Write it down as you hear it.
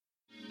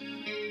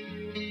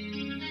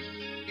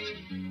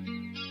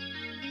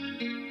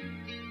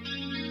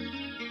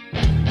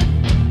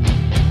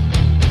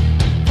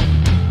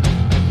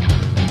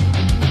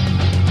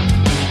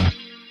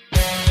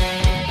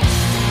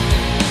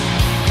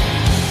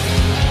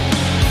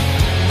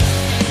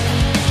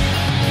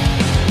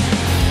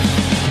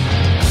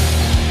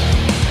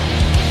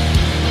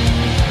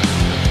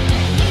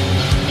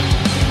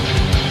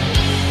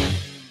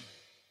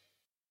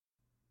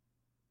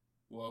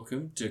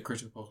welcome to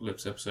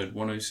Critopocalypse episode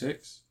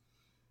 106.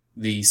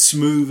 The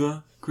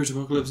smoother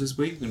Critopocalypse this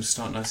week. We're going to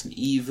start nice and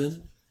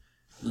even,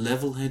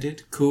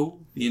 level-headed,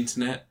 cool. The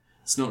internet,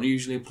 it's not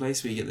usually a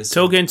place where you get this...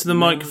 Talk into the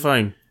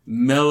microphone.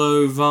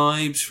 Mellow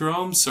vibes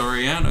from.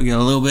 Sorry, Ant, I'll get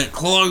a little bit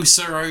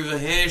closer over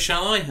here,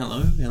 shall I?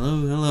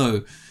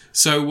 Hello.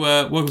 So,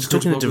 welcome to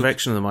talk in the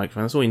direction of the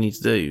microphone. That's all you need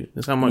to do.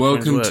 That's how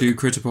microphones work. Welcome to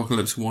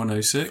Critopocalypse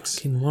 106.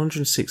 Fucking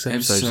 106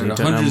 episodes and you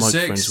Episode don't know how 106.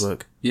 microphones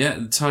work. Yeah,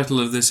 the title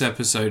of this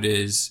episode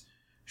is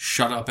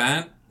Shut Up,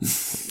 Ant.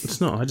 It's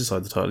not. I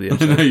decide the title of the I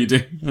episode. know you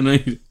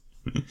do.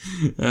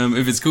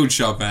 If it's called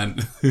Shut Up,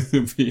 Ant,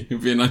 it'd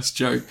be a nice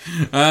joke.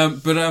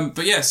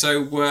 But yeah,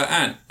 so,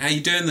 Ant, how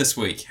you doing this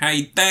week? How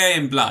you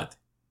doing, blood?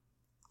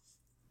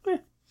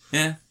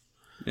 Yeah.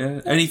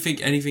 Anything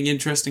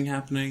interesting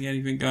happening?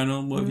 Anything going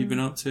on? What have you been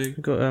up to?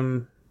 We've got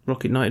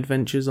Rocket Knight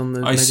Adventures on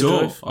the I Mega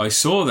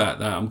saw Drive.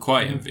 that. I'm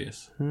quite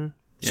envious.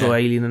 Saw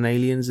Alien and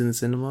Aliens in the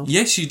cinema.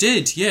 Yes, you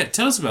did. Yeah,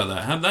 tell us about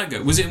that. How'd that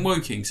go? Was it in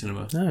Woking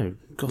Cinema? No.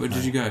 God, Where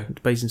did you go?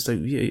 Basingstoke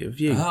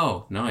View.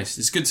 Oh, nice.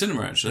 It's good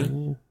cinema, actually.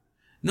 Yeah.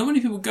 Not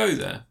many people go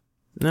there.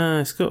 No,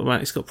 it's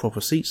got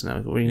proper seats now.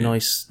 It's got really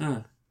nice,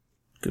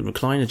 good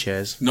recliner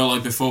chairs. Not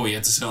like before, we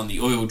had to sit on the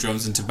oil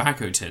drums and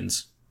tobacco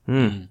tins.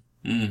 Times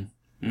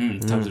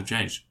have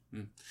changed.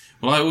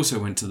 Well, I also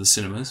went to the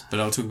cinemas, but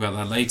I'll talk about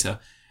that later.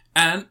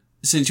 And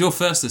since you're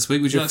first this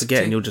week, would you like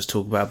to... You'll just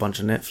talk about a bunch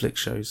of Netflix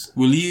shows.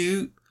 Will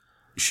you...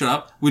 Shut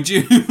up. Would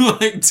you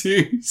like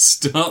to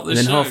start the show?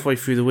 And then halfway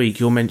through the week,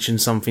 you'll mention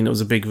something that was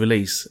a big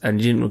release, and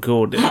you didn't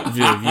record it for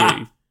your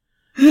review.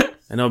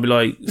 And I'll be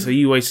like, so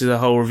you wasted a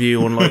whole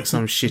review on like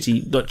some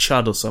shitty... like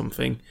Chud or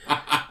something.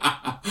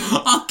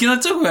 Oh, can I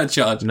talk about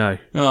Chud? No.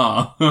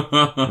 Oh.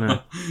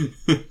 No.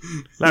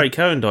 Larry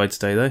Cohen died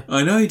today, though.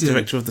 I know he did.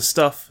 Director of The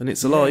Stuff, and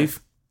It's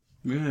Alive.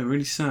 Yeah,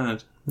 really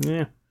sad.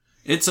 Yeah.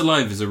 It's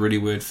Alive is a really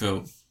weird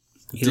film.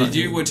 Did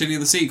you watch any of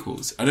the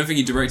sequels? I don't think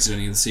he directed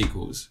any of the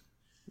sequels.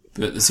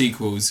 But the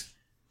sequels...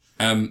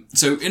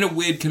 so, in a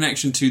weird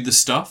connection to The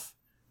Stuff,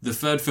 the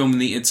third film in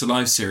the It's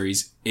Alive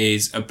series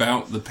is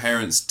about the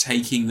parents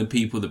taking the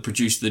people that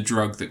produced the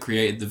drug that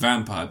created the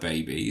vampire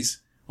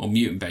babies, or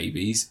mutant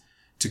babies,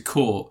 to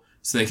court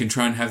so they can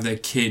try and have their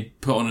kid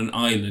put on an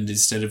island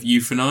instead of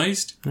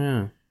euthanized.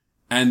 Yeah.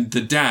 And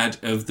the dad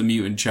of the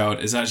mutant child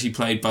is actually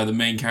played by the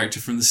main character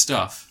from The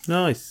Stuff.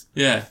 Nice.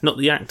 Yeah. Not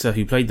the actor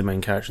who played the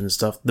main character and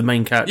stuff. The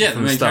main character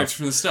from The Stuff. Yeah, the main character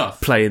from The Stuff.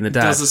 Playing the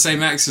dad. Does the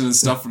same accent and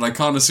stuff, but I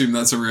can't assume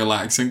that's a real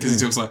accent because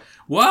he talks like,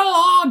 well,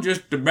 I'm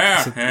just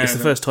about... It's the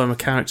first time a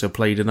character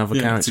played another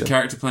character. It's a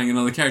character playing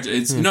another character.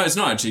 No, it's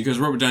not actually, because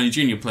Robert Downey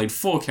Jr. played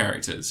 4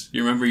 characters.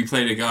 You remember he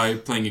played a guy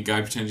playing a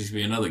guy pretending to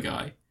be another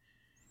guy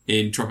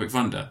in Tropic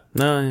Thunder.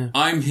 No, yeah.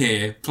 I'm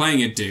here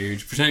playing a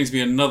dude, pretending to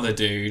be another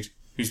dude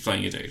who's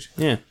playing a dude.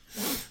 Yeah.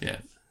 Yeah.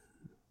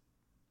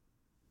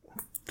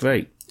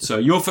 Great. So,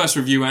 your first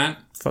review, Ant.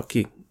 Fuck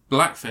you.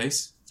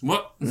 Blackface.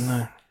 What?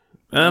 No.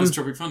 That's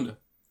Tropic Thunder.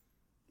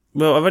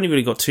 Well, I've only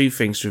really got 2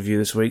 things to review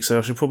this week, so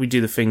I should probably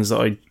do the things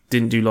that I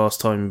didn't do last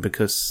time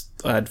because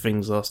I had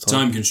things last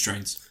time. Time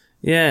constraints.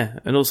 Yeah,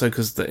 and also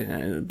because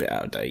they're a bit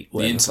out of date.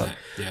 The internet,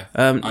 yeah.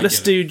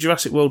 Let's do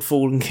Jurassic World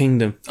Fallen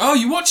Kingdom. Oh,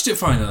 you watched it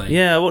finally?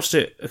 Yeah, I watched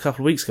it a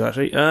couple of weeks ago,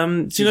 actually. Do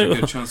you know I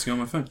get a chance to go on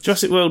my phone.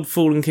 Jurassic World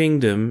Fallen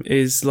Kingdom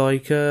is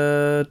like...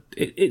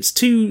 it's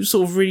 2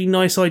 sort of really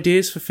nice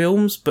ideas for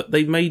films, but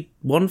they made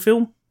one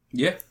film?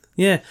 Yeah.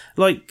 Yeah,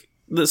 like...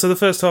 So the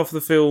first half of the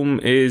film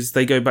is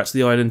they go back to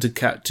the island to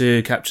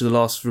capture the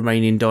last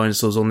remaining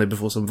dinosaurs on there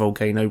before some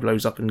volcano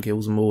blows up and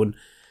kills them all and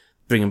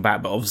bring them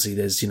back. But obviously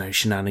there's,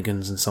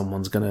 shenanigans and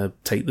someone's going to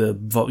take the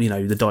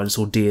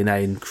dinosaur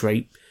DNA and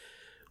create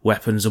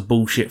weapons or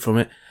bullshit from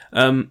it.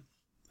 And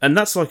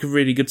that's like a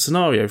really good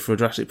scenario for a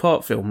Jurassic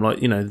Park film. Like,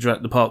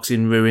 the park's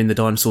in ruin, the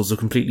dinosaurs are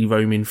completely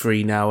roaming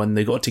free now and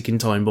they've got a ticking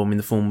time bomb in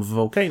the form of a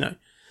volcano.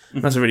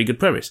 Mm-hmm. That's a really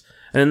good premise.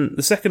 And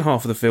the second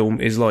half of the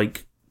film is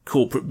like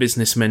corporate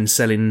businessmen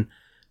selling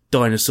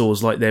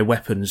dinosaurs like their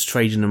weapons,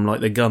 trading them like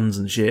their guns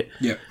and shit.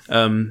 Yeah.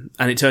 And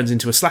it turns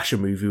into a slasher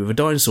movie with a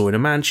dinosaur in a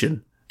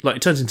mansion. Like,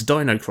 it turns into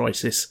Dino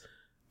Crisis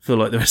for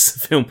like the rest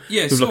of the film.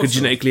 Yeah, with like a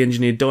genetically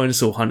engineered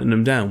dinosaur hunting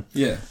them down.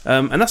 Yeah.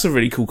 And that's a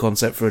really cool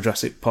concept for a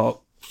Jurassic Park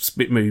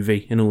spit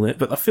movie and all that.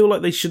 But I feel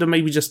like they should have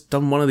maybe just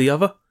done one or the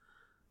other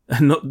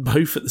and not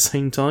both at the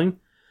same time.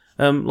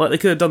 Like, they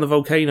could have done the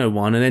volcano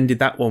one and ended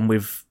that one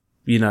with,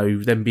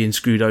 them being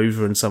screwed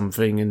over and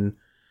something and,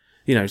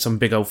 some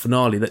big old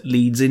finale that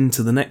leads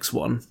into the next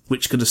one,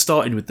 which could have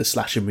started with the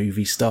slasher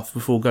movie stuff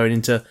before going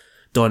into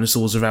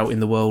dinosaurs are out in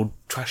the world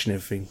trashing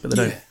everything. But they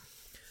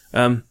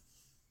don't.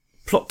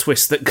 Plot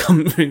twists that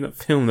come in that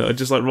film that are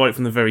just like right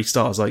from the very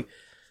start. It's like,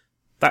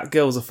 that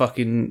girl's a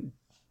fucking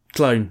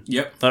clone.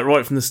 Yep. Like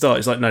right from the start,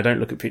 it's like, no, don't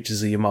look at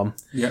pictures of your mum.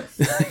 Yep.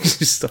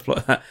 Just stuff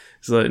like that.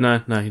 It's like,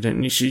 no, you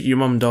don't. Your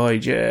mum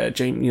died. Yeah,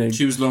 James.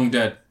 She was long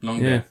dead.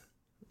 Dead.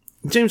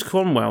 James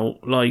Cromwell,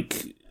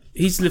 like,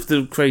 he's lived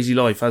a crazy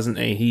life, hasn't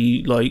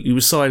he? He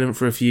was silent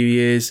for a few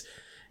years.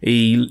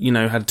 He,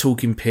 had a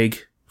talking pig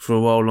for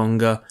a while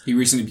longer. He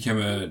recently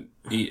became an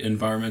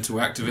environmental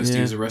activist. Yeah.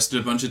 He was arrested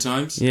a bunch of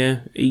times.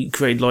 Yeah. He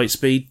created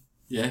Lightspeed.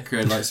 Yeah,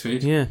 create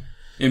Lightspeed. Yeah.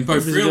 In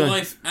both Busy real guy.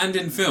 life and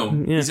in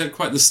film. Yeah. He's had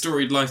quite the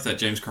storied life, that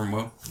James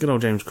Cromwell. Good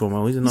old James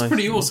Cromwell. He's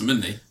Pretty awesome,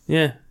 isn't he?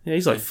 Yeah. Yeah,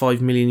 he's like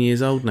 5 million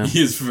years old now.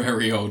 He is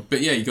very old.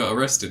 But yeah, he got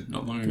arrested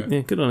not long ago.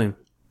 Yeah, good on him.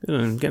 Good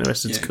on him. Getting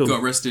arrested is cool.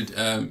 Got arrested.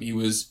 He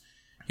was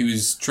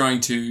trying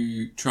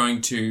to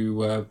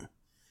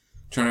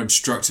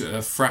obstruct a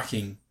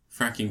fracking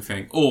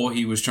thing, or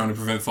he was trying to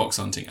prevent fox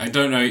hunting. I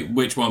don't know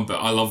which one, but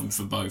I love him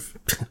for both.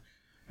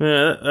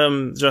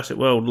 Yeah, Jurassic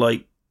World,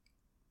 like,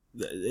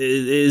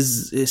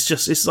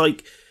 it's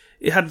like,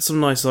 it had some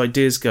nice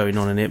ideas going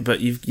on in it, but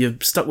you're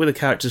stuck with the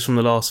characters from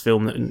the last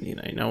film that, you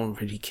know, no one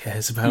really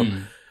cares about.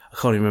 I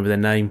can't even remember their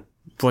name.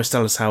 Bryce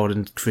Dallas Howard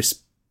and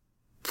Chris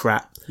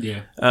Pratt.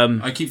 Yeah.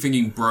 I keep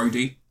thinking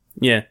Brody.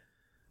 Yeah.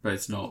 But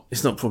it's not.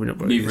 It's not, probably not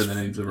Brody. Neither of the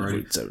names are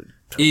Brody.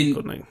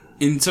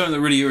 In something that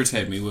really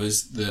irritated me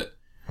was that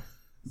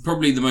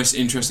probably the most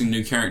interesting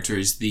new character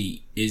is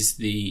the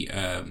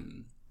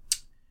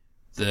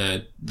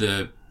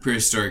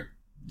prehistoric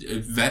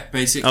vet,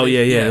 basically. Oh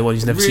yeah, the one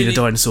who's never really, seen a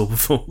dinosaur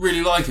before.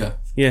 Really like her.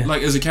 Yeah,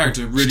 like as a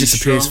character, really she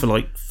disappears strong. for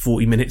like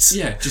 40 minutes.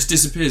 Yeah, just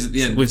disappears at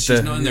the end.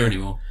 She's not in there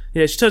anymore.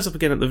 Yeah, she turns up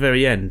again at the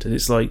very end, and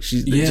it's like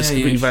it just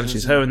completely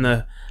vanishes. Her and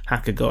the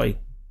hacker guy,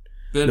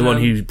 but, the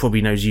one who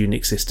probably knows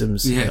Unix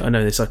systems. Yeah, I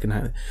know this. I can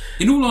have it.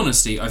 In all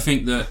honesty, I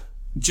think that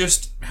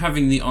just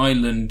having the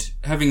island,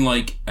 having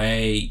like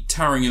a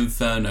Towering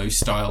Inferno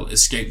style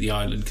escape the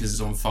island because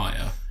it's on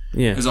fire,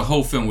 as a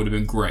whole film would have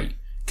been great.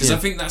 Because I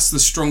think that's the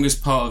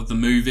strongest part of the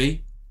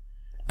movie.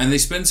 And they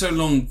spend so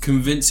long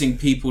convincing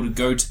people to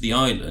go to the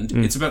island.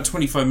 It's about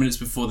 25 minutes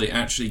before they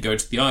actually go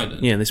to the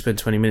island. Yeah, and they spend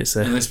 20 minutes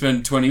there. And they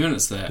spend 20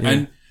 minutes there. Yeah.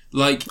 And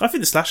like, I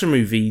think the slasher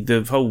movie,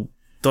 the whole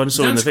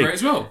dinosaur in the thing, great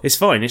as well. It's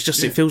fine. It's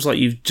just it feels like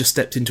you've just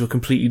stepped into a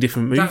completely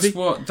different movie.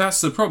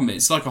 That's the problem.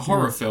 It's like a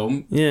horror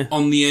film Yeah.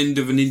 on the end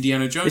of an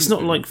Indiana Jones It's not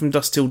film. like From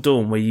Dusk Till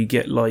Dawn where you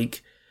get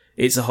like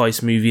it's a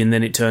heist movie and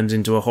then it turns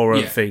into a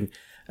horror thing.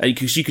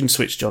 Because you can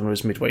switch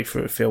genres midway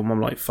through a film. I'm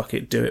like, fuck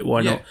it, do it.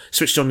 Why not?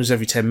 Switch genres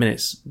every 10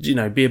 minutes. You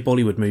know, be a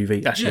Bollywood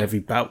movie. Actually, every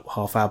about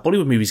half hour.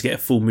 Bollywood movies get a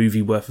full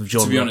movie worth of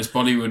genre. To be honest,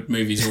 Bollywood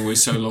movies are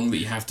always so long that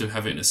you have to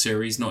have it in a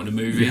series, not in a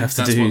movie. That's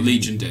what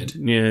Legion did.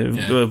 Yeah,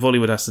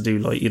 Bollywood has to do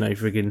like, you know,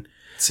 friggin'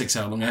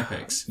 6-hour-long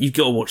epics. You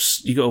got to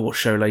watch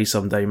Sholay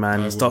someday,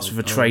 man. It starts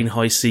with a train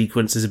heist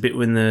sequence. There's a bit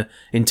in the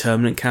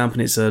internment camp,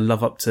 and it's a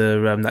love up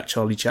to that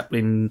Charlie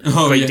Chaplin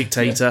great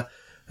dictator.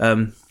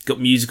 Yeah. Got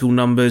musical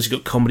numbers. You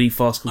got comedy,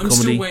 farcical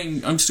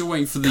comedy. I'm still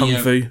waiting for Kung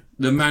Fu.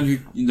 the man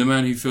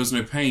who feels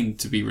no pain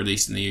to be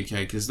released in the UK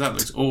because that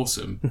looks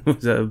awesome. I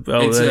know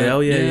what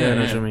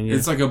I mean. Yeah.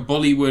 It's like a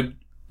Bollywood.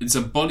 It's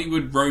a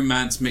Bollywood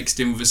romance mixed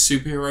in with a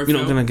superhero film. You're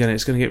not going to get it.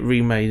 It's going to get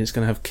remade. It's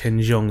going to have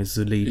Ken Jeong as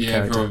the lead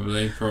character.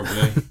 Yeah,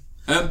 probably.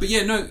 But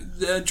yeah, no,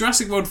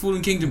 Jurassic World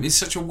Fallen Kingdom is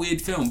such a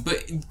weird film,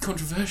 but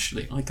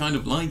controversially, I kind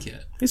of like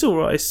it. It's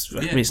alright. I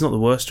mean, it's not the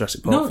worst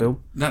Jurassic Park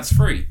film. That's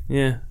free.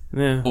 Yeah.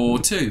 Or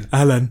 2.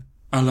 Alan.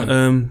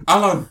 Alan.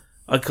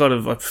 I kind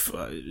of...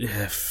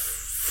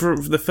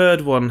 the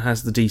third one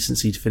has the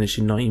decency to finish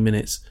in 90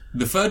 minutes.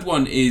 The third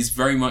one is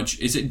very much...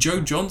 Is it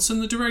Joe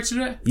Johnson that directed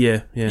it?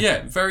 Yeah.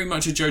 Yeah, very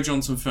much a Joe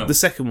Johnson film. The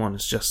second one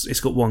is just...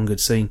 It's got one good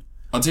scene.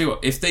 I'll tell you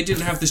what, if they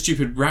didn't have the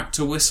stupid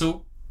raptor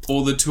whistle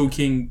or the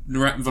talking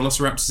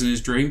velociraptors in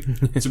his dream,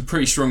 it's a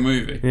pretty strong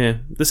movie. Yeah.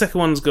 The second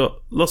one's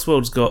got... Lost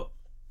World's got,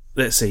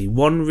 let's see,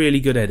 one really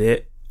good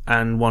edit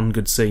and one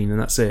good scene, and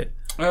that's it.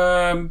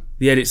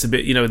 The edit's a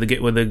bit, you know, the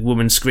bit where the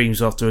woman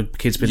screams after a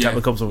kid's been tapped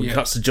with cops and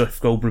cuts to Jeff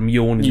Goldblum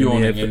yawning in the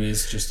air. And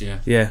it's just,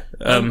 Yeah.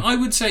 I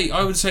would say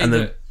and that...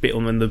 the bit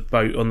on the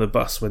boat, on the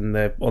bus, when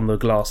they're on the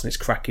glass and it's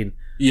cracking.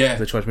 Yeah.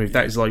 They try to move.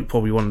 That is, like,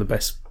 probably one of the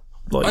best,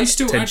 like,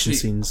 tension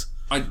scenes.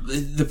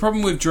 The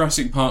problem with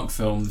Jurassic Park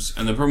films,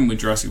 and the problem with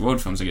Jurassic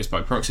World films, I guess,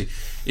 by proxy,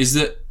 is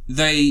that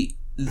they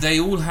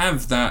all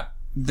have that...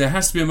 There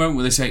has to be a moment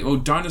where they say, oh,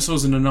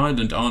 dinosaurs on an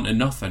island aren't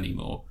enough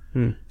anymore.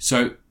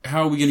 So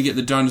how are we going to get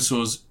the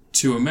dinosaurs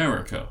to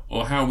America?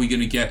 Or how are we going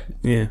to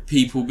get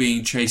people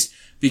being chased?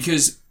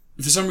 Because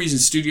for some reason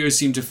studios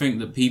seem to think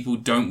that people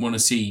don't want to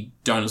see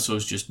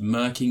dinosaurs just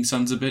murking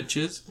sons of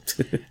bitches.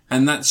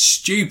 And that's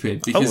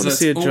stupid. Because I want to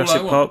see a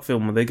Jurassic Park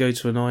film where they go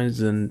to an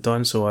island,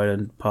 dinosaur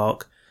island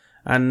park,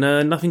 and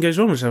nothing goes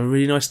wrong. Just have a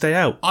really nice day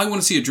out. I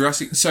want to see a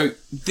Jurassic... So,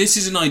 this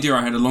is an idea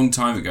I had a long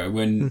time ago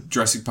when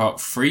Jurassic Park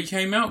 3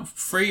 came out.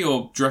 3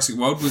 or Jurassic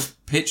World was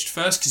pitched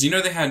first. Because, you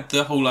know, they had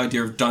the whole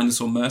idea of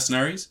dinosaur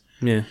mercenaries.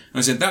 Yeah. And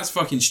I said, that's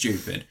fucking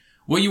stupid.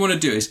 What you want to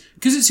do is...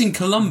 Because it's in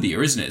Colombia,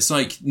 isn't it? It's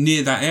like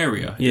near that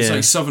area. Yeah. It's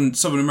like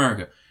Southern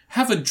America.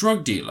 Have a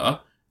drug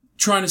dealer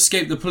try and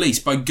escape the police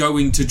by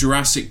going to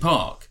Jurassic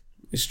Park.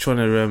 It's trying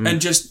to and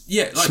just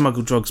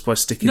smuggle drugs by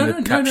sticking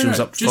the capsules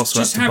up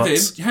just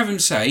have him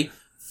say,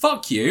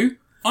 fuck you,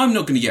 I'm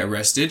not going to get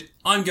arrested,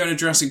 I'm going to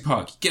Jurassic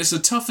Park. He gets the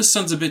toughest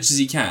sons of bitches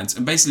he can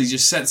and basically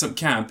just sets up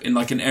camp in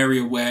like an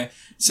area where,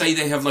 say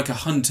they have like a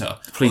hunter.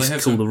 The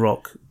police call The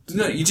Rock.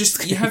 No, you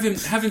have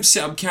him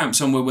set up camp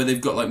somewhere where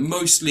they've got like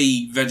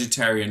mostly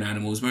vegetarian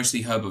animals,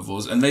 mostly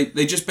herbivores, and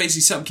they just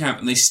basically set up camp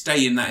and they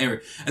stay in that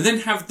area. And then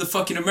have the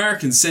fucking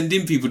Americans send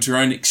in people to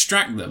try and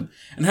extract them.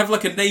 And have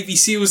like a Navy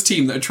SEALs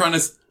team that are trying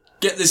to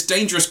get this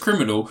dangerous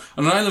criminal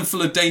on an island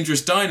full of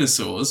dangerous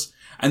dinosaurs.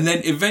 And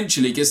then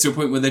eventually it gets to a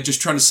point where they're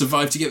just trying to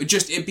survive together.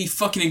 It'd be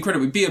fucking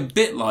incredible. It'd be a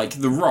bit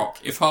like The Rock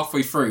if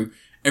halfway through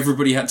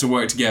everybody had to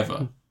work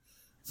together.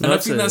 And I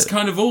think that's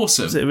kind of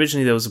awesome.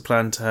 Originally there was a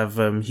plan to have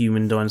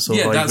human dinosaur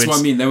hybrids. Yeah, that's what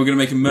I mean. They were going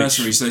to make a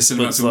mercenary, so they sent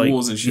them out to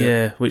wars and shit.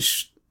 Yeah,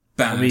 which...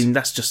 Bad. I mean,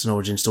 that's just an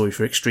origin story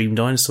for Extreme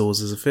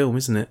Dinosaurs as a film,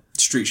 isn't it?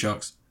 Street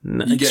Sharks.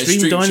 No,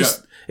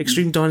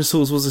 Extreme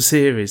Dinosaurs was a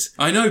series.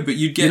 I know, but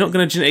you're not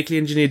going to genetically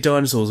engineer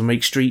dinosaurs and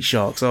make Street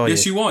Sharks, are you?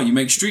 Yes, you are. You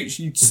make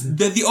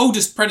they're the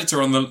oldest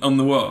predator in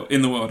the world, aren't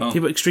they?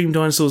 Yeah, but Extreme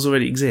Dinosaurs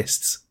already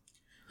exists.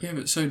 Yeah,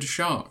 but so do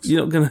sharks.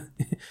 You're not gonna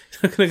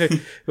go,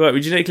 right,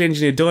 we genetically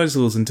engineered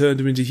dinosaurs and turned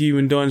them into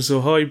human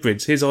dinosaur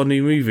hybrids. Here's our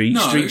new movie,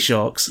 Street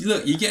Sharks.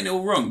 Look, you're getting it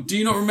all wrong. Do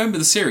you not remember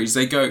the series?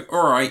 They go,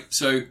 alright,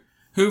 so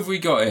who have we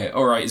got here?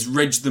 Alright, it's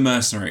Reg the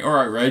Mercenary.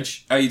 Alright, Reg,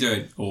 how you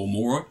doing? Oh, I'm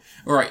alright.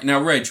 Alright,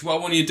 now Reg, what I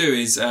want you to do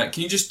is,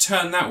 can you just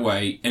turn that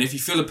way, and if you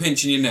feel a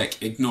pinch in your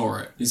neck, ignore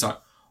it. He's like,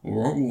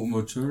 alright, what am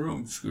I turn?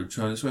 I'm just going to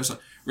turn this way. It's like,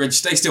 Reg,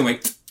 stay still,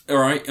 mate.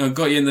 Alright, I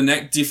got you in the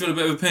neck. Do you feel a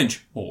bit of a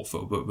pinch? Oh, I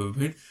feel a bit of a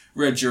pinch.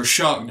 Reg, you're a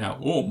shark now.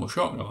 Oh, I'm a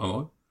shark now, am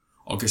I?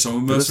 I guess I'm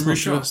a mercenary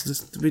shark. There's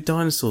be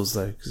dinosaurs,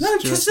 though. No,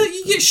 because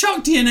you get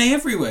shark DNA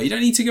everywhere. You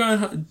don't need to go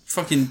and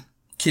fucking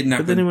kidnap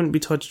them. But then it wouldn't be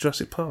tied to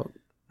Jurassic Park.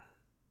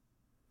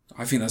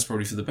 I think that's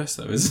probably for the best,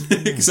 though, isn't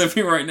it? Because I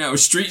think right now,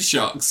 Street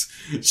Sharks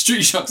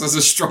has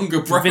a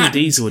stronger brand. Vin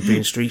Diesel would be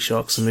in Street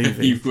Sharks, the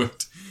movie. He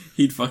would.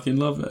 He'd fucking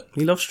love it.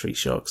 He loves Street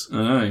Sharks. I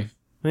know.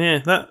 Yeah,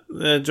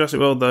 that Jurassic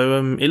World,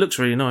 though, it looks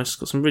really nice. It's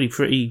got some really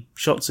pretty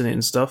shots in it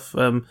and stuff.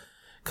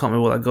 Can't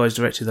remember what that guy's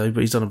directed, though, but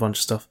he's done a bunch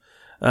of stuff.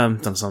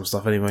 Done some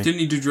stuff, anyway. Didn't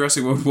he do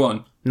Jurassic World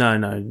 1?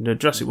 No.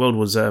 Jurassic World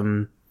was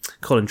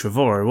Colin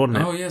Trevorrow, wasn't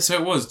it? Oh, yeah, so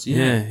it was.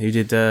 Yeah, he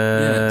did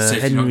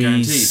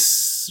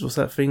Henry's... What's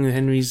that thing?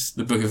 Henry's...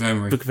 The Book of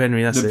Henry. Book of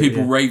Henry, that's it. That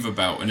people rave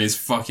about and is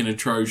fucking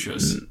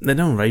atrocious.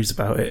 No one raves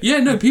about it. Yeah,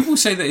 no, people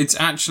say that it's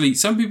actually...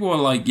 Some people are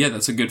like, yeah,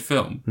 that's a good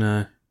film.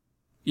 No.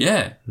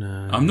 Yeah.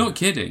 No. I'm not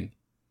kidding.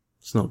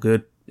 It's not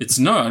good.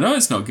 I know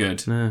it's not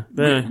good. No.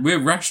 We're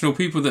rational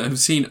people that have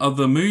seen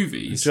other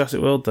movies.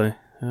 Jurassic World, though.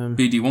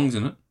 BD Wong's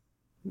in it.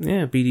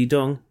 Yeah, BD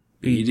Dong.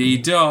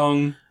 BD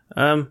Dong.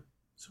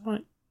 It's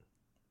alright.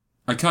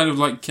 I kind of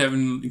like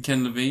Ken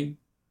Levine.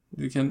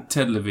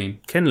 Ted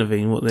Levine. Ken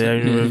Levine, what, the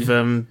owner of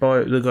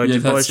the guy who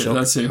did Bioshock?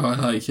 That's who I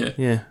like, yeah.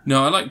 Yeah.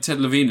 No, I like Ted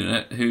Levine in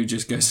it, who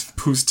just goes and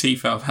pulls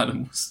teeth out of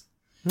animals.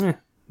 Yeah.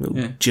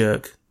 Little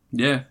jerk.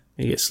 Yeah.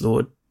 He gets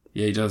slaughtered.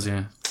 Yeah, he does,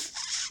 yeah.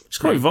 It's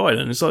quite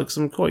violent. It's like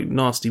some quite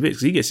nasty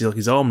bits. He gets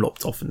his arm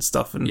lopped off and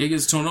stuff. And yeah, he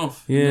gets torn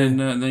off. Yeah. And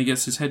then he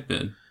gets his head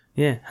bitten.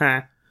 Yeah.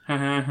 Ha.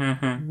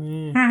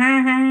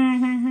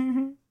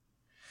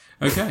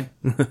 Okay.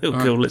 Little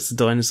girl lets the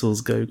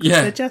dinosaurs go.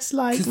 Yeah. They're just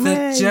like me.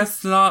 They're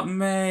just like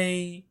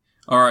me.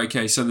 Alright,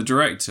 okay, so the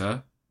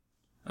director...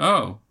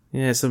 Oh.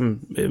 Yeah,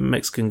 some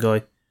Mexican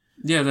guy.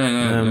 Yeah,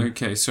 no,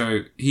 okay,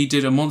 so he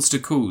did A Monster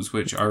Calls,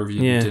 which I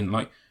reviewed and didn't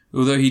like.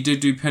 Although he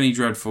did do Penny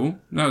Dreadful.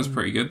 That was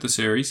pretty good, the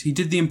series. He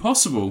did The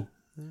Impossible.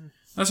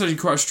 That's actually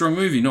quite a strong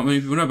movie, not many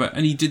people know about.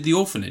 And he did The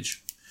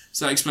Orphanage.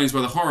 So that explains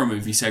why the horror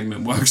movie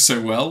segment works so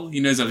well.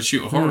 He knows how to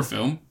shoot a horror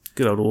film.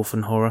 Good old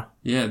orphan horror.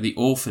 Yeah, The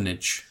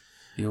Orphanage.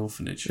 The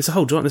Orphanage. It's a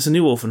whole genre. There's a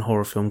new orphan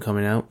horror film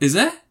coming out. Is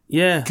there?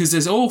 Yeah. Because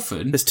there's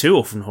Orphan. There's 2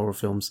 orphan horror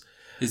films.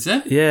 Is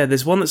there? Yeah,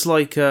 there's one that's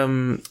like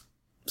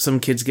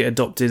some kids get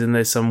adopted and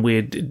there's some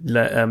weird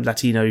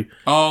Latino...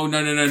 Oh, no.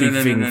 I watched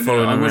the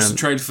around.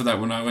 trailer for that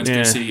when I went to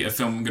go see a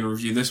film I'm going to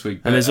review this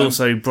week. But, and there's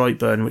also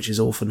Brightburn, which is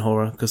orphan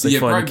horror, because they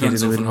find a kid in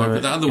the orphan horror,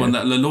 but that other one,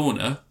 that La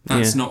Lorna,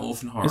 that's not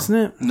orphan horror. Isn't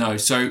it? No,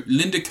 so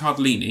Linda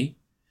Cardellini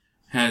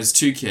has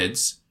 2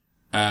 kids.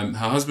 Her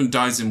husband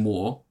dies in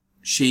war.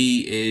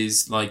 She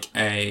is like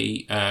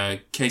a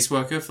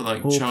caseworker for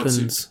like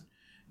Orphans.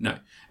 No.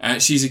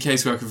 She's a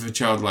caseworker for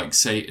childlike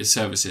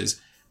services.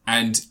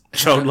 And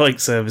childlike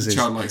services.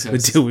 Childlike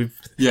services.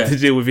 They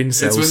deal with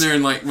incels.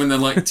 It's when they're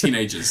like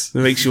teenagers.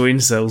 They make sure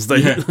incels.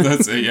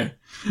 That's it. Yeah,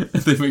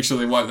 they make sure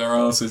they wipe their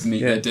asses and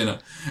eat their dinner.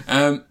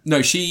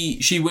 No,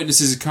 she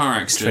witnesses a car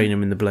accident. Train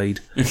them in the blade.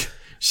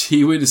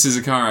 She witnesses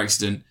a car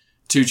accident.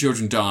 2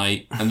 children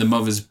die, and the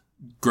mother's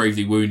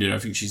gravely wounded. I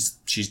think she's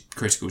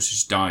critical.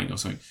 She's dying or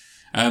something.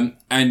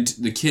 And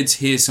the kids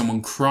hear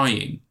someone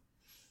crying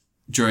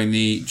during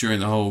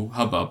the whole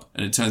hubbub,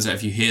 and it turns out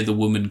if you hear the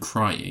woman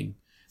crying,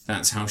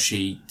 that's how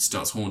she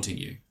starts haunting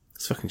you.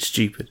 It's fucking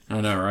stupid.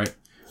 I know, right?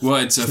 Well,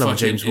 it's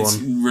related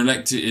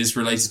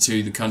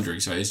to The Conjuring,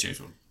 so it is James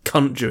Bond.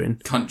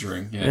 Conjuring,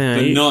 yeah.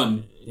 The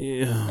Nun.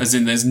 Yeah. As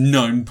in, there's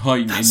known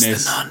pain in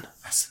this.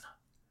 That's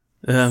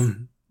the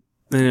Nun.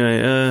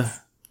 Anyway,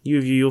 you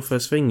review your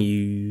first thing,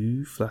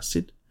 you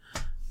flaccid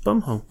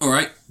bumhole.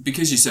 Alright,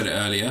 because you said it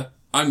earlier,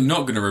 I'm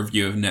not going to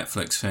review a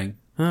Netflix thing.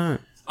 Alright.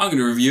 I'm going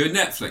to review a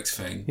Netflix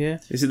thing. Yeah.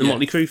 Is it the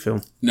Motley Crue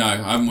film? No, I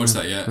haven't watched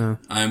that yet.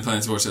 I am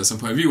planning to watch that at some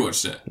point. Have you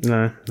watched it?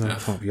 No, I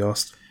can't be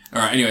asked.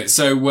 All right, anyway,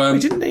 so...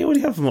 didn't they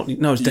already have a Motley...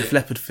 No, it was Def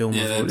Leppard film.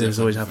 Yeah, it was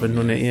always happened,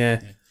 wasn't it?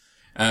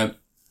 Yeah.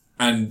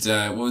 And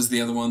what was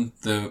the other one?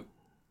 The...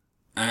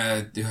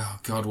 oh,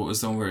 God, what was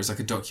the one where it was like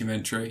a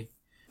documentary?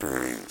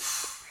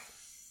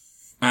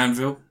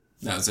 Anvil?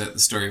 That was it, the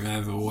story of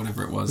Anvil, or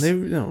whatever it was. They're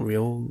not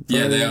real.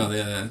 Yeah, they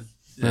are.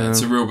 Yeah,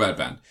 it's a real bad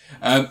band.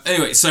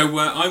 Anyway, so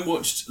I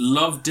watched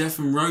Love, Death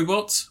and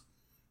Robots.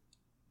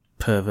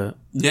 Pervert.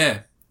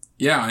 Yeah,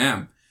 I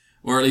am.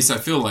 Or at least I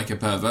feel like a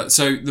pervert.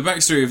 So the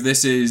backstory of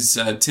this is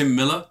Tim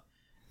Miller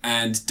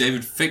and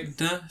David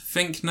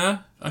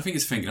Finkner? I think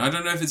it's Finkner. I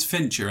don't know if it's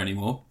Fincher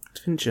anymore.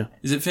 It's Fincher.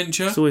 Is it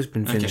Fincher? It's always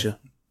been Fincher. Okay.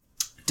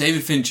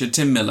 David Fincher,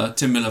 Tim Miller,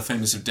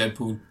 famous of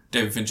Deadpool,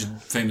 David Fincher,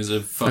 famous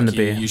of Fuck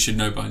You, you should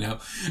know by now.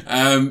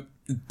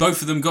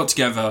 Both of them got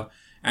together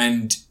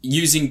and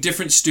using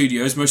different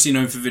studios, mostly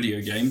known for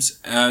video games,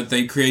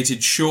 they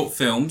created short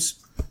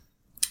films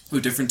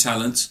with different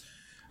talents,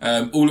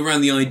 all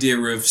around the idea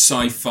of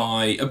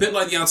sci-fi, a bit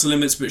like The Outer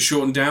Limits, but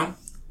shortened down.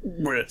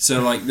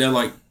 So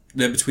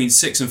they're between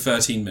 6 and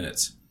 13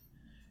 minutes.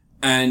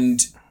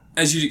 And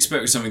as you'd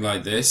expect with something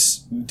like this,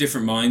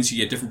 different minds, you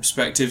get different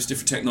perspectives,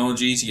 different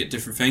technologies, you get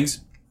different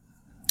things.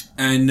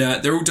 And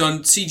they're all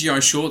done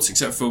CGI shorts,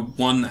 except for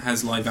one that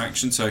has live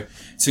action. So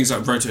things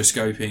like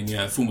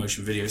rotoscoping, full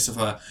motion video, stuff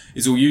like that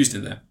is all used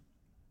in there.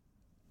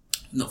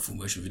 Not full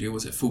motion video,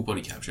 was it? Full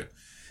body capture.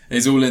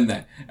 It's all in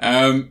there.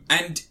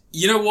 And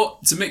you know what?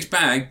 It's a mixed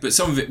bag, but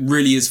some of it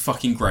really is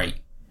fucking great.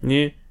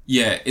 Yeah.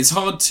 Yeah, it's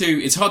hard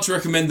to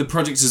recommend the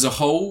project as a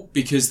whole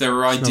because there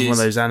are ideas. It's one of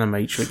those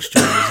Animatrix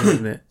genres,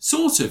 isn't it?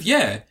 Sort of,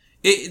 yeah.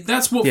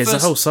 That's what. Yeah, it's a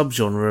whole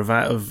subgenre of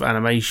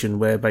animation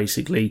where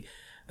basically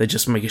they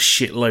just make a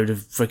shitload of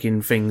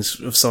freaking things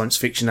of science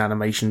fiction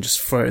animation,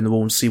 just throw it in the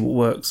wall and see what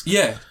works.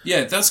 Yeah,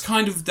 that is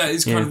kind of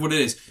what it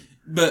is.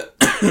 But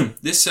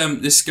this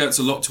skirts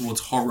a lot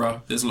towards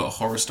horror. There's a lot of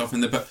horror stuff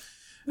in there, but.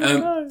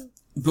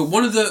 But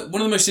one of the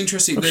most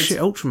interesting. Oh shit!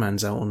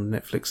 Ultraman's out on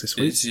Netflix this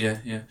week.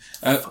 Yeah.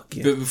 But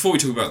before we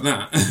talk about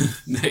that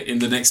in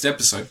the next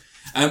episode,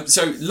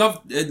 so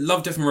Love,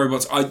 Death and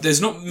Robots.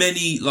 There's not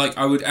many like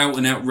I would out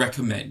and out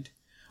recommend.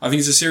 I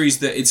think it's a series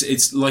that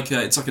it's like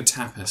a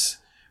tapas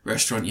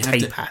restaurant. You have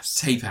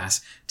tapas.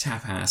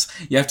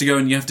 You have to go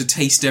and you have to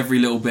taste every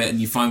little bit, and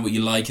you find what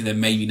you like, and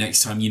then maybe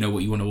next time you know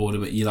what you want to order.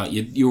 But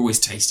you're always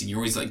tasting. You're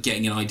always like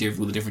getting an idea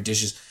of all the different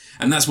dishes.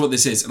 And that's what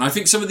this is. And I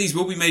think some of these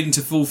will be made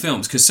into full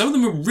films because some of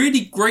them are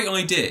really great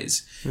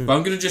ideas. But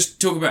I'm going to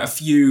just talk about a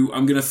few.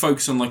 I'm going to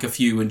focus on like a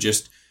few and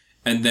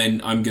then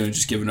I'm going to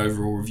just give an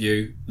overall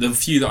review. The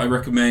few that I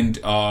recommend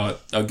are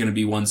going to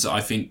be ones that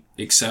I think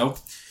excel.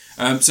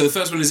 So the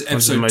first one is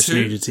episode 2. Most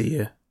nudity,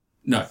 yeah.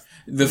 No.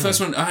 The first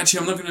one,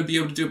 actually, I'm not going to be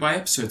able to do it by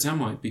episodes,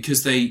 am I?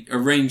 Because they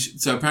arrange...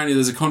 So apparently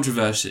there's a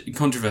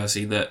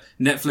controversy that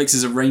Netflix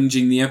is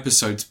arranging the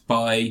episodes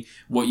by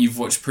what you've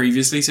watched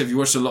previously. So if you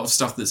watched a lot of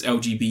stuff that's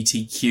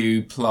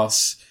LGBTQ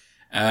plus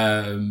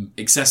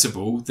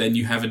accessible, then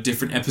you have a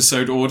different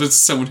episode order to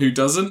someone who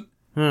doesn't.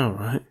 Oh,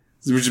 right.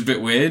 Which is a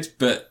bit weird,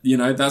 but,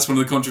 that's one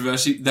of the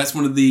controversy. That's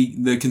one of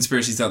the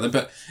conspiracies out there.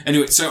 But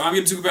anyway, so I'm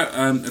going to talk about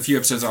a few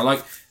episodes I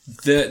like.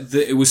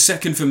 It was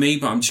second for me,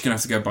 but I'm just going to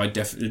have to go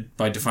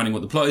by defining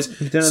what the plot is.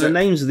 You don't know the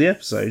names of the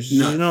episodes?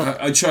 No,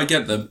 I try to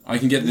get them. I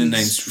can get the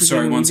names.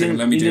 Sorry, 1 second.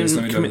 Let me do this.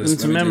 Let me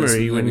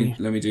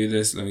do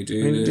this. Let me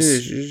do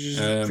this.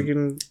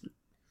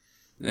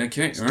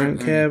 Okay, all right. Don't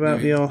care about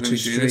the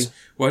artistry.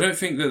 Well, I don't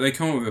think that they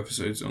come up with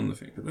episodes on the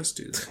thing, but let's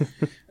do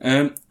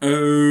that.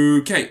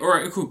 Okay, all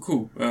right,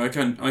 cool. I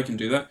can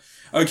do that.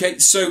 Okay,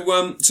 so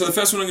the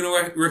first one I'm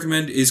going to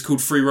recommend is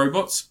called Free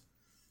Robots.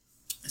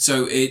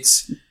 So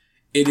it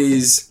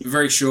is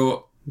very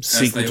short.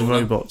 Sequel to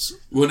Robots.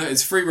 Well, no,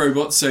 it's Free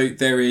Robots. So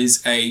there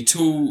is a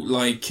tool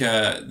like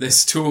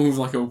this tool with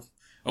like a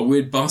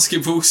weird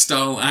basketball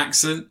style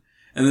accent,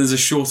 and there's a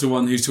shorter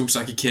one who talks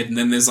like a kid, and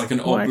then there's like an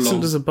oblong. What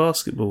accent does a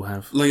basketball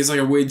have? Like it's like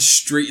a weird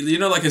street,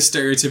 like a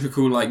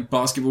stereotypical like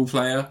basketball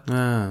player.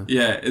 Ah.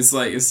 Yeah, it's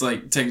like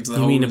taken to the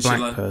whole. You mean a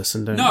black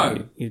person? Don't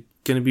you? You're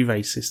going to be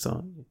racist,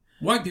 aren't you?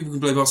 White people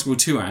can play basketball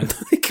too, Anne.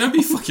 Don't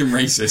be fucking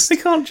racist. They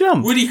can't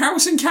jump. Woody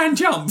Harrelson can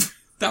jump.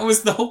 That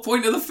was the whole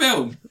point of the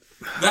film.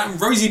 That and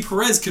Rosie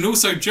Perez can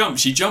also jump.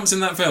 She jumps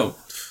in that film.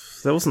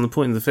 That wasn't the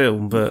point of the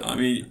film, but... I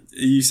mean,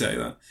 you say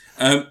that.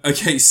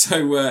 Okay,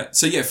 so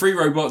yeah, Free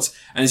Robots,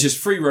 and it's just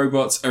free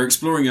robots are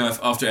exploring Earth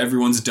after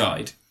everyone's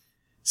died.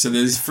 So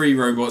there's free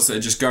robots that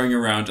are just going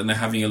around and they're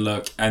having a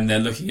look and they're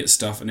looking at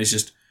stuff and it's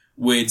just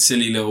weird,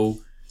 silly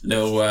little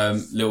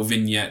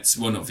vignettes.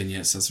 Well, not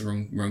vignettes, that's the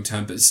wrong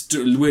term, but it's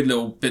weird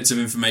little bits of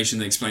information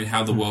that explain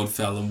how the world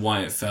fell and why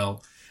it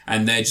fell.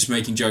 And they're just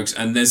making jokes.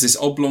 And there's this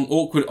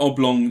awkward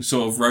oblong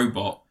sort of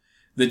robot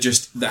that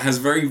has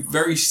very,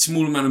 very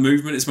small amount of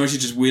movement. It's mostly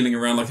just wheeling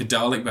around like a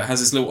Dalek, but it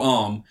has this little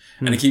arm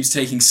and it keeps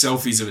taking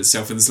selfies of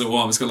itself with this little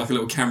arm. It's got like a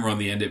little camera on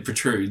the end. It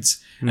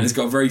protrudes and it's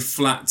got a very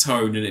flat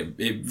tone and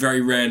it very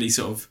rarely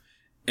sort of,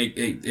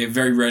 it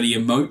very rarely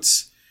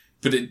emotes.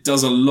 but it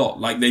does a lot.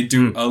 Like, they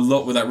do a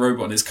lot with that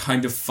robot, and it's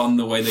kind of fun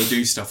the way they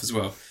do stuff as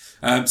well.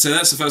 So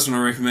that's the first one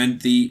I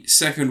recommend. The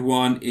second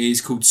one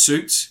is called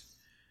Suits.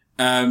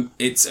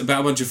 It's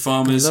about a bunch of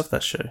farmers. I love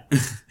that show.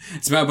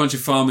 It's about a bunch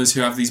of farmers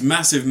who have these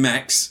massive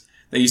mechs.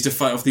 They used to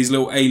fight off these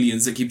little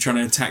aliens that keep trying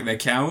to attack their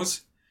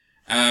cows.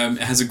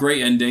 It has a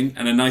great ending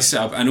and a nice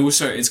setup, and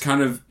also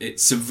it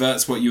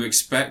subverts what you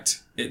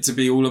expect it to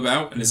be all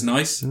about, and it's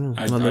nice.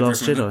 Like The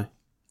Last Jedi.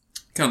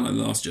 Kind of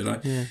like The Last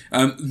Jedi. Yeah.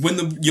 When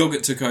the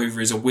yogurt took over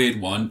is a weird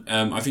one.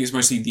 I think it's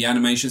mostly the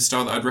animation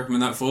style that I'd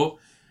recommend that for.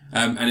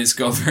 And it's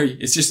got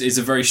it's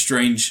a very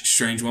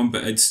strange one,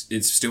 but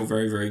it's still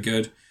very, very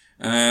good.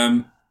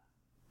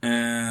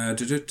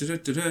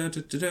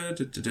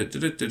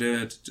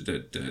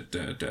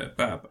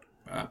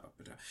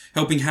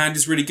 Helping Hand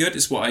is really good.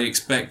 It's what I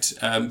expect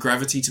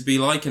Gravity to be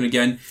like. And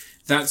again,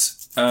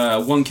 that's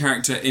one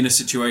character in a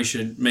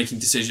situation making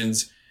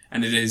decisions,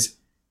 and there's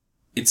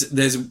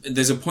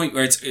a point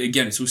where it's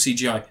all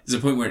CGI. There's a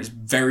point where it's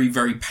very,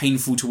 very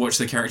painful to watch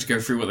the character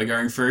go through what they're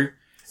going through,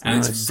 and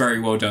nice. It's very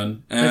well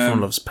done.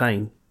 Everyone loves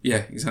pain.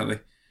 Yeah, exactly.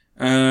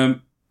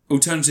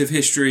 Alternate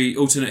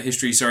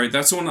history. Sorry,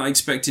 that's the one I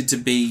expected to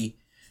be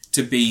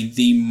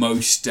the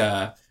most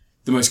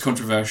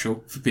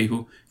controversial for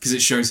people, because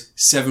it shows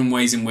 7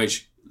 ways in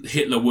which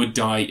Hitler would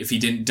die if he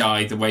didn't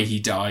die the way he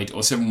died,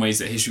 or 7 ways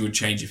that history would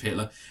change if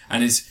Hitler.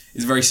 And it's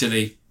very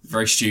silly,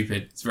 very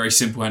stupid. It's a very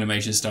simple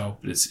animation style,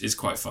 but it's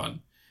quite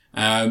fun.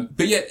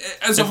 But yeah,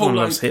 as a whole,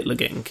 everyone loves Hitler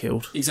getting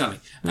killed. Exactly.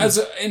 Yeah.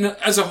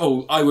 As a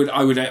whole, I would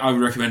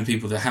recommend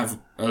people to have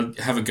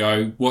a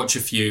go, watch a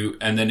few,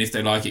 and then if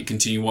they like it,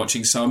 continue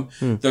watching some.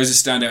 Those are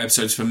standout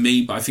episodes for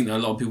me, but I think that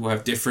a lot of people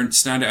have different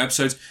standout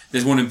episodes.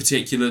 There's one in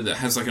particular that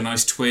has like a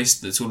nice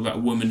twist that's all about a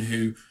woman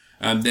who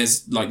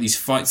there's like these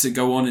fights that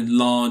go on in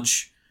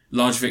large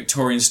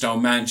Victorian style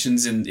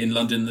mansions in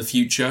London in the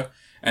future.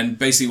 And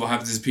basically what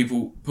happens is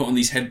people put on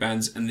these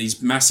headbands and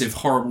these massive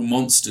horrible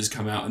monsters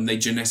come out, and they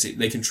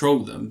control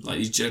them, like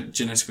these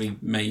genetically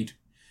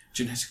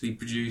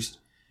produced,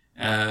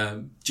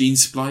 gene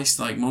spliced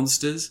like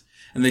monsters,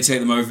 and they take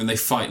them over and they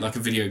fight like a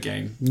video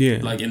game. Yeah.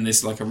 Like in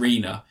this like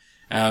arena.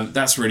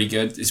 That's really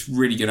good. It's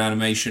really good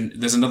animation.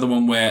 There's another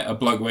one where a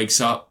bloke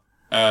wakes up,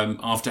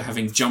 after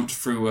having jumped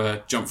through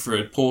a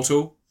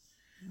portal,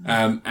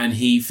 and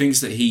he thinks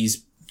that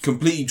he's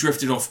completely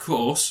drifted off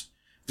course.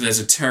 There's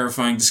a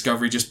terrifying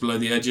discovery just below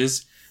the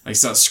edges. Like,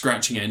 starts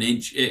scratching at an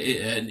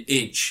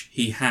itch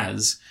he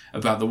has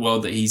about the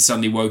world that he's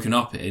suddenly woken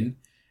up in.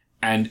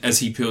 And as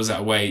he peels that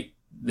away,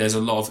 there's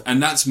a lot of,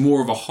 and that's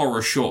more of a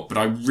horror short, but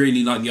I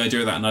really like the idea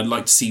of that, and I'd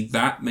like to see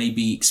that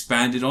maybe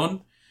expanded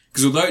on.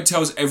 Because although it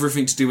tells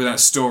everything to do with that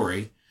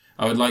story,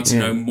 I would like to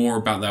know more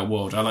about that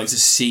world. I'd like to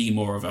see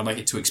more of it. I'd like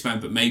it to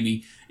expand, but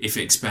maybe if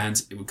it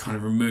expands, it would kind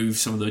of remove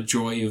some of the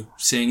joy of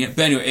seeing it.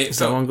 But anyway, has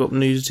that one got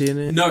nudity in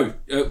it? No,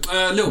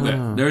 a little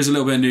bit. There is a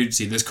little bit of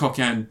nudity. There's cock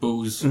and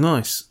balls.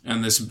 Nice.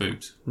 And there's some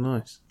boobs.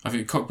 Nice. I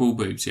think cock, ball,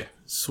 boobs, yeah.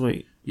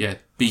 Sweet. Yeah,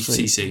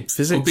 BCC. Sweet.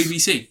 Physics? Or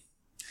BBC.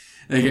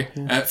 There you go.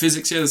 Yeah.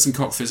 Physics, yeah, there's some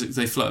cock physics.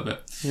 They float a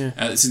bit. Yeah.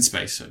 It's in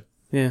space, so.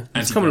 Yeah,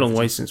 it's come a long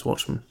way since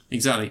Watchmen.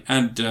 Exactly.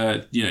 And,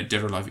 Dead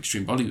or Alive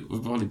Extreme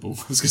Volleyball.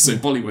 I was going to say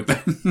Bollywood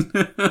then.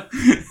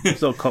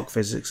 There's not cock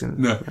physics in it.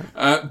 No.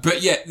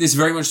 But yeah, this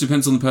very much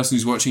depends on the person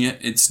who's watching it.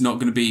 It's not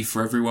going to be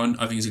for everyone.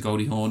 I think it's a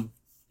Goldie Hawn.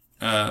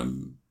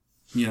 Goldie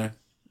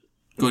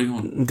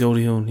Hawn.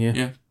 Goldie Hawn, yeah.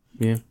 Yeah.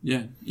 Yeah.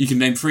 Yeah. You can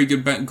name 3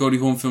 good Goldie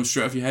Hawn films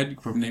straight off your head. You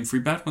can probably name 3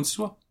 bad ones as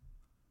well.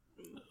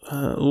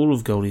 All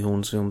of Goldie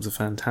Hawn's films are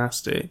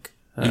fantastic.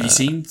 Have you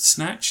seen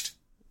Snatched?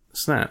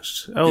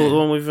 Snatched. Oh, yeah. The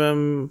one with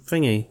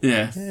Thingy.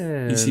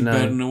 Yeah. You seen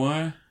Bird on the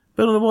Wire?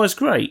 Bird on the Wire's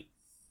great.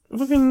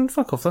 Fucking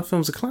fuck off! That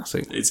film's a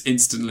classic. It's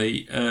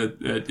instantly a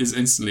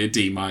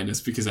D-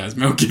 because it has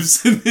Mel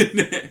Gibson in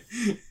it.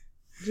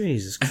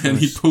 Jesus Christ! And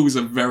he pulls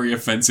a very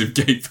offensive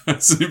gay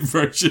person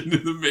impression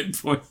in the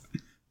midpoint.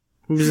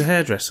 He was a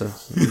hairdresser.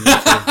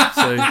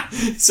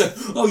 So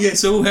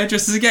all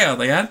hairdressers are gay, are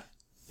they, Anne?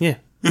 Yeah.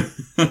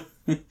 But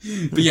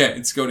yeah,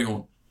 it's Goldie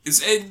Hawn.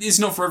 It's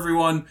not for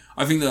everyone.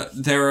 I think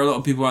that there are a lot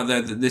of people out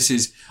there that this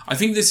is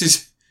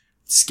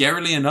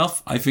scarily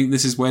enough. I think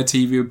this is where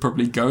TV would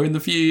probably go in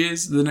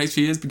the next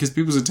few years, because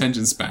people's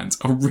attention spans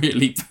are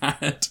really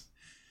bad.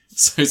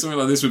 So something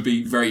like this would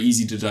be very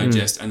easy to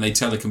digest, and they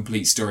tell a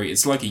complete story.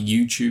 It's like a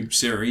YouTube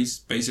series,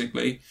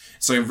 basically.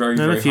 So very,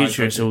 very. In the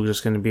future, it's all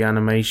just going to be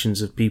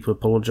animations of people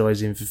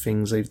apologising for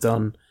things they've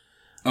done.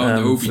 Oh,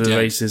 they'll all be for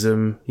dead.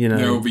 Racism,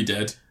 They'll all be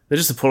dead. They're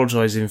just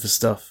apologising for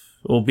stuff,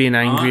 or being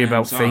angry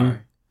about things.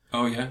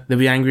 Oh, yeah. They'll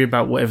be angry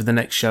about whatever the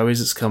next show is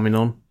that's coming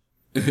on.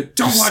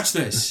 Don't watch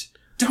this!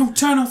 Don't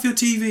turn off your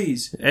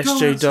TVs!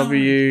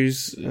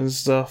 SJWs and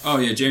stuff. Oh,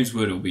 yeah, James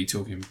Wood will be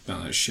talking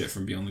about that shit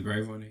from Beyond the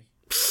Grave, won't he?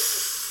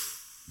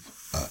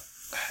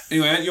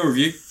 Anyway, your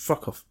review.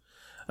 Fuck off.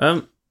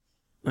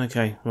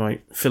 Okay,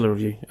 right. Filler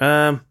review.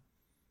 I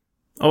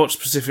watched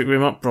Pacific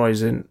Rim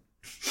Uprising.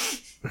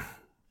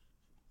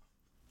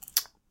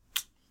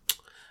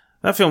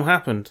 That film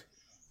happened.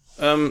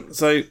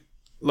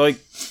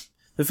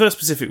 The first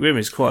Pacific Rim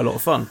is quite a lot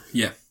of fun.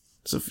 Yeah.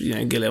 So,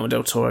 Guillermo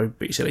del Toro,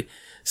 pretty silly.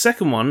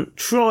 Second one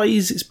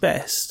tries its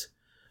best,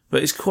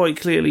 but it's quite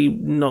clearly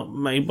not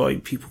made by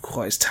people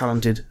quite as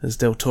talented as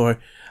del Toro.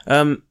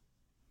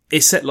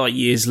 It's set like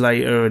years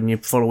later, and you're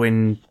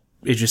following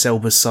Idris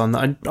Elba's son.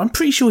 I'm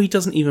pretty sure he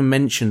doesn't even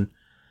mention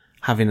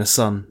having a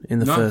son in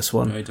the first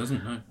one. No, he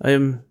doesn't,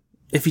 no.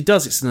 If he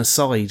does, it's an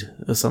aside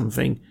or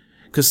something.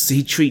 Because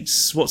he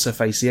treats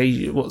what's-her-face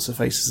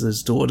as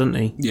his daughter, doesn't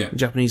he? Yeah. The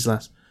Japanese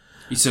lass.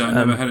 He said, I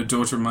never had a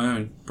daughter of my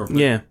own,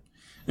 probably. Yeah.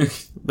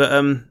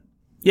 But,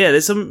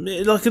 there's some...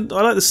 I like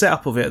the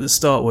setup of it at the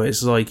start where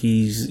it's like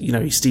he's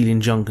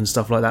stealing junk and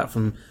stuff like that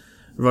from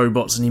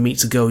robots, and he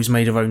meets a girl who's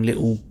made her own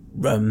little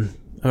mecha.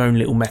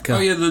 Oh,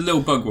 yeah, the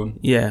little bug one.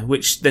 Yeah,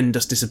 which then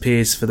just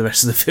disappears for the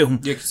rest of the film.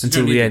 Yeah, because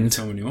until the end.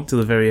 Till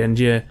the very end,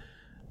 yeah.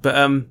 But,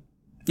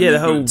 the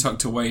whole...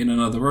 tucked away in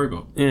another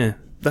robot. Yeah.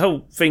 The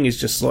whole thing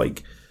is just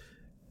like...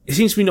 It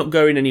seems to be not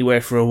going anywhere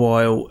for a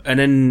while, and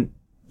then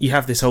you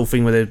have this whole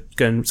thing where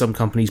some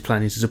companies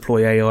planning to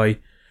deploy AI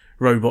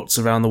robots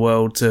around the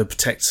world to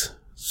protect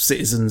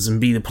citizens and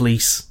be the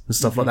police and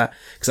stuff like that,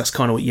 because that's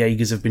kind of what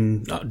Jaegers have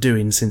been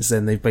doing since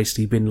then. They've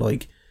basically been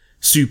like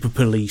super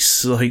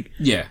police, like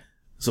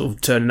sort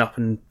of turning up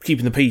and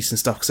keeping the peace and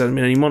stuff because there haven't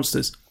been any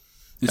monsters.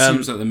 It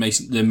seems like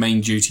the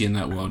main duty in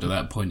that world at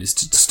that point is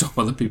to stop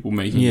other people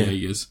making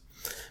Jaegers.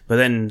 But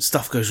then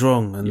stuff goes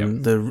wrong,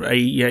 and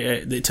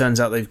it turns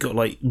out they've got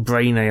like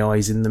brain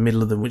AIs in the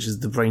middle of them, which is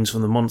the brains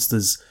from the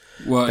monsters.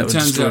 Well, it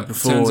turns out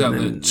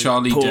that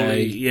Charlie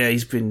Day,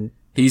 he's been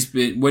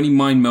when he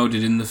mind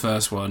melded in the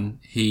first one,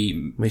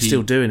 he's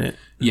still doing it.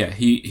 Yeah,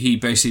 he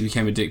basically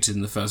became addicted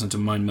in the first one to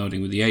mind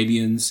melding with the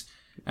aliens,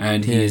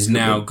 and he has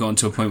now gotten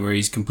to a point where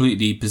he's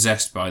completely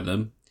possessed by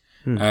them.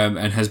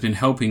 And has been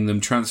helping them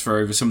transfer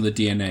over some of the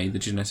DNA, the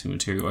genetic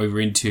material, over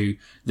into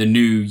the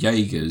new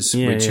Jaegers,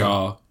 which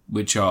are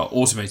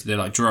automated. They're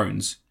like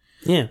drones.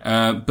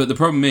 Yeah. But the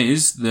problem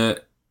is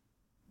that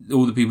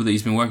all the people that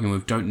he's been working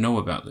with don't know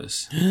about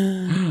this.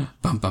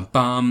 Bum, bum,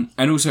 bum.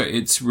 And also,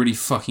 it's really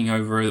fucking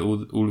over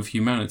all of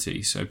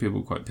humanity, so people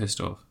are quite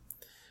pissed off.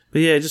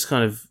 But yeah, it just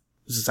kind of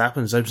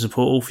happens. Opens a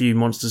portal, a few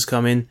monsters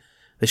come in.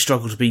 They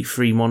struggle to beat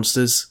 3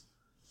 monsters.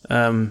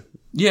 And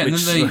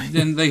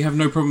then they have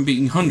no problem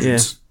beating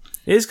hundreds.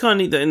 Yeah. It is kind of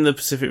neat that in the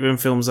Pacific Rim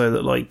films, though,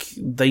 that like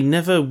they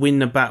never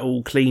win a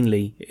battle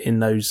cleanly in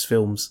those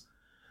films.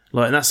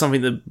 Like, and that's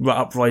something that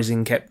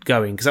Uprising kept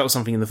going, because that was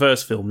something in the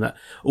first film, that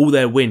all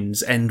their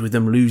wins end with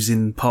them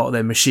losing part of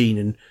their machine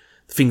and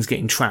things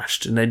getting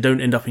trashed, and they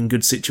don't end up in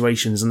good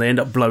situations, and they end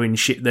up blowing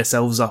shit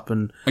themselves up.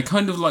 And I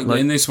kind of like that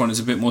in this one,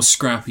 it's a bit more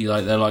scrappy,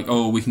 like they're like,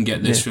 oh, we can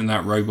get this from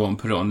that robot and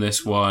put it on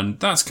this one.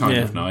 That's kind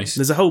of nice.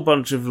 There's a whole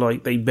bunch of,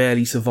 like, they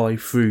barely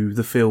survive through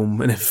the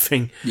film and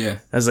everything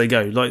as they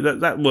go. Like,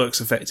 that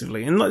works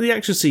effectively. And, like, the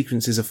action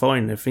sequences are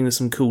fine and everything. There's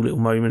some cool little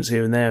moments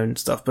here and there and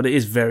stuff, but it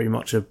is very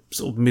much a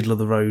sort of middle of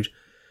the road,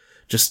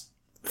 just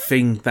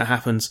thing that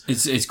happens.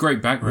 It's great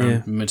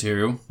background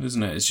material,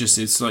 isn't it?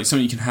 It's like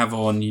something you can have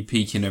on, you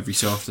peek in every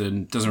so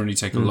often. Doesn't really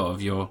take a lot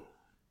of your...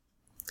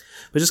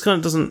 But it just kind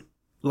of doesn't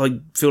like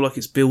feel like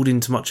it's building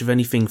to much of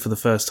anything for the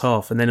first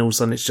half, and then all of a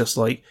sudden it's just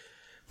like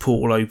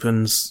portal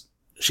opens,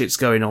 shit's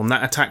going on.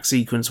 That attack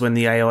sequence when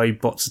the AI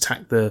bots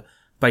attack the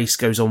base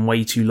goes on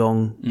way too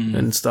long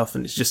and stuff,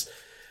 and it's just,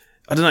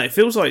 I don't know, it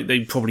feels like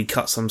they probably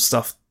cut some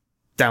stuff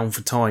down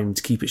for time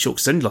to keep it short,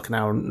 because it's only like an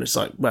hour, and it's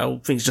like, well, I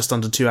think it's just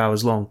under 2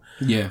 hours long.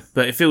 Yeah.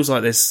 But it feels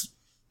like there's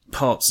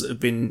parts that have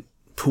been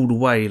pulled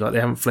away, like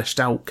they haven't fleshed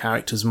out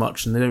characters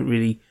much, and they don't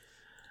really,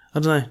 I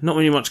don't know, not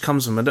really much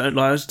comes from them.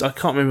 I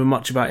can't remember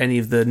much about any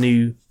of the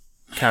new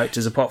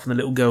characters apart from the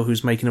little girl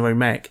who's making her own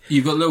mech.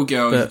 You've got little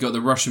girl, you've got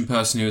the Russian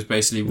person who was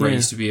basically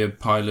raised to be a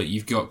pilot,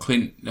 you've got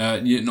Clint, not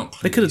Clint.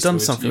 They could have done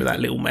something with that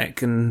little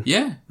mech and...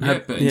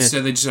 but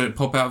instead they just let it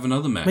pop out of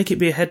another mech. Make it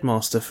be a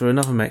headmaster for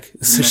another mech,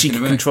 so she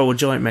can control a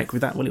giant mech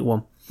with that little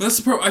one. Well, that's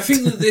the problem. I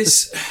think that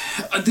this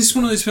is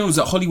one of those films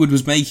that Hollywood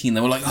was making, and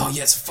they were like, oh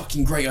yeah, it's a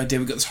fucking great idea,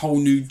 we've got this whole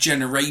new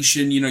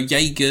generation,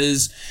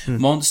 Jaegers,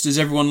 monsters,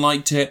 everyone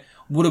liked it.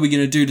 What are we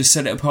going to do to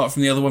set it apart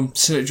from the other one?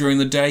 Set it during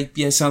the day?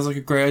 Yeah, sounds like a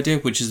great idea,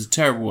 which is a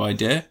terrible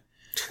idea.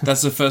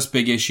 That's the first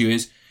big issue.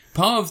 Is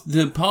part of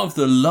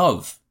the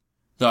love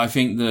that I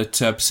think that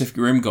Pacific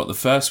Rim got, the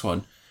first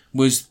one,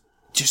 was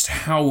just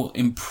how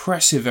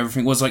impressive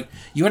everything was. Like,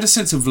 you had a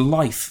sense of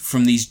life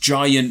from these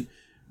giant,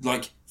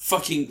 like,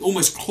 fucking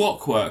almost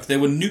clockwork. They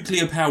were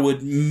nuclear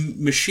powered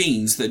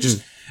machines that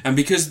just, and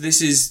because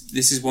this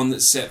is one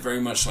that's set very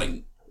much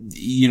like,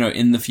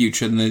 in the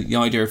future, and the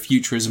idea of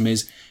futurism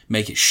is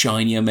make it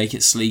shinier, make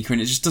it sleeker,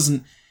 and it just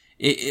doesn't.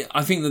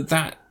 I think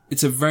that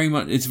it's very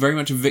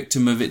much a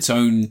victim of its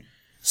own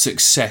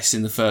success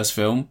in the first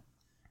film.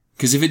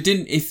 Because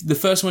if the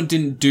first one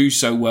didn't do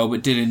so well,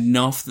 but did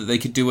enough that they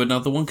could do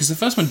another one, because the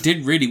first one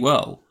did really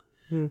well.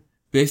 But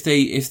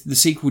if the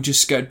sequel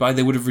just skirted by,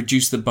 they would have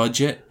reduced the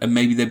budget, and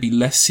maybe there'd be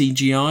less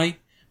CGI.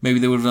 Maybe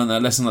they would have done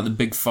that lesson, like the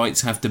big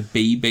fights have to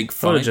be big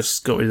fights. I would have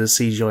just got rid of the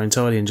CGI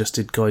entirely and just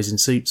did guys in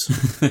suits.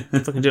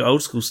 Fucking do it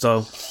old school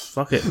style.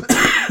 Fuck it.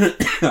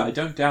 I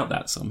don't doubt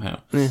that somehow.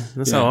 Yeah,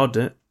 that's how I'd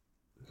do it.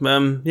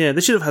 Yeah,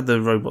 they should have had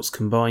the robots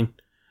combine.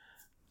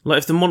 Like,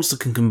 if the monster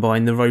can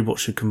combine, the robot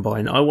should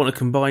combine. I want to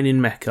combine in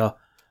mecha.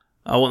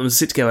 I want them to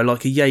sit together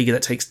like a Jaeger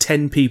that takes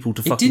 10 people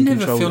to fucking control it. It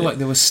didn't ever feel like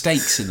there were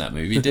stakes in that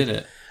movie, did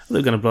it?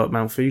 They're going to blow up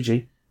Mount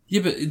Fuji.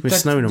 Yeah, but with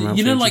snow on Mount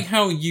you know, Fuji. like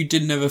how you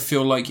didn't ever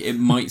feel like it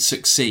might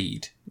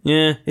succeed?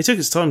 Yeah, it took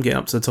its time getting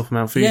up to the top of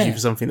Mount Fuji for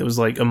something that was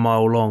like a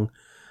mile long.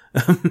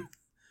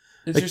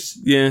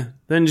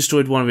 Then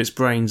destroyed one of its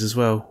brains as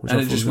well. Which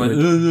and I it thought just was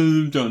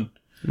went, done.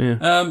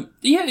 Yeah.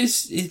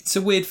 It's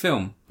a weird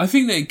film. I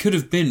think that it could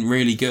have been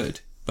really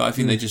good, but I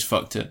think they just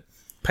fucked it.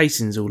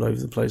 Pacing's all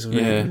over the place. I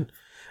think.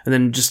 And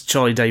then just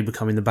Charlie Day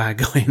becoming the bad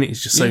guy, and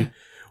it's just so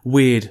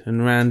weird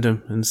and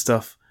random and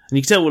stuff. And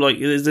you can tell, like,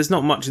 there's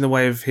not much in the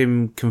way of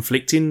him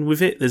conflicting with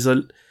it. There's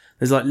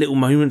like little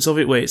moments of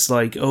it where it's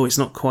like, oh, it's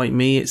not quite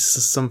me, it's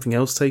something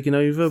else taking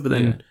over. But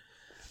then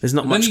there's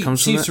not much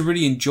comes from that. He seems to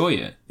really enjoy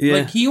it. Yeah.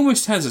 Like, he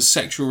almost has a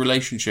sexual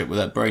relationship with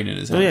that brain in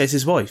his head. Oh yeah, it's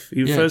his wife.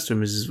 He refers to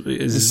him as his wife.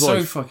 It's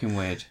so fucking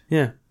weird.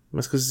 Yeah.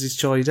 That's because it's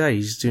Charlie Day.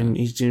 He's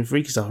doing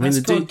freaky stuff. I mean,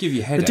 the dude give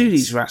you headaches. The dude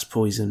eats rat's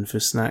poison for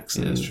snacks.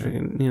 Yeah, and, that's true.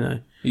 You know,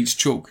 eats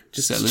chalk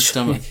to settle his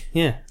stomach.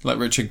 Yeah, like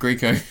Richard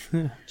Grieco.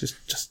 Yeah, just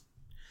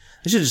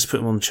they should just put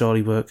him on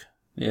Charlie work.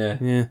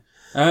 Yeah.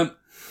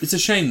 It's a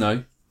shame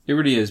though. It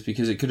really is,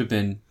 because it could have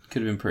been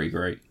pretty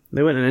great.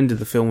 They went and ended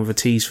the film with a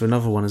tease for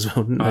another one as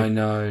well, didn't they? I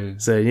know.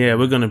 So yeah,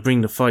 we're going to bring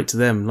the fight to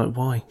them. Like,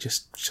 why?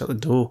 Just shut the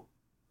door.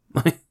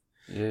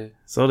 Yeah.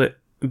 Sod it.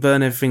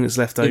 Burn everything that's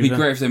left over. It'd be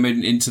great if they made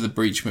an Into the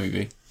Breach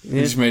movie. Yeah.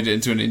 They just made it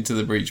into an Into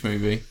the Breach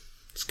movie.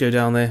 Just go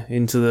down there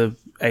into the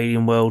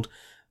alien world.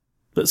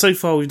 But so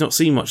far we've not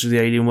seen much of the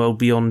alien world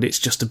beyond it's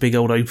just a big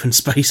old open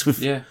space with...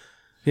 Yeah.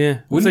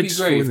 Yeah. Wouldn't it be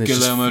great if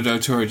Guillermo del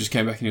Toro just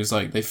came back and he was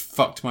like, they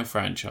fucked my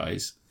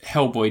franchise.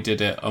 Hellboy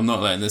did it. I'm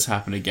not letting this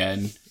happen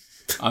again.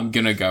 I'm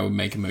going to go and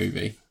make a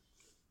movie.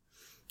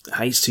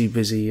 He's too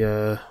busy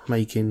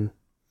making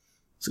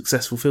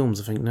successful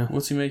films, I think, now.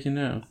 What's he making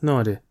now? No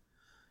idea.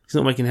 He's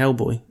not making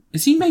Hellboy.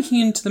 Is he making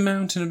Into the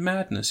Mountain of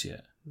Madness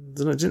yet?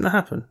 Didn't that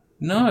happen?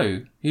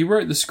 No. He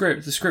wrote the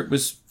script. The script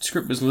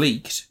was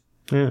leaked.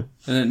 Yeah.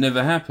 And it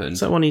never happened. Is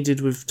that one he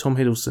did with Tom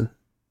Hiddleston?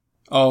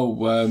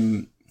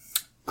 Oh,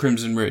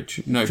 Crimson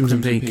Ridge. No,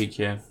 Crimson Peak,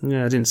 yeah.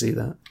 Yeah, I didn't see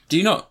that. Do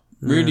you not?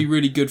 Really,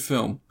 really good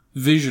film.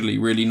 Visually,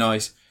 really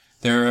nice.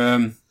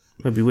 It'd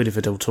be weird if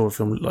a Del Toro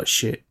film looked like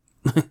shit.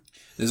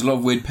 There's a lot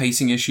of weird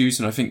pacing issues,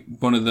 and I think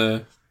one of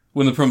the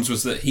problems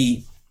was that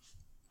he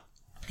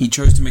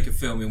chose to make a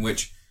film in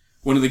which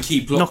one of the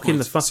key plot points... Knock in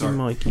the fucking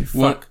mic, you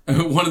fuck.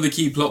 One of the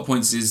key plot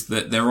points is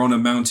that they're on a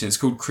mountain. It's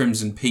called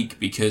Crimson Peak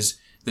because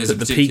there's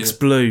the peak's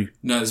blue.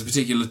 No, there's a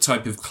particular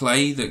type of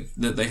clay that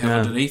they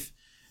have underneath.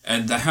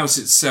 And the house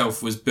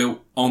itself was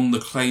built on the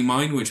clay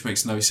mine, which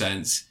makes no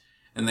sense.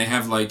 And they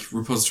have like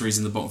repositories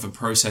in the bottom for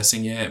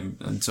processing it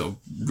and sort of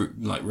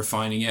like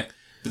refining it.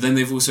 But then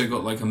they've also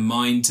got like a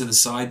mine to the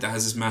side that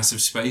has this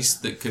massive space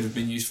that could have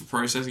been used for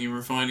processing and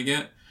refining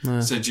it.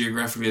 So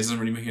geographically it doesn't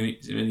really make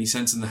any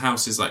sense. And the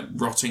house is like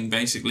rotting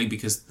basically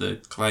because the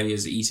clay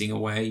is eating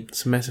away.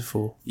 It's a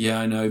metaphor. Yeah,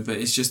 I know, but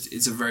it's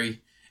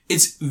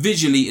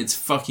visually it's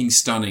fucking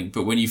stunning.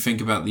 But when you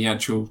think about the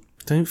actual...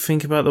 Don't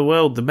think about the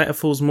world. The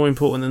metaphor's more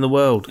important than the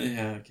world.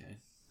 Yeah, okay.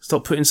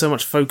 Stop putting so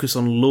much focus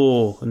on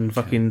lore and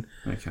fucking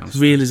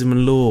realism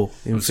and lore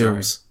in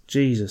films. Sorry.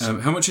 Jesus.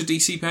 How much are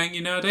DC paying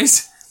you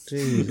nowadays?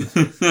 Jesus.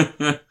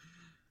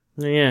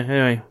 Yeah,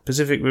 anyway.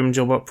 Pacific Rim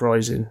Job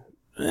Uprising.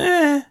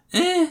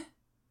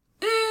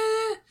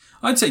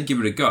 I'd say give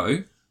it a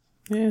go.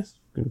 Yeah.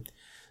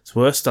 It's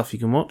worse stuff you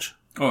can watch.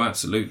 Oh,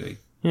 absolutely.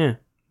 Yeah.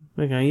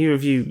 Okay, you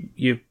review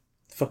your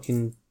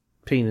fucking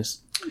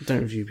penis.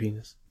 Don't review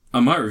penis. I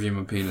might review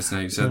my penis now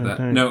you said that.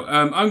 Don't. No,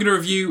 I'm going to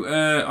review...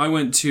 I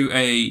went to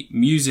a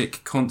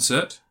music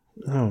concert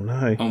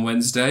on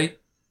Wednesday.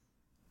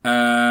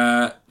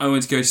 I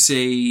went to go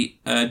see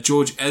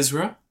George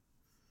Ezra.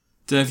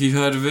 Don't know if you've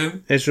heard of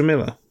him. Ezra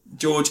Miller.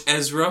 George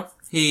Ezra.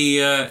 He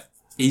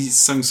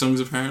sung songs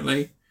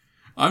apparently.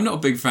 I'm not a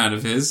big fan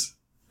of his.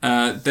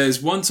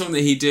 There's one song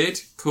that he did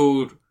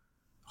called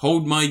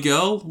Hold My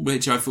Girl,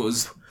 which I thought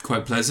was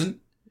quite pleasant.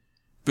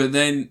 But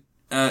then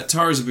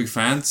Tara's a big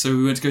fan, so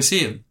we went to go see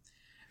him.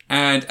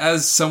 And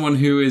as someone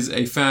who is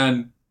a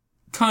fan,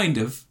 kind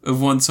of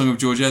one song of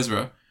George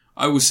Ezra,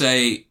 I will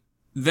say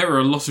there were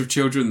a lot of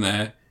children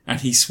there, and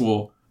he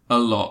swore a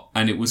lot,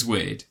 and it was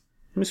weird.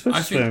 We're supposed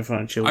to swear in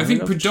front of children. I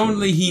think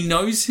predominantly he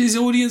knows his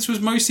audience was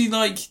mostly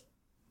like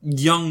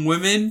young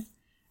women,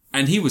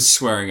 and he was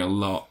swearing a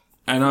lot.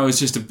 And I was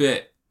just I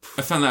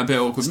found that a bit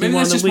awkward. Maybe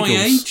that's just my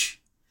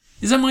age.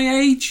 Is that my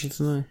age? I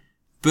don't know.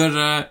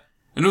 But,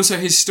 and also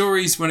his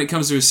stories when it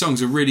comes to his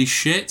songs are really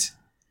shit.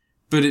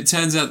 But it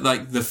turns out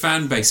like the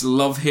fan base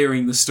love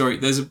hearing the story.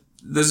 There's a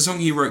song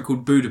he wrote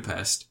called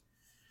Budapest.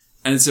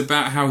 And it's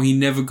about how he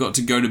never got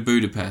to go to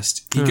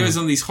Budapest. He goes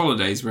on these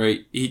holidays where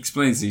he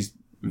explains these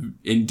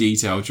in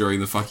detail during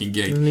the fucking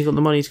gig. And he got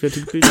the money to go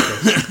to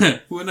Budapest.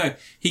 Well, no.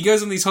 He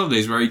goes on these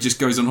holidays where he just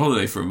goes on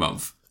holiday for a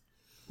month.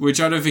 which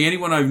I don't think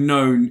anyone I've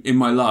known in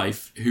my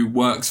life who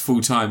works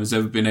full time has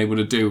ever been able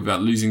to do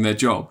without losing their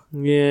job.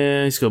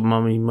 Yeah, he's got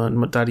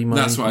daddy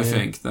money. That's what I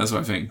think. That's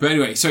what I think. But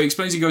anyway, so he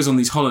explains he goes on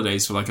these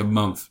holidays for like a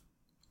month.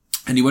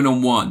 And he went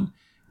on one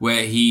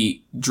where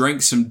he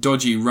drank some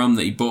dodgy rum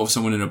that he bought off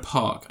someone in a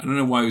park. I don't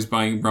know why he was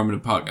buying rum in a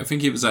park. I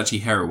think it was actually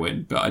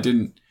heroin, but I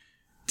didn't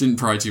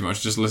pry too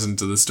much, just listen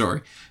to the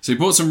story. So he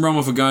bought some rum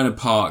off a guy in a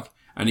park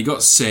and he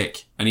got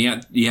sick and he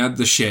had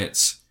the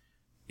shits.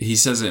 He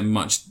says it in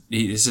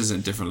says it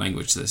in different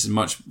language. This is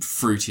much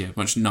fruitier,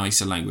 much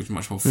nicer language,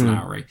 much more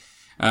flowery.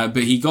 But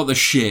he got the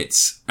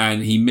shits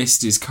and he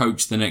missed his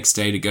coach the next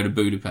day to go to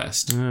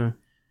Budapest.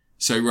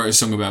 So he wrote a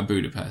song about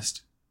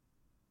Budapest.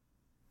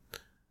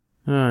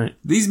 Right.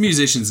 These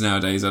musicians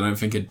nowadays, I don't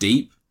think, are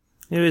deep.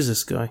 Who is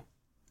this guy?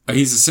 Oh,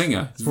 he's a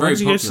singer. He's Why very did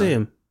you popular. go see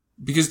him?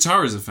 Because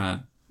Tara's a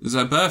fan. It was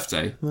her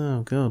birthday.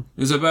 Oh, God.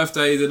 It was her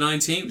birthday the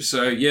 19th,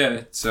 so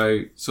yeah.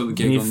 So saw the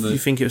gig on the... You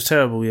think it was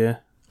terrible, yeah?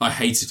 I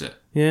hated it.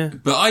 Yeah.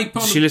 But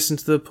Did she listen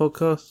to the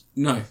podcast?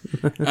 No.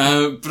 But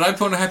I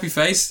put on a happy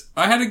face.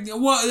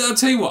 I'll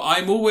tell you what,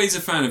 I'm always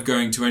a fan of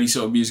going to any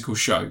sort of musical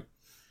show.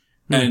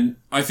 And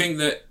I think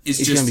that it's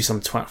He's just... going to be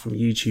some twat from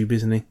YouTube,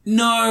 isn't he?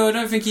 No, I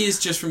don't think he is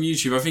just from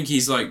YouTube. I think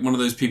he's like one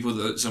of those people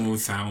that someone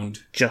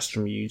found. Just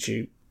from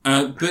YouTube.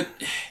 But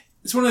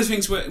it's one of those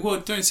things where... Well,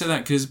 don't say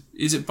that, because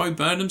is it Bo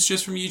Burnham's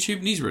just from YouTube?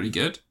 And he's really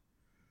good.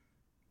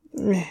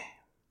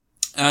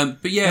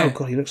 But yeah. Oh,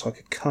 God, he looks like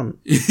a cunt.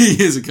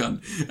 He is a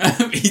cunt.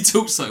 He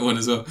talks like one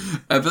as well.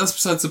 But that's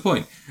besides the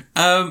point.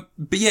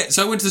 But yeah,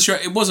 so I went to the show.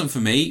 It wasn't for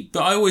me,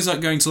 but I always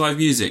like going to live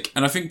music.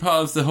 And I think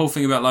part of the whole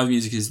thing about live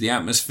music is the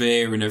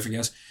atmosphere and everything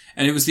else.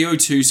 And it was the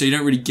O2, so you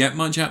don't really get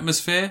much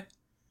atmosphere.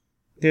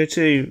 The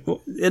O2?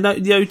 What? The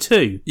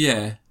O2?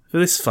 Yeah. For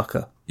this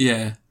fucker?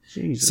 Yeah.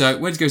 Jesus. So I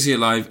went to go see it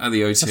live at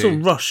the O2. I saw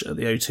Rush at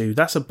the O2.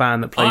 That's a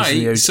band that plays in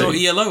the O2. I saw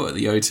ELO at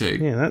the O2.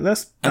 Yeah,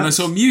 that's... And I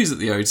saw Muse at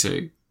the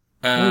O2.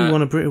 He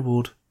won a Brit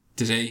Award.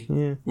 Did he?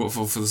 Yeah. What,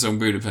 for the song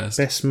Budapest?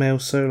 Best male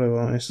solo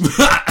artist.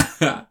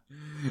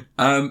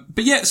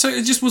 But yeah, so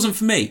it just wasn't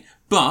for me.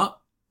 But,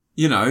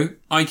 you know,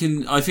 I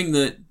think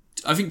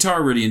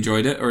Tara really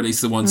enjoyed it, or at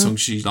least the one song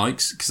she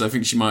likes, because I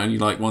think she might only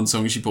like one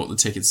song and she bought the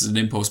tickets as an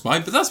impulse buy,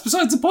 but that's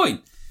besides the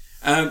point.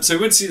 So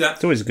we went to see that.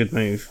 It's always a good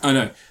move. I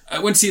know. I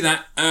went to see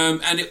that,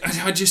 and I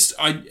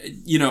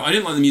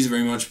didn't like the music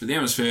very much, but the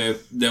atmosphere,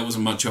 there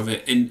wasn't much of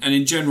it. And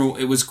in general,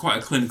 it was quite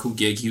a clinical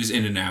gig. He was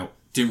in and out.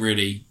 Didn't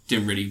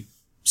really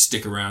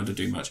stick around or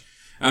do much.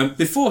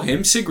 Before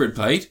him, Sigrid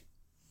played.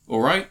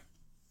 All right.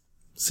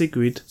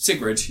 Sigrid.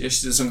 Yeah,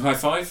 she did the song High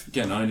Five.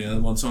 Again, I only know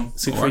one song.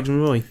 Siegfried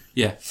and Roy.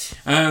 Yeah.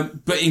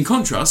 But in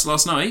contrast,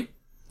 last night,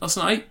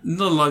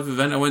 another live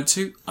event I went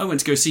to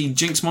go see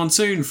Jinx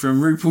Monsoon from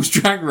RuPaul's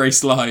Drag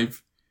Race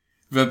Live.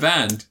 The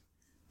band.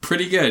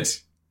 Pretty good.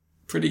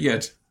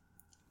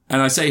 And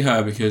I say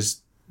her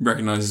because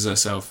recognises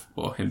herself,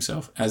 or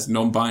himself, as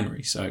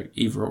non-binary, so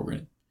either or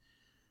really.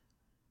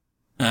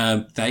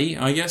 They,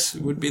 I guess,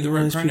 would be the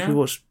right pronoun. People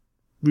watch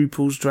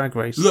RuPaul's Drag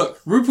Race.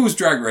 Look, RuPaul's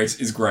Drag Race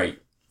is great.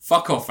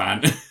 Fuck off,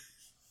 man.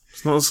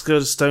 It's not as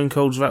good as Stone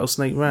Cold's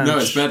Rattlesnake Ranch. No,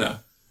 it's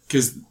better.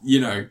 Because,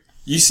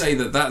 you say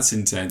that's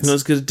intense. Not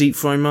as good as Deep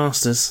Fry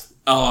Masters.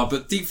 Oh,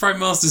 but Deep Fried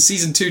Masters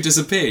Season 2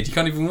 disappeared. You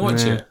can't even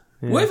watch it.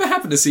 Yeah. Whatever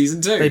happened to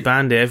Season 2? They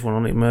banned it.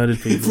 Everyone on it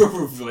murdered people.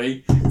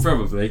 Probably.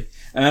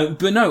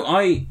 But no,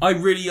 I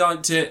really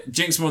liked it.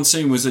 Jinx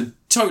Monsoon was a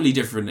totally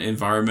different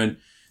environment.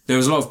 There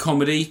was a lot of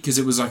comedy, because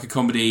it was like a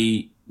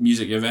comedy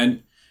music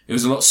event. It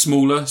was a lot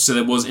smaller, so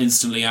there was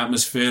instantly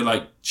atmosphere.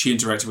 Like, she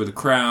interacted with the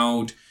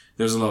crowd.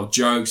 There was a lot of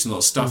jokes and a lot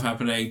of stuff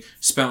happening.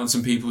 Spat on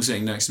some people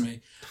sitting next to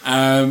me.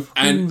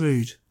 And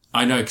rude.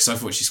 I know, because I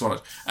thought she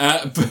swallowed.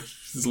 But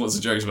there's lots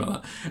of jokes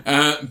about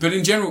that. But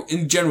in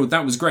general,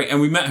 that was great.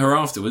 And we met her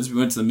afterwards. We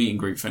went to the meet and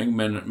greet thing.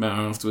 Met her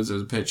afterwards. There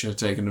was a picture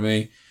taken of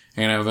me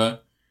hanging out with her.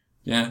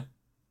 Yeah.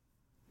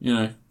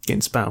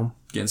 Getting spat on.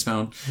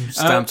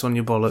 Stamped on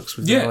your bollocks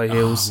with the high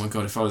heels. Oh my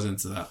God, if I was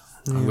into that.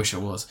 I wish I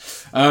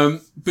was.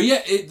 But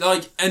yeah,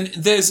 and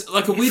there's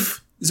like a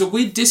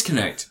weird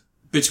disconnect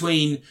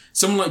between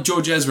someone like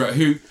George Ezra,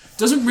 who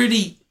doesn't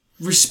really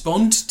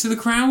respond to the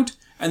crowd,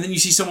 and then you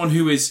see someone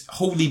who is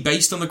wholly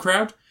based on the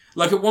crowd.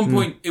 Like at one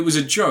point, it was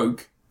a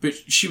joke, but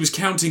she was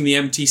counting the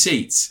empty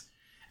seats,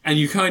 and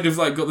you kind of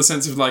like got the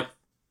sense of like,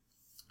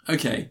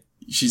 okay,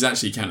 she's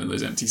actually counting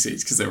those empty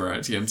seats because there were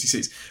actually empty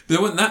seats. But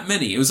there weren't that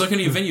many. It was like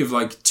only a venue of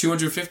like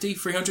 250,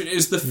 300. It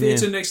was the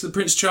theatre next to the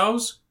Prince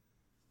Charles.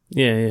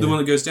 Yeah. The one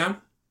that goes down.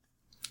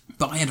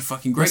 But I had a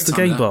fucking great time. That's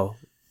the gay bar.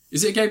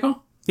 Is it a gay bar?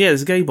 Yeah,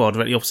 there's a gay bar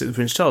directly opposite the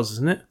Prince Charles,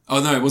 isn't it?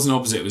 Oh no, it wasn't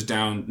opposite. It was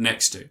down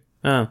next to.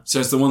 Oh. So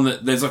it's the one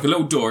that there's like a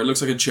little door. It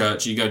looks like a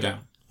church. You go down.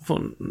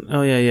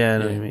 Oh yeah.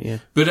 No, yeah.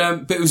 But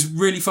it was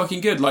really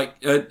fucking good. Like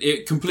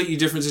a completely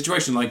different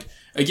situation. Like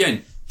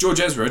again,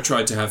 George Ezra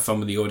tried to have fun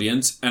with the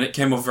audience, and it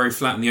came off very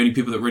flat. And the only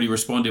people that really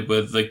responded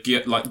were I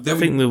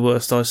think the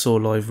worst I saw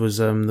live was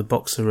the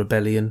Boxer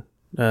Rebellion.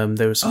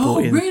 They were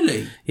supporting. Oh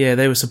really? Yeah,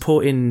 they were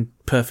supporting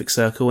Perfect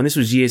Circle, and this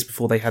was years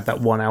before they had that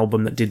one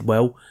album that did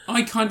well.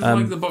 I kind of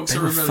like the Boxer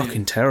Rebellion. Rebellion. They were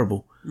fucking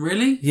terrible.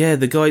 Really? Yeah,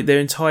 the guy, their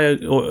entire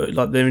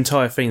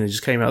thing, they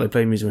just came out, they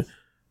played music and went,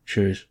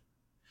 cheers.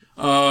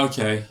 Oh,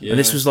 okay. Yeah. And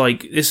this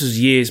was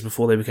years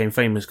before they became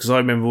famous, because I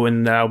remember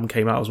when the album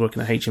came out, I was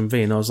working at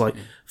HMV and I was like,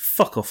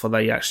 fuck off, are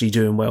they actually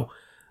doing well?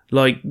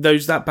 Like,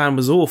 that band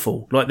was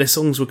awful. Like, their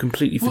songs were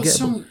completely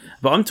forgettable.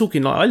 But I'm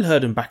talking, like, I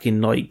heard them back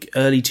in, like,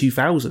 early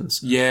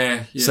 2000s.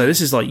 Yeah. So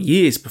this is, like,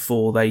 years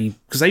before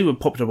because they were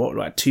popular, what,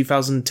 like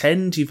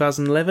 2010,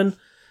 2011?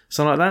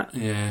 Something like that.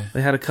 Yeah.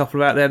 They had a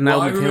couple out there.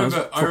 I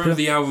remember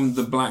the album,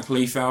 the Black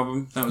Leaf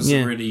album. That was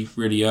a really,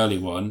 really early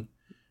one.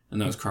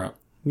 And that was crap.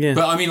 Yeah.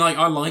 But I mean, like,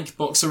 I like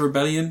Boxer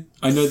Rebellion.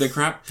 I know they're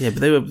crap. Yeah, but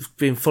they were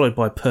being followed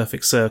by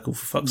Perfect Circle,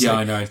 for fuck's sake. Yeah,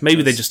 I know.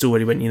 Maybe they just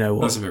already went, you know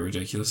what. That's a bit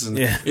ridiculous, isn't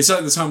it? Yeah. It's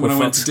like the time when I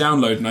went to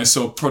download and I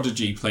saw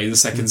Prodigy play the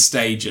second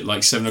stage at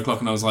like 7 o'clock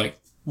and I was like,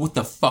 what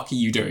the fuck are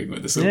you doing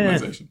with this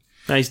organisation?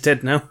 No, he's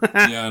dead now.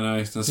 Yeah, I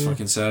know. That's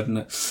fucking sad, isn't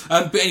it?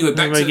 But anyway,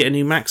 back to... get a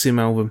new Maxim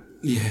album.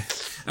 Yeah.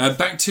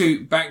 Back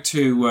to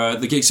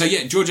the gig. So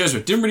yeah, George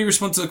Ezra didn't really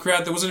respond to the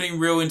crowd. There wasn't any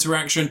real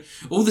interaction.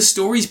 All the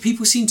stories,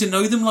 people seemed to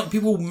know them, like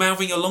people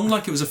mouthing along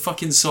like it was a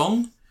fucking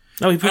song.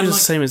 Oh, he probably does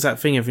the same as that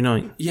thing every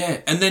night.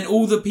 Yeah, and then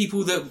all the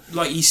people that,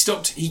 like,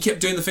 he kept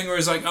doing the thing where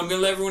he's like, I'm going to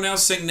let everyone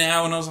else sing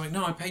now, and I was like,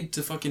 no, I paid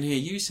to fucking hear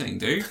you sing,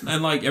 dude.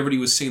 And, like, everybody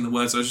was singing the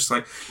words, I was just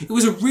like, it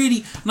was a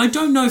really, and I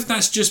don't know if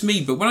that's just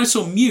me, but when I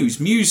saw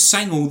Muse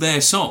sang all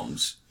their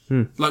songs.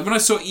 Like, when I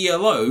saw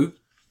ELO,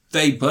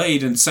 they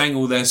played and sang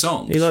all their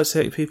songs. He likes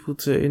to get people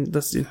to,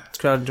 that's the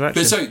crowd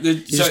interaction. But you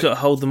just got to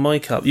hold the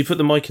mic up. You put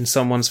the mic in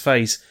someone's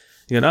face,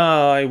 you go,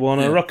 I want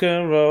to rock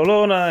and roll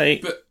all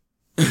night.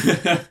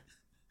 But...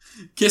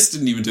 Kiss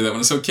didn't even do that when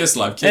I saw Kiss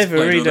live. Kiss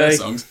played all their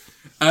songs.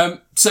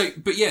 So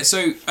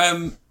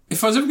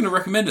if I was ever going to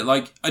recommend it,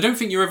 like, I don't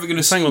think you're ever going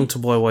to sang along to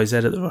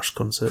YYZ at the Rush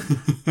concert.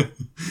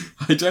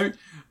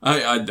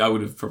 I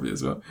would have probably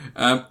as well.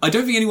 I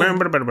don't think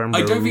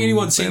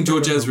anyone seeing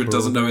George Ezra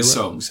doesn't know his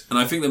songs, and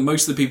I think that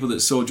most of the people that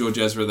saw George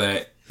Ezra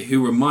there,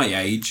 who were my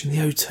age, the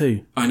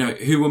O2, I know,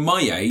 who were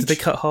my age, did they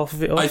cut half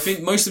of it off? I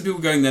think most of the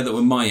people going there that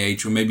were my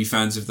age were maybe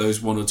fans of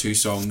those one or two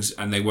songs,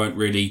 and they weren't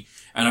really.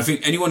 And I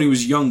think anyone who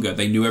was younger,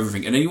 they knew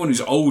everything. And anyone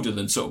who's older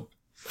than sort of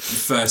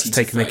 30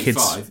 to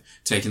 35,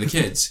 taking the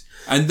kids.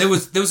 And there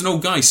was an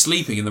old guy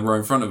sleeping in the row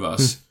in front of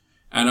us.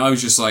 And I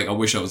was just like, I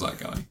wish I was that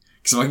guy.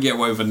 Because if I can get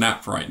away with a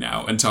nap right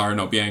now and Tara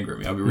not be angry at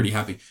me, I'd be really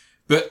happy.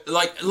 But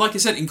like I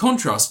said, in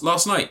contrast,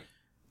 last night,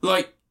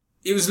 like,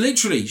 it was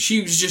literally,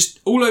 she was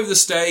just all over the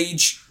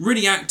stage,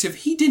 really active.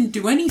 He didn't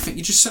do anything.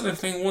 He just sat there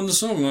playing one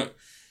song, like,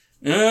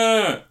 did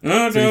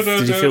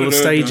he fill the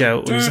stage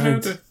out on his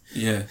own?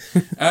 Yeah.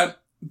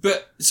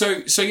 But so I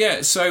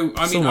mean,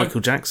 saw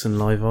Michael Jackson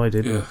live. I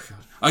did.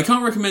 I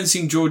can't recommend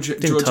seeing George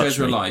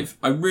Ezra live.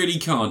 I really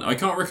can't. I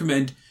can't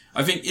recommend.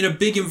 I think in a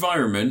big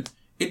environment,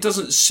 it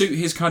doesn't suit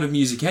his kind of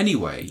music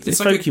anyway.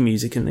 It's like folky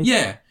music, isn't it?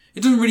 Yeah,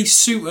 it doesn't really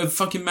suit a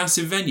fucking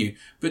massive venue.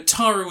 But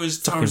Tara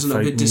was a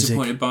little bit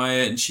disappointed by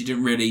it, and she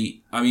didn't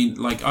really. I mean,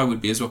 like I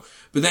would be as well.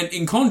 But then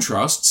in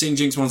contrast, seeing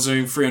Jinx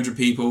Monsoon, 300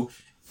 people,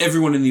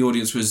 everyone in the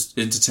audience was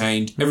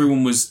entertained.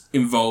 Everyone was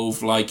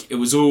involved. Like it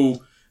was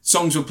all.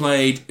 Songs were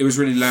played, it was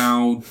really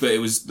loud, but it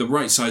was the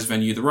right size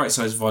venue, the right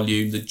size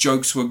volume, the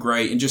jokes were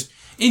great, and just,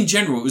 in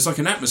general, it was like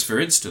an atmosphere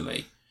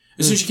instantly.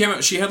 As soon as she came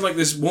out, she had like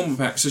this warm-up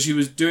act, so she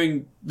was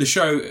doing the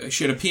show,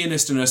 she had a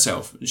pianist and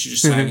herself, and she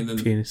just sang in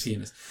the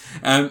pianist.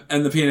 And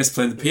the pianist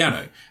played the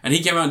piano. And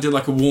he came out and did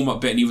like a warm-up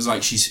bit, and he was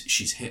like,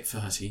 she's hit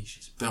 30,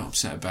 she's a bit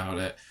upset about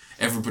it.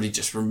 Everybody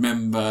just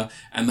remember,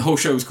 and the whole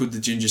show was called The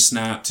Ginger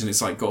Snapped, and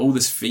it's like got all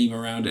this theme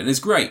around it, and it's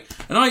great.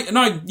 And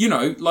I, you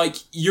know, like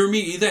you're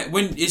immediately there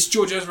when it's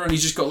George Ezra and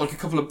he's just got like a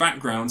couple of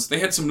backgrounds. They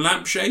had some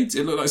lampshades;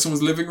 it looked like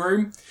someone's living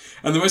room.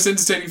 And the most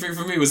entertaining thing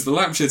for me was the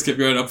lampshades kept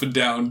going up and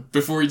down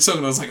before each song,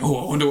 and I was like,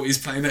 oh, I wonder what he's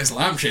playing next.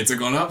 Lampshades have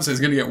gone up, so it's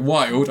going to get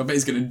wild. I bet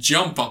he's going to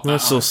jump up. I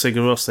saw Sigur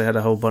Rós. They had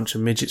a whole bunch of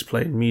midgets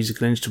playing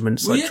musical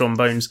instruments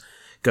trombones.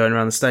 Going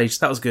around the stage.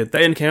 That was good.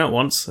 They only came out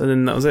once, and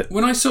then that was it.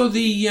 When I saw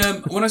the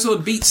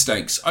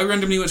Beatsteaks, I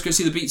randomly went to go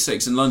see the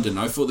Beatsteaks in London.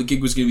 I thought the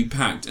gig was going to be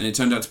packed, and it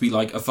turned out to be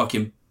like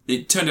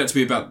it turned out to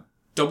be about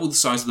double the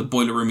size of the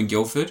Boiler Room in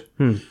Guildford.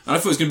 And I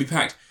thought it was going to be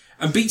packed.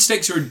 And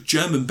Beatsteaks are a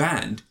German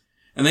band,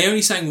 and they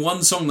only sang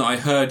one song that I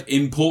heard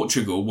in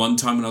Portugal one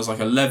time when I was like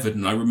 11,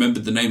 and I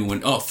remembered the name and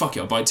went, oh, fuck it,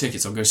 I'll buy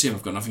tickets, I'll go see him,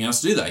 I've got nothing else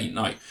to do that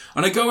night.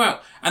 And I go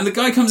out, and the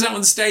guy comes out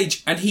on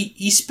stage, and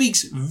he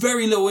speaks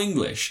very little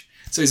English.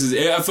 So he says,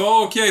 if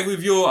okay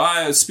with you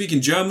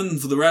speaking German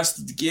for the rest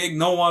of the gig,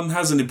 no one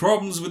has any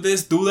problems with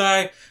this, do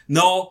they?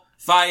 No?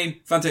 Fine,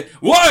 fantastic.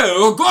 Whoa,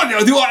 oh God,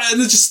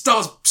 and it just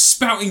starts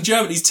spouting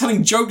German. He's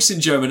telling jokes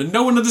in German and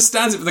no one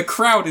understands it, but the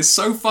crowd is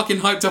so fucking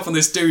hyped up on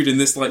this dude in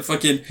this like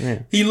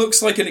fucking, he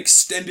looks like an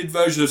extended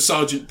version of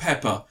Sergeant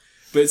Pepper.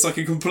 But it's like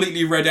a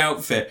completely red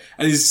outfit.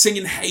 And he's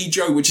singing Hey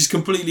Joe, which is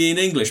completely in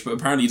English, but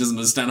apparently he doesn't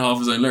understand half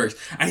his own lyrics.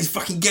 And he's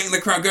fucking getting the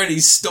crowd going.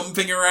 He's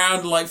stomping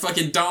around, like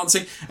fucking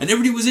dancing. And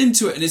everybody was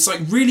into it. And it's like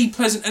really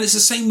pleasant. And it's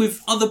the same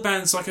with other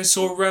bands. Like I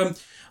saw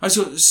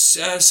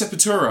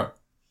Sepultura,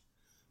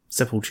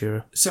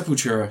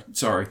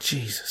 sorry.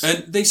 Jesus.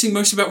 And they sing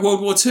mostly about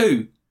World War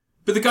II.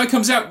 But the guy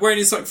comes out wearing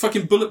his like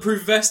fucking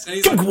bulletproof vest, and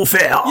he's Jungle like,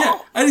 warfare. yeah,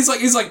 and he's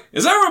like, is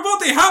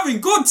everybody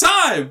having good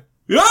time?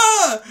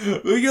 Yeah,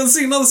 we're gonna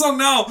sing another song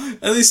now,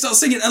 and they start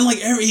singing, and like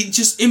he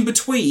just in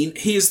between,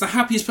 he is the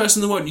happiest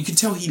person in the world. You can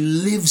tell he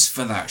lives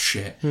for that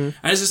shit, and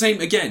it's the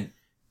same again.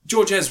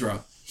 George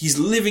Ezra, he's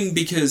living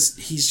because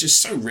he's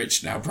just so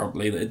rich now,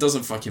 probably that it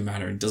doesn't fucking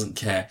matter and doesn't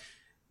care.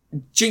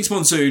 Jinx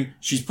Monsoon,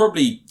 she's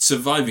probably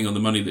surviving on the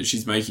money that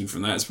she's making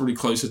from that. It's probably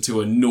closer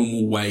to a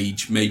normal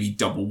wage, maybe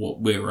double what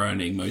we're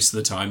earning most of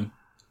the time.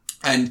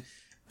 And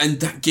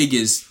that gig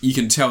is, you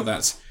can tell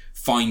that's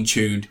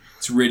fine-tuned.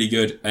 It's really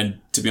good. And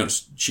to be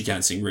honest, she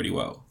can sing really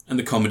well. And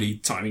the comedy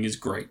timing is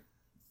great.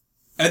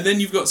 And then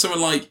you've got someone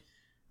like,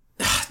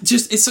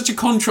 just, it's such a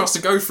contrast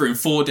to go through in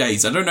 4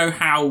 days. I don't know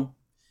how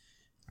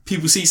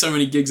people see so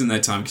many gigs in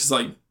their time. Because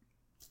like,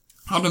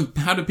 how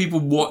do people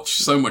watch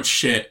so much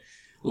shit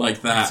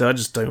like that? So I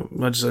just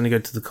only go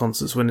to the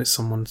concerts when it's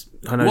someone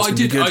I know. Well,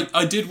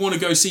 I did want to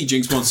go see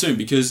Jinx Monsoon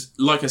because,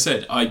 like I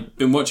said, I've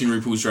been watching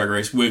RuPaul's Drag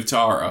Race with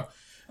Tara,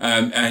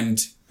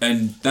 and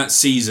that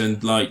season,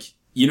 like,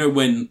 you know,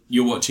 when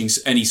you're watching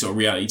any sort of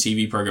reality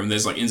TV program,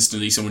 there's like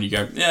instantly someone you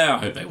go, yeah, I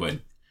hope they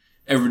win.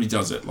 Everybody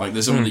does it. Like,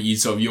 there's someone that you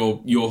sort of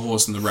your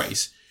horse in the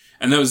race,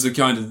 and that was the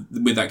kind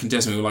of with that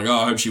contestant. We were like,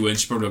 oh, I hope she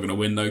wins. She's probably not going to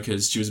win though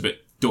because she was a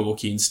bit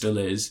dorky and still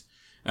is.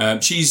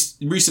 She's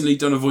recently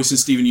done a voice in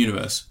Steven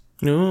Universe.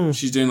 No.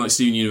 She's doing like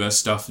Steven Universe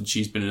stuff, and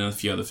she's been in a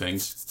few other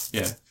things.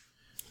 Yeah,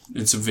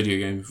 and some video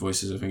game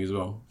voices, I think, as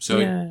well. So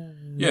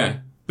yeah.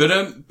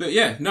 But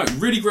yeah, no,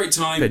 really great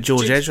time. But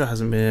George Ezra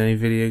hasn't been in any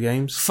video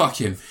games.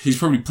 Fuck him. He's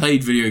probably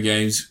played video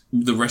games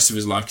the rest of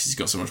his life because he's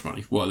got so much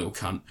money. What a little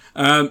cunt.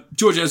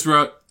 George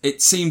Ezra,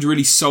 it seemed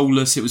really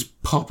soulless. It was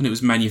pop and it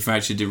was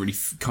manufactured. It didn't really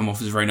come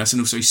off as very nice. And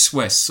also he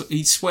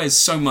swears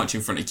so much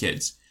in front of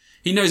kids.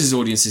 He knows his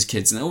audience is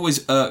kids, and it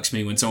always irks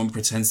me when someone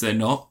pretends they're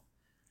not.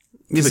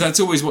 Because that's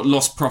always what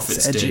Lost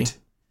Prophets did.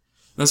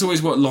 That's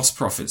always what Lost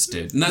Prophets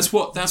did. And that's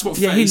what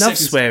 30 yeah, he loves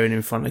seconds, swearing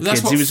in front of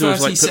kids. He was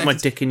always like, put my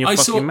dick in your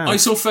fucking mouth. I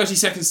saw 30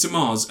 Seconds to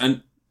Mars,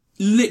 and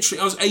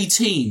literally, I was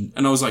 18,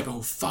 and I was like,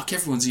 oh, fuck,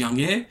 everyone's young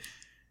here.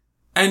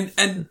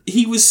 And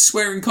he was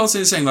swearing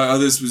constantly, saying like, oh,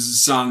 this was a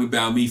song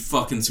about me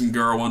fucking some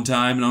girl one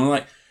time. And I'm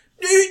like,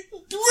 dude,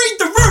 read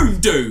the room,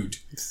 dude.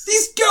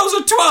 These girls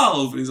are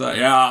 12. And he's like,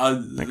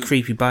 yeah. That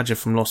creepy badger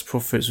from Lost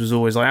Prophets was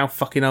always like, how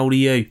fucking old are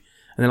you?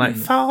 And they're like,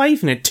 5,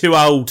 and they're too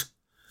old.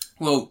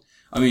 Well,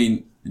 I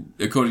mean,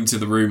 according to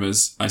the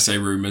rumours, I say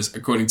rumours,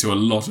 according to a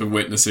lot of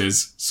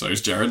witnesses, so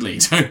is Jared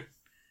Leto.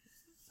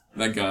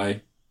 That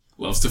guy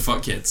loves to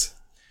fuck kids.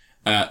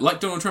 Like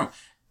Donald Trump.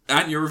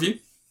 And your review?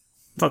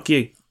 Fuck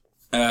you.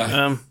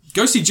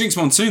 Go see Jinx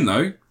Monsoon,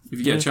 though, if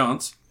you get a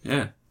chance.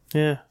 Yeah.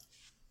 Yeah.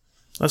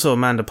 I saw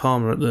Amanda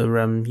Palmer at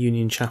the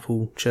Union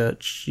Chapel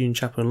Church, Union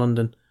Chapel in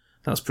London.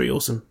 That was pretty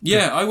awesome.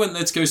 Yeah, I went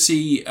there to go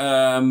see...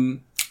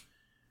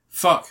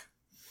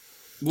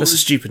 That's a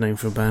stupid name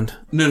for a band.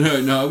 No.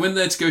 I went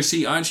there to go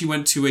see... I actually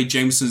went to a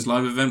Jameson's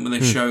live event when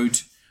they showed...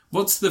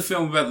 What's the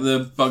film about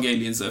the bug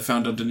aliens that are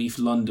found underneath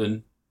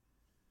London?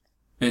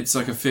 It's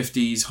like a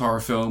 50s horror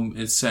film.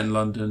 It's set in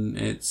London.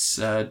 It's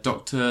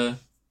Dr...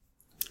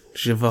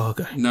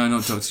 Zhivago. No,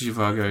 not Dr.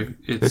 Zhivago.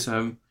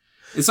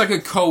 It's like a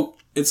cult...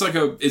 It's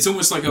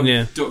almost like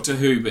a Doctor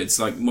Who, but it's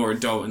like more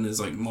adult and there's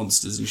like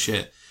monsters and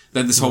shit. They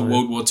had this whole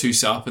World War II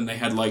set up, and they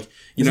had like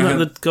Isn't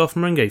that the Garth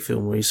Marenghi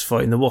film where he's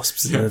fighting the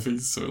wasps? Yeah, I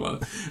think so like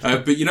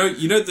that. But you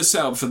know the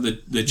setup for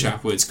the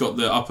chapel. It's got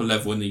the upper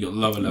level and then you got the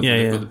lower level.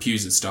 They've got the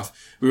pews and stuff.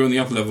 We were on the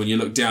upper level, and you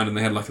look down, and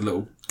they had like a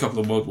little couple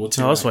of World War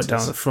II. I was right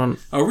down at the front.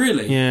 Oh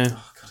really? Yeah.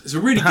 Oh, God. It's a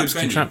really Perhaps good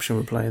venue. Contraption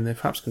were playing there.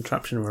 Perhaps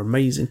Contraption were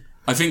amazing.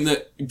 I think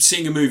that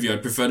seeing a movie,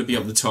 I'd prefer to be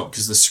up the top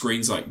because the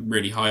screen's like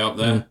really high up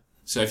there.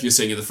 So if you're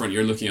sitting at the front,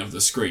 you're looking up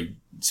the screen.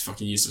 It's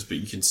fucking useless, but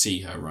you can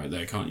see her right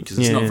there, can't you? Because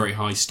it's not a very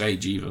high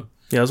stage either.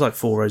 Yeah, I was like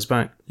 4 rows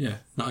back. Yeah,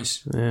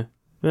 nice. Yeah.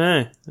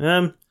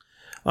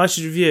 I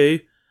should review.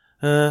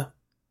 A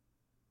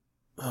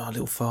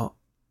little fart.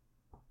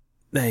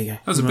 There you go.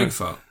 That was a big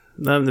fart.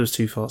 No, there was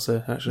 2 farts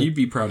there, actually. You'd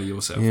be proud of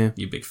yourself,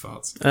 you big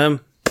farts.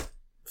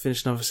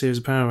 Finished another series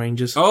of Power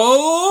Rangers.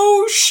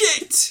 Oh,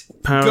 shit!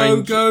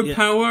 Go,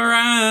 Power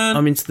Rangers!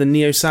 I'm into the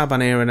Neo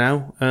Saban era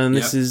now, and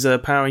this is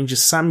Power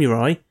Rangers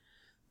Samurai.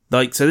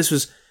 So this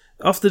was,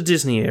 after the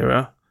Disney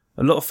era,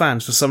 a lot of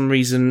fans, for some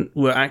reason,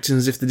 were acting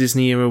as if the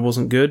Disney era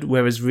wasn't good,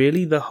 whereas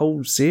really the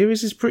whole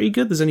series is pretty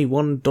good. There's only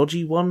one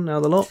dodgy one out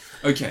of the lot.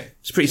 Okay.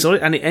 It's pretty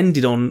solid, and it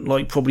ended on,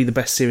 like, probably the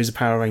best series of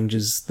Power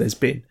Rangers there's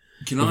been.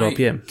 Can I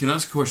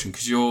ask a question?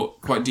 Because you're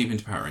quite deep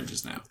into Power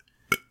Rangers now.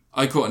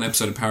 I caught an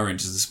episode of Power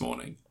Rangers this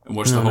morning and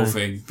watched the whole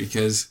thing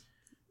because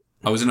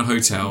I was in a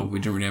hotel. We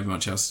didn't really have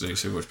much else to do,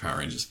 so we watched Power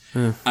Rangers.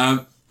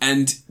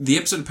 And the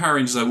episode of Power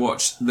Rangers I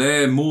watched,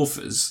 their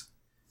morphers...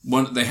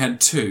 They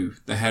had 2.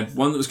 They had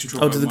one that was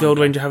controlled by did the Gold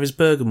Ranger have his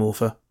Burger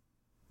Morpher?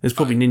 It was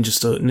probably Ninja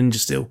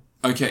Steel.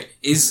 Okay,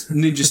 is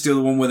Ninja Steel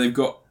the one where they've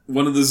got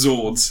one of the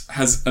Zords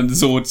has a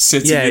Zord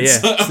sitting Yeah,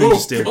 inside? Ninja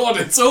Steel. God,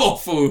 it's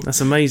awful.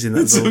 That's amazing,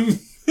 that Zord.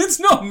 It's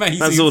not amazing.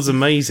 That Zord's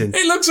amazing.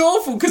 It looks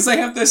awful because they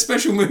have their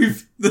special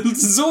move. The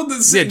Zord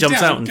that's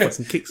jumps down out and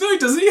fucking kicks. No, he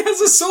doesn't. He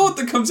has a sword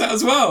that comes out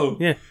as well.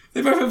 Yeah.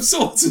 They both have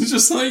swords and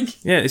just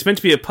like... Yeah, it's meant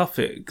to be a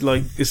puppet.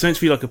 Like, it's meant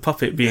to be like a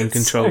puppet being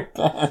controlled.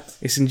 So bad.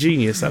 It's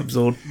ingenious, that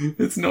Zord.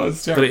 It's not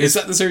as terrible. Is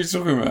that the series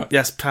you're talking about?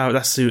 That's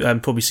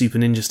probably Super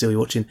Ninja still you're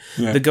watching.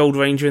 Yeah. The Gold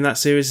Ranger in that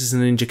series is a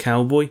ninja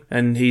cowboy,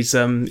 and he's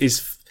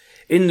is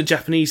in the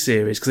Japanese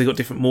series, because they've got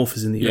different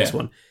morphers in the US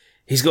one.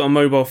 He's got a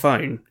mobile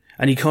phone,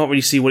 and you can't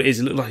really see what it is.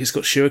 It looks like it's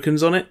got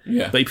shurikens on it.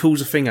 Yeah. But he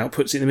pulls a thing out,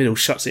 puts it in the middle,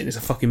 shuts it, and it's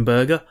a fucking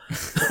burger.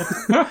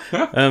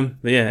 But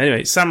yeah,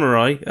 anyway,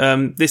 Samurai.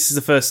 This is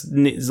the first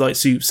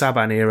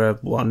Saban era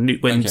one,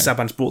 when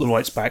Saban's brought the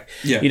rights back.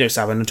 Yeah. You know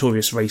Saban,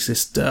 notorious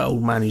racist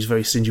old man who's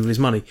very stingy with his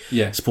money.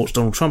 Yeah. Supports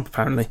Donald Trump,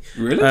 apparently.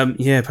 Really?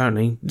 Yeah,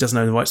 apparently. Doesn't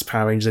own the rights to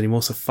Power Rangers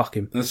anymore, so fuck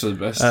him. That's for the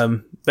best.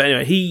 But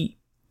anyway, he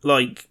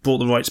brought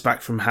the rights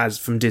back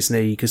from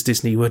Disney, because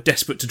Disney were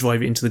desperate to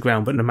drive it into the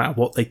ground, but no matter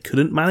what, they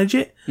couldn't manage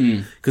it,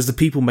 because the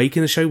people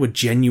making the show were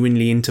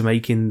genuinely into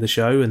making the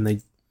show, and they,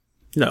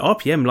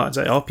 RPM, like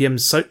I say,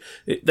 RPM,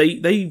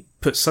 they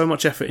put so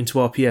much effort into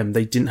RPM,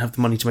 they didn't have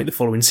the money to make the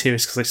following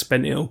series because they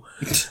spent it all.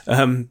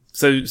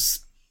 So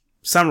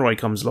Samurai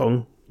comes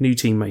along, new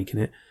team making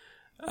it,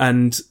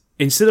 and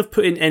instead of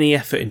putting any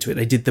effort into it,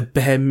 they did the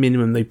bare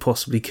minimum they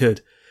possibly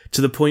could, to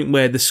the point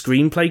where the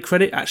screenplay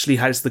credit actually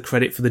has the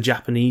credit for the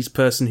Japanese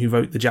person who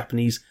wrote the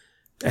Japanese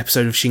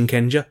episode of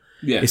Shinkenger.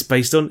 Yeah. It's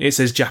based on. It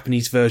says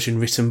Japanese version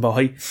written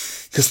by,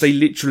 because they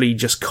literally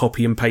just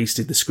copy and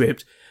pasted the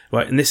script.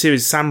 Right, and this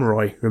series is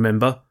Samurai,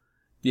 remember?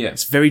 Yeah.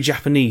 It's very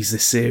Japanese,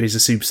 this series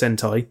of Super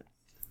Sentai.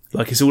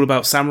 Like, it's all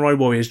about samurai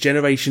warriors,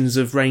 generations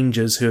of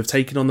rangers who have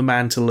taken on the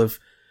mantle of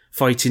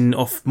fighting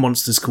off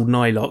monsters called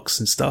Nilox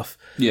and stuff.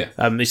 Yeah.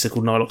 At least they're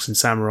called Nilox in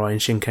Samurai,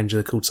 and Shinkenger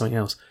they're called something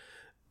else.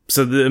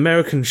 So the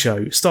American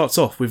show starts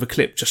off with a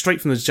clip just straight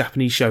from the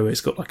Japanese show.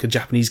 It's got like a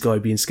Japanese guy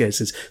being scared. It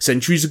says,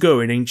 centuries ago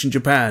in ancient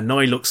Japan,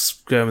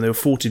 Nilox, they were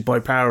forted by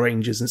Power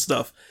Rangers and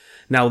stuff.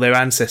 Now their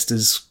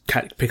ancestors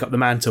pick up the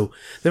mantle.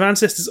 Their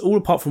ancestors, all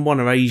apart from one,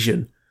 are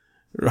Asian,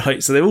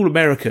 right? So they're all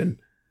American.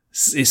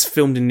 It's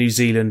filmed in New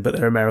Zealand, but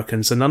they're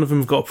American. So none of them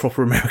have got a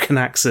proper American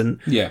accent.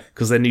 Yeah.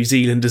 Because they're New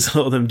Zealanders, a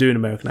lot of them doing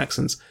American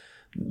accents.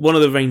 One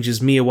of the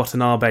Rangers, Mia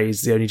Watanabe,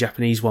 is the only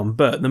Japanese one.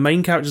 But the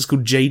main character is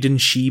called Jaden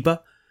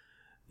Shiba.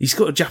 He's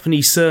got a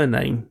Japanese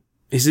surname.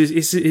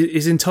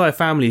 His entire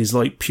family is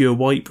like pure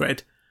white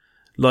bread.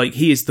 Like,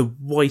 he is the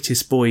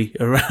whitest boy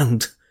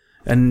around,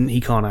 and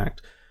he can't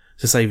act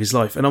to save his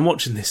life. And I'm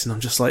watching this, and I'm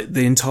just like,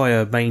 the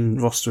entire main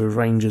roster of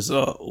Rangers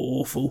are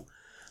awful.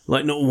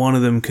 Like, not one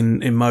of them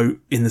can emote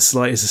in the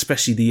slightest,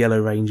 especially the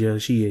Yellow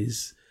Ranger. She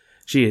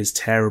is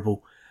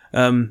terrible.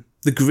 The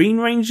Green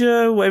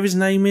Ranger, whatever his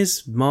name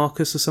is,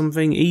 Marcus or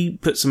something, he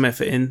put some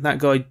effort in. That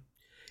guy,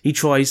 he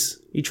tries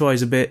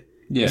a bit.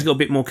 Yeah. He's got a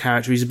bit more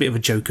character. He's a bit of a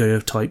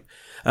Joker type.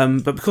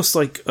 But because,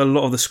 like, a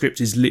lot of the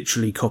script is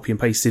literally copy and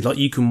pasted, like,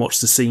 you can watch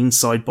the scenes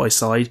side by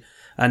side,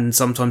 and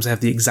sometimes they have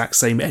the exact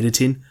same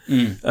editing.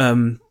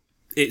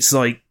 It's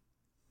like,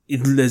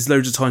 there's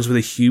loads of times where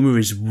the humour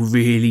is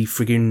really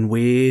friggin'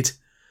 weird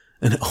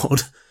and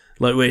odd.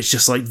 Like, where it's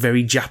just, like,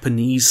 very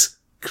Japanese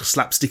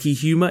slapsticky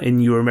humour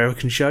in your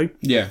American show.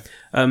 Yeah.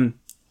 To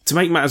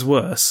make matters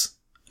worse,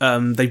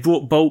 they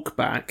brought Bulk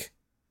back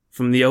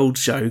from the old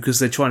show because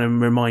they're trying to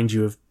remind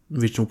you of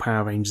original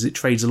Power Rangers. It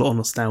trades a lot of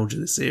nostalgia,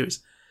 this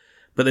series.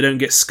 But they don't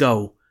get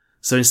Skull.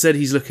 So instead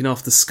he's looking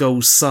after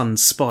Skull's son,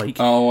 Spike.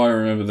 Oh, I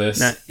remember this.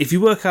 Now, if you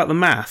work out the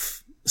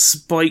math,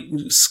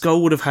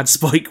 Skull would have had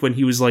Spike when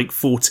he was like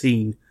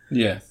 14.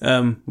 Yeah.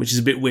 Which is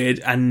a bit weird.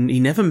 And he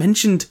never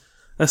mentioned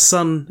a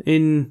son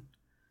in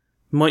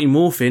Mighty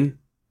Morphin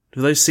for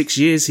those 6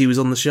 years he was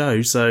on the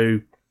show. So,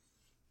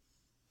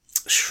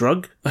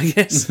 shrug, I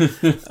guess.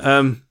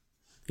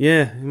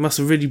 Yeah, he must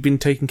have really been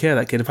taking care of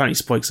that kid. Apparently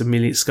Skull's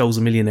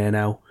a millionaire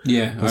now.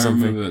 Yeah, I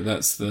remember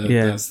that's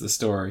the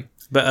story.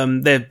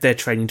 But they're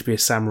training to be a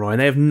samurai,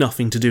 and they have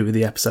nothing to do with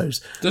the episodes.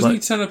 Doesn't he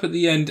turn up at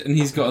the end and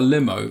he's got a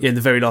limo? Yeah, in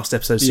the very last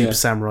episode, Super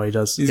Samurai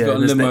does. He's got a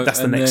limo. That's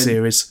the next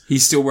series.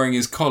 He's still wearing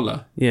his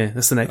collar. Yeah,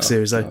 that's the next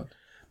series, though.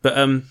 But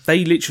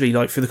they literally,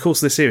 like, for the course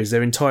of the series,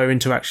 their entire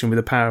interaction with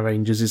the Power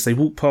Rangers is they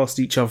walk past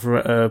each other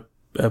at a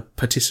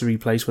patisserie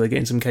place where they're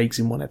getting some cakes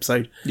in one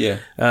episode. Yeah.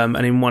 And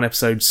in one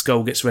episode,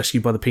 Skull gets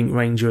rescued by the Pink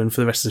Ranger, and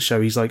for the rest of the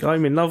show, he's like,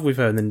 I'm in love with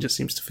her, and then just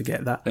seems to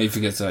forget that. He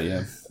forgets that,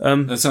 yeah.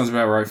 That sounds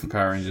about right for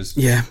Power Rangers.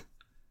 Yeah.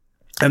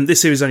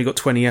 This series only got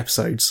 20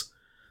 episodes.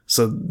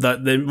 So that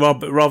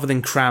rather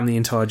than cram the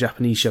entire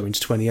Japanese show into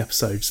 20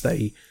 episodes,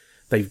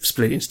 they've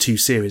split it into 2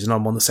 series, and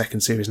I'm on the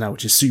second series now,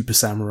 which is Super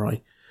Samurai.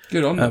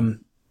 Good on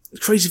them. The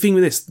crazy thing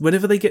with this,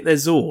 whenever they get their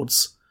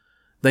Zords,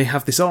 they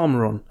have this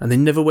armour on, and they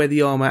never wear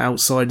the armour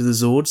outside of the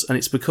Zords, and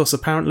it's because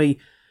apparently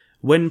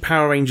when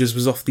Power Rangers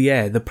was off the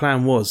air, the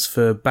plan was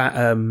for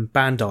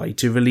Bandai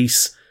to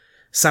release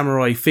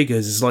samurai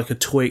figures as like a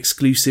toy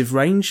exclusive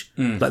range.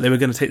 Like, they were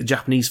going to take the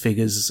Japanese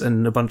figures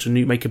and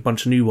make a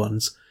bunch of new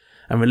ones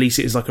and release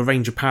it as like a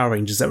range of Power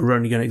Rangers that were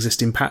only going to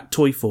exist in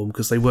toy form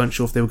because they weren't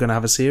sure if they were going to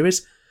have a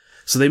series.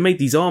 So they made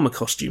these armour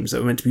costumes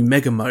that were meant to be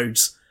mega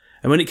modes,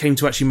 And when it came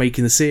to actually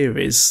making the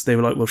series, they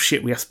were like, well,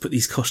 shit, we have to put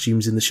these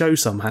costumes in the show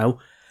somehow.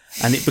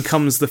 And it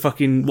becomes the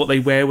fucking what they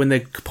wear when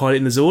they're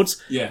piloting the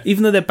Zords. Yeah.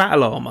 Even though they're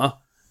battle armour,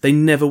 they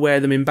never wear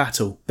them in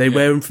battle. They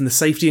wear them from the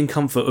safety and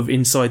comfort of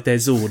inside their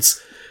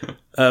Zords.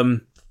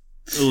 All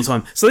the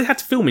time. So they had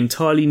to film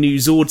entirely new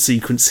Zord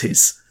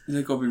sequences.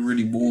 They've got to be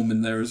really warm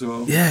in there as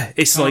well. Yeah,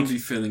 it's Can't like... be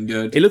feeling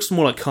good. It looks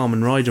more like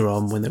Kamen Rider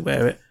armor when they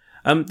wear it.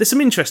 There's some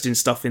interesting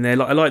stuff in there.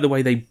 Like I like the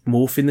way they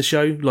morph in the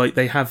show. Like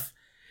they have...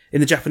 In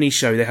the Japanese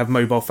show, they have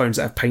mobile phones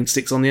that have paint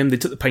sticks on them. They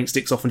took the paint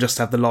sticks off and just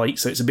have the light,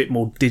 so it's a bit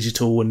more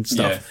digital and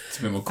stuff. Yeah, it's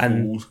a bit more cool.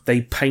 And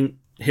they paint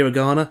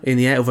hiragana in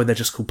the air, although they're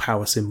just called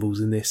power symbols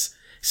in this.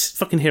 It's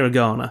fucking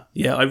hiragana.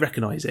 Yeah, I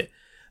recognise it.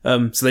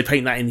 So they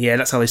paint that in the air.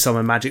 That's how they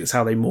summon magic. That's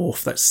how they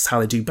morph. That's how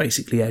they do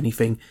basically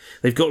anything.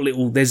 They've got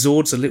their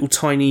Zords are little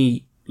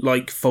tiny,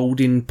 like,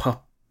 folding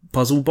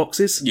puzzle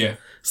boxes. Yeah.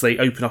 So they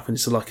open up and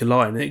it's like a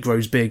line and it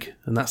grows big,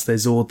 and that's their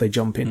Zord they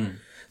jump in.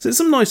 So there's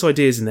some nice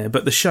ideas in there,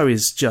 but the show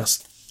is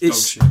just...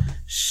 it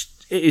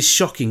is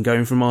shocking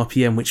going from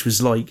RPM, which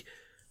was like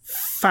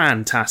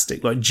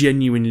fantastic, like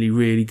genuinely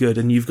really good,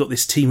 and you've got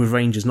this team of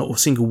Rangers, not a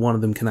single one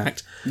of them can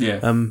act. Yeah.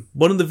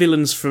 One of the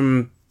villains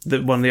from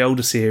one of the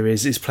older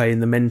series is playing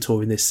the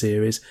mentor in this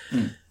series.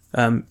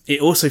 It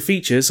also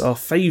features our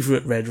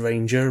favourite Red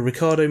Ranger,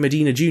 Ricardo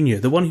Medina Jr.,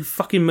 the one who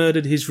fucking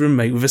murdered his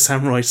roommate with a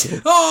samurai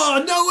sword.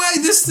 Oh, no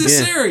way! This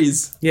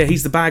series! Yeah,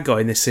 he's the bad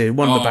guy in this series.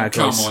 One of the bad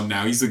guys. Come on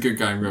now, he's the good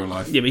guy in real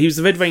life. Yeah, but he was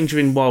the Red Ranger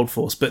in Wild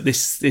Force, but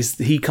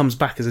he comes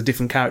back as a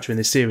different character in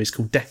this series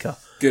called Decker.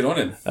 Good on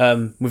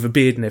him. With a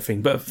beard and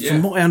everything. But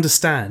from what I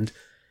understand,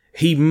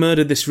 he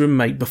murdered this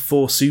roommate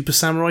before Super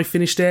Samurai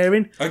finished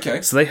airing.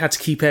 Okay. So they had to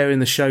keep airing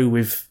the show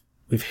with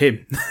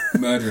him.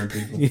 Murdering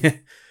people.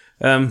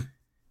 Yeah.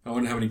 I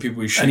wonder how many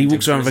people he shot. And he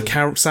walks around with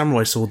a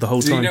samurai sword the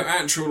whole time. Do you know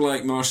actual,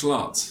 like, martial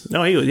arts?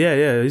 No,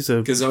 he's a...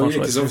 Because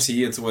obviously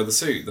he had to wear the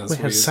suit. That's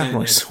he had a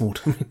samurai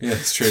sword. Yeah,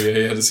 it's true. Yeah,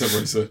 he had a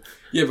samurai sword.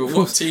 Yeah, but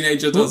what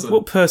teenager doesn't?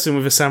 What person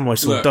with a samurai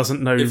sword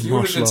doesn't know martial arts? If you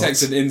want to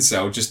detect an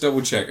incel, just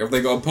double check. Have they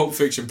got a Pulp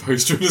Fiction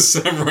poster and a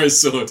samurai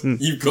sword?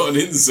 You've got an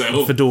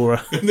incel.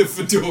 Fedora. And the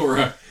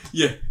fedora.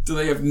 Yeah. Do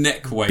they have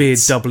neck weights? Beard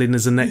doubling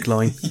as a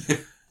neckline.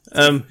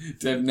 Do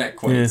they have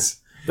neck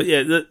weights? Yeah. But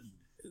yeah,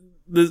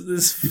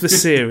 the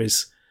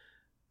series...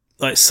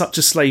 like such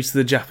a slave to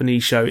the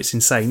Japanese show, it's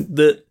insane.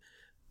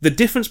 The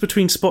difference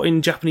between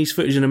spotting Japanese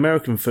footage and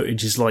American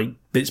footage is like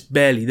it's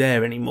barely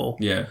there anymore.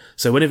 Yeah.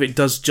 So whenever it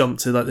does jump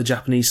to like the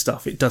Japanese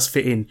stuff, it does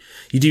fit in.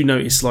 You do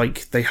notice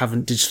like they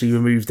haven't digitally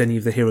removed any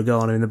of the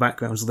hiragana in the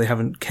background, so they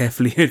haven't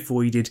carefully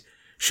avoided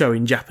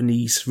showing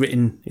Japanese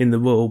written in the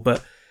world.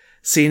 But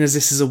seeing as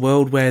this is a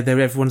world where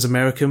everyone's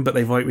American, but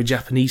they write with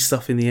Japanese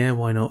stuff in the air,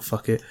 why not?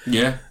 Fuck it.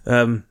 Yeah.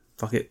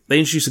 Fuck it. They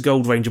introduced a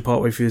Gold Ranger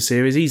partway through the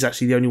series. He's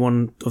actually the only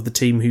one of the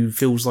team who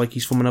feels like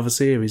he's from another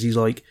series. He's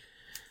like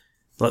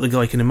the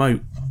guy can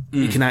emote.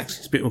 He can act.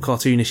 He's a bit more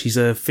cartoonish. He's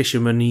a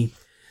fisherman. He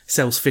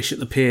sells fish at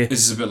the pier. This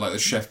is a bit like the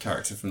chef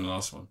character from the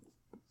last one.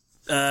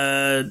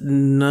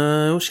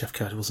 No, chef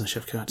character wasn't a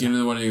chef character. You know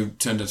the one who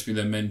turned out to be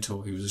their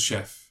mentor? He was a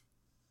chef.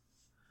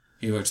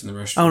 He worked in the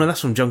restaurant. Oh no,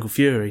 that's from Jungle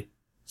Fury.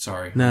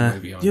 Sorry. Nah,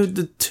 you're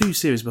the 2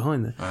 series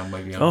behind there. I'm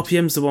way behind.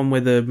 RPM's the one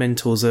where the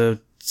mentor's a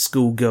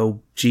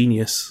schoolgirl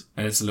genius.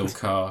 And it's a little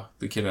car.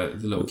 The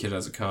little kid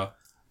has a car.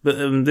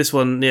 But this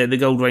one, yeah, the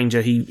Gold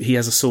Ranger, he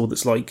has a sword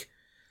that's like,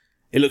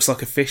 it looks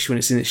like a fish when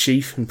it's in its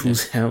sheath and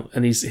pulls it out,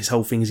 and his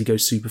whole thing is he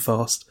goes super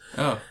fast.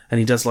 Oh. And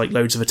he does like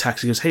loads of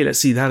attacks. He goes, hey, let's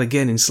see that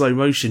again in slow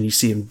motion. You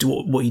see him do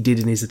what he did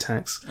in his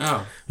attacks.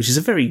 Oh. Which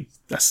is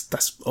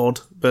that's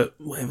odd, but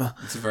whatever.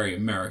 It's a very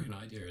American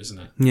idea, isn't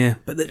it? Yeah,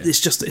 but it's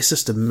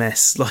just a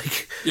mess.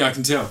 Like, yeah, I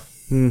can tell.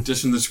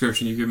 Just from the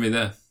description you give me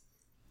there.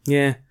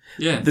 Yeah.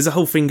 Yeah. There's a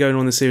whole thing going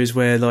on in the series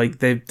where like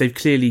they've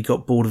clearly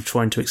got bored of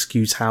trying to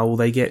excuse how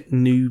they get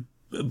new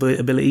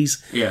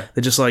abilities. Yeah.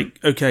 They're just like,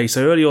 okay,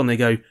 so early on they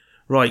go,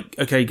 right,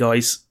 okay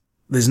guys,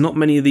 there's not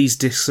many of these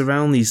discs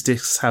around. These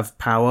discs have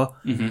power.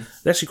 Mm-hmm.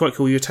 They're actually quite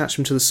cool. You attach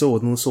them to the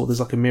sword, and on the sword there's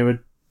like a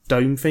mirrored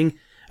dome thing,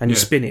 and you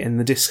spin it, and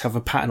the discs have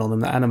a pattern on them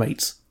that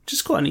animates. Which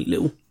is quite a neat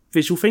little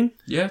visual thing.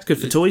 Yeah. It's good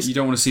for toys. You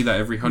don't want to see that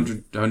every 100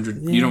 you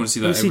don't want to see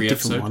that every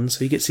episode. Different ones,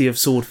 so you get to see of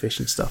swordfish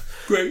and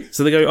stuff. Great.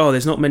 So they go, oh,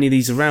 there's not many of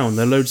these around.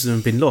 There are loads of them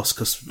have been lost,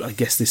 because I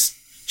guess this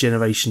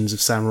generations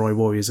of samurai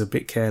warriors are a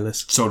bit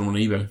careless. Sold them on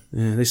eBay.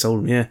 Yeah, they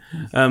sold them, yeah.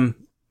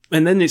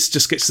 And then it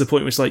just gets to the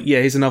point where it's like, yeah,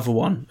 here's another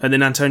one. And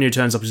then Antonio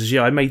turns up and says,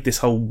 yeah, I made this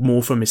whole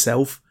more for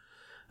myself.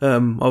 I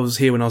was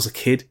here when I was a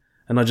kid,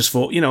 and I just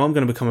thought, I'm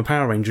going to become a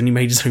Power Ranger. And he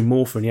made his own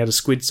morpher, and he had a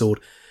squid sword.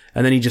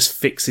 And then he just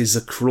fixes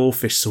a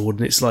crawfish sword,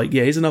 and it's like,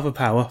 yeah, here's another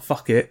power.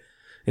 Fuck it.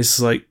 It's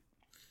like,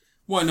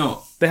 why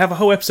not? They have a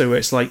whole episode where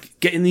it's like,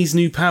 getting these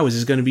new powers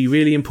is going to be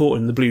really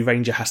important. The Blue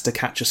Ranger has to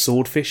catch a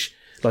swordfish.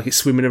 Like, it's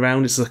swimming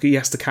around. It's like he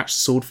has to catch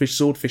the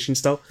swordfishing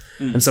style.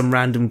 And some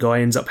random guy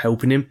ends up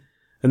helping him.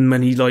 And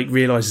when he, like,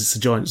 realises it's a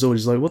giant sword,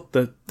 he's like, what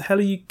the hell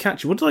are you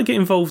catching? What did I get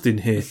involved in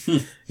here?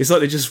 It's like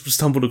they just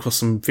stumbled across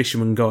some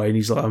fisherman guy, and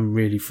he's like, I'm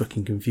really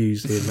fucking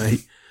confused here,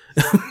 mate.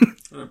 I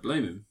don't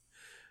blame him.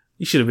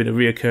 You should have been a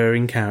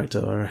reoccurring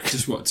character, I reckon.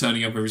 Just what,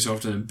 turning up every so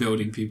often and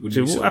building people.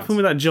 Dude, what happened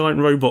with that giant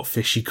robot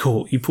fish you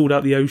caught? You pulled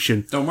out the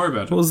ocean. Don't worry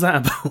about it. What was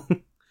that about?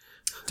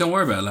 Don't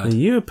worry about it, Are lad.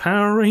 you a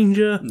Power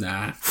Ranger?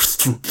 Nah.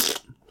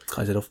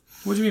 Guy's head off.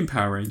 What do you mean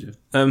Power Ranger?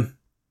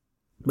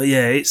 But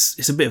yeah,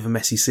 it's a bit of a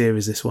messy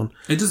series, this one.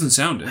 It doesn't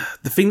sound it.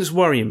 The thing that's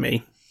worrying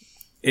me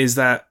is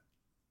that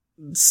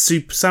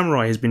Super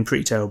Samurai has been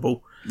pretty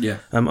terrible. Yeah.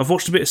 I've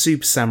watched a bit of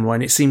Super Samurai,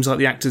 and it seems like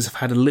the actors have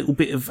had a little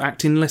bit of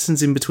acting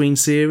lessons in between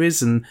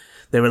series, and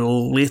they're a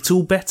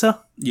little better.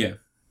 Yeah.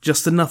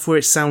 Just enough where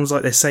it sounds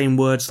like they're saying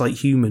words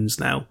like humans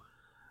now.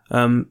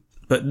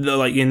 But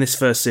like in this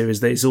first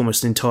series, it's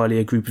almost entirely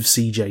a group of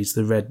CJs,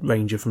 the Red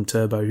Ranger from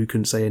Turbo, who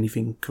couldn't say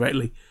anything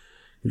correctly,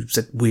 who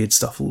said weird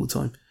stuff all the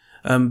time.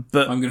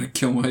 But I'm gonna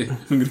kill my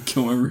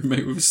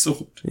roommate with a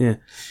sword. Yeah.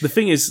 The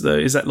thing is, though,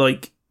 is that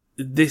like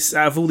this,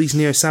 out of all these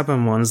Neo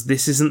Saban ones,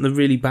 this isn't the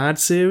really bad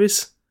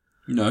series.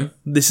 No.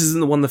 This isn't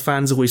the one the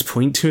fans always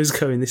point to as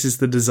going, this is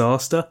the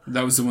disaster.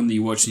 That was the one that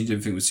you watched and you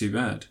didn't think was too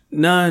bad.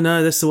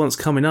 No, that's the one that's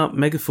coming up.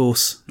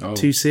 Megaforce. Oh.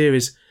 2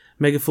 series.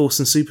 Megaforce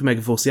and Super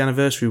Megaforce, the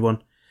anniversary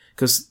one.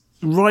 Because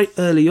right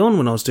early on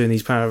when I was doing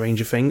these Power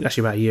Ranger things,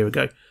 actually about a year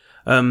ago,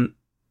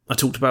 I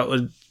talked about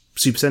a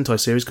Super Sentai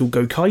series called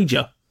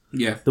Gokaiger.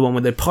 Yeah. The one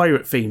where they're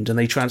pirate themed and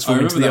they transform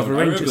into the other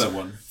Rangers. I remember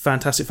that one.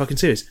 Fantastic fucking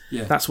series.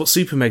 Yeah. That's what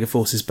Super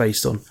Megaforce is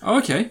based on. Oh,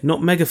 okay.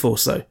 Not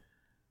Megaforce, though.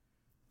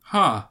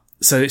 Ha.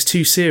 So it's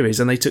 2 series,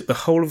 and they took the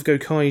whole of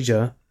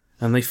Gokaiger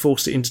and they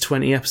forced it into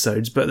 20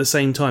 episodes, but at the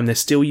same time, they're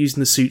still using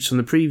the suits from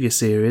the previous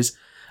series,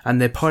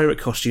 and their pirate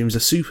costumes are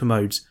super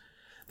modes.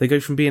 They go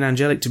from being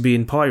angelic to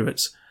being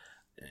pirates.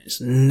 It's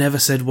never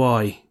said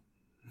why.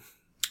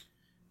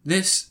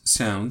 This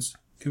sounds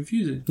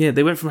confusing. Yeah,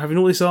 they went from having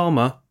all this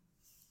armour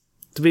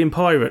to being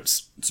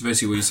pirates. So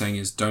basically what you're saying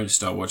is don't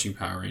start watching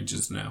Power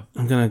Rangers now.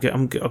 I've got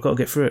to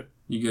get through it.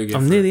 You gotta get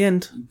I'm through near the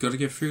end. You gotta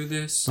get through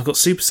this. I've got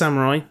Super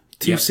Samurai,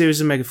 2 Yep.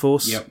 series of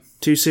Megaforce, Yep.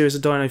 2 series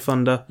of Dino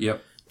Thunder,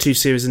 Yep. 2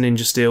 series of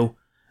Ninja Steel,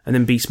 and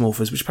then Beast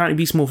Morphers, which apparently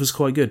Beast Morphers is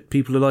quite good.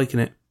 People are liking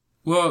it.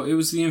 Well, it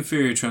was the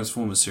inferior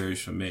Transformers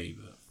series for me,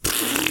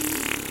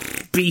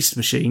 but Beast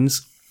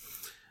machines.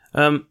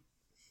 But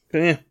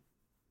yeah.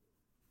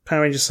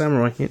 Power Ranger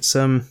Samurai. It's,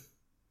 oh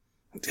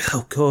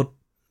god.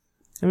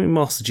 I mean,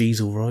 Master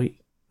G's alright.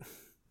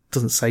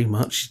 Doesn't say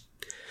much.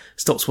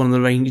 Stops one of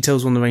the Rangers. He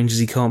tells one of the Rangers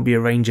he can't be a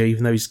Ranger,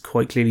 even though he's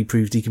quite clearly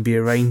proved he can be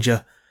a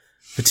Ranger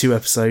for 2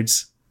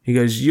 episodes. He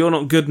goes, "You're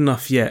not good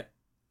enough yet,"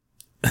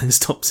 and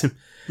stops him.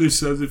 this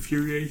sounds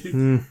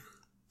infuriating.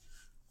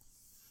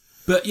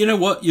 But you know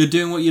what? You're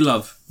doing what you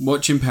love.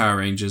 Watching Power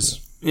Rangers.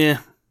 Yeah.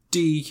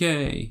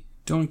 DK.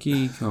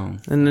 Donkey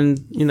Kong. And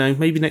then,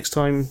 maybe next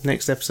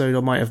episode, I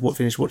might have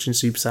finished watching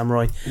Super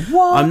Samurai.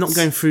 What? I'm not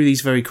going through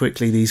these very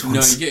quickly, these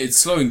ones. No, it's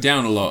slowing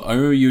down a lot. I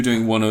remember you were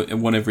doing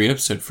one every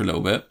episode for a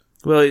little bit.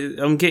 Well,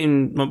 I'm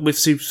getting, with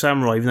Super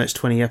Samurai, even though it's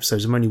 20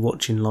 episodes, I'm only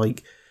watching,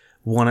 like,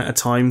 one at a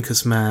time,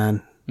 because,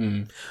 man...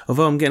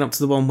 Although I'm getting up to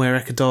the one where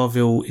Eka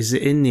Darville is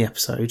in the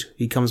episode,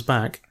 he comes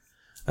back,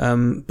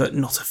 but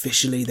not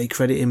officially. They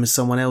credit him as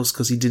someone else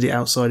because he did it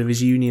outside of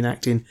his union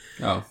acting.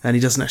 Oh. And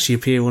he doesn't actually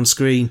appear on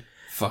screen.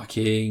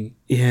 Fucking...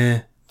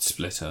 Yeah.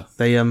 Splitter.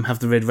 They have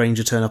the Red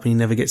Ranger turn up and he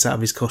never gets out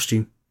of his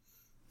costume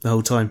the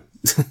whole time.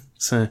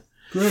 So...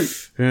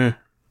 Great. Yeah.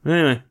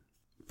 Anyway.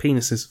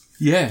 Penises.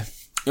 Yeah.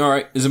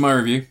 Alright, is it my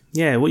review?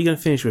 Yeah, what are you going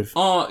to finish with?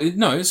 No,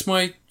 it's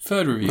my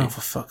third review. Oh,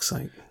 for fuck's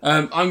sake.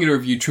 I'm going to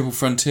review Triple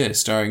Frontier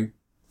starring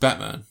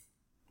Batman.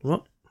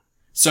 What?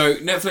 So,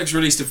 Netflix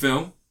released a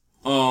film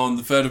on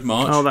the 3rd of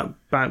March. Oh, that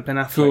Ben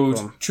Affleck called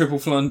one. Triple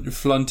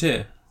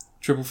Frontier.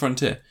 Triple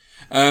Frontier.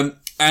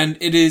 And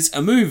it is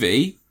a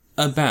movie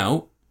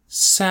about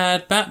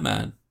sad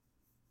Batman.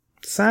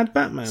 Sad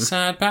Batman?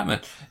 Sad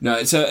Batman. No,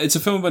 it's a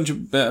film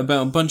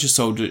about a bunch of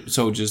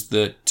soldiers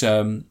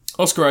that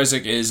Oscar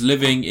Isaac is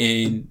living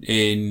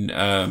in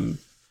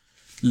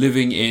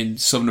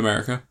Southern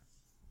America.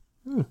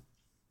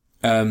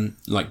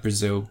 Like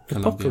Brazil,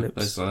 Colombia,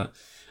 places like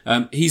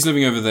that. He's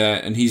living over there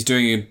and he's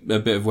doing a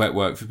bit of wet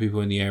work for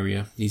people in the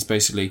area.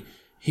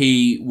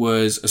 He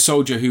was a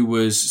soldier who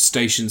was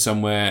stationed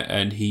somewhere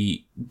and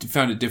he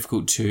found it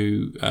difficult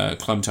to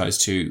acclimatise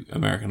to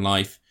American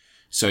life.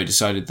 So he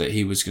decided that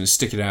he was going to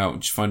stick it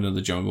out, just find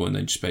another jungle and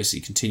then just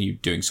basically continue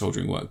doing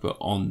soldiering work, but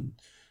on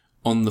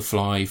the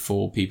fly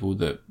for people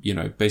that,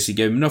 basically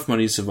gave him enough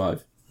money to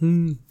survive.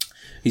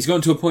 He's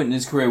gotten to a point in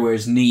his career where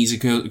his knees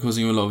are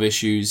causing him a lot of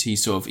issues.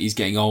 He's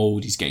getting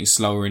old, he's getting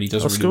slower, and he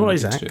doesn't really want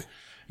to do it.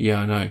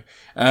 Yeah, I know.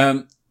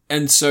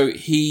 And so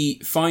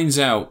he finds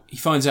out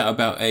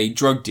about a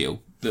drug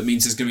deal that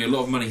means there's going to be a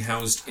lot of money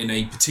housed in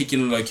a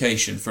particular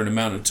location for an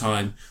amount of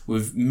time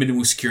with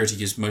minimal security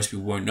because most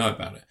people won't know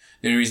about it.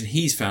 The only reason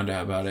he's found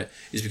out about it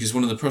is because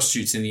one of the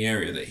prostitutes in the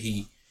area that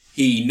he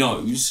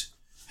knows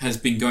has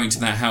been going to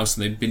that house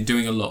and they've been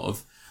doing a lot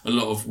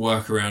of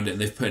work around it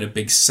and they've put in a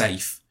big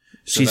safe.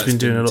 So she's been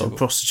doing a lot of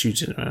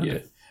prostituting around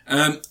it.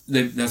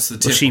 That's the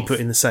tip off. She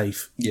put in the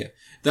safe. Yeah.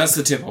 That's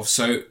the tip off.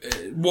 So,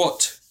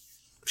 what?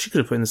 She could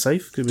have put in the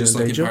safe. Could have just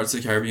been like a day in job. Pirates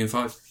of the Caribbean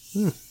 5.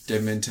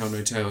 Dead men tell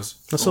no tales.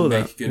 I saw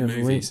that. Make good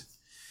movies.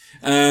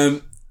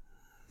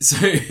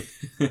 So,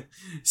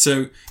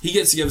 so he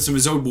gets together some of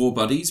his old war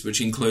buddies, which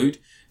include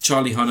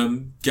Charlie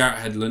Hunnam, Garrett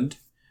Hedlund,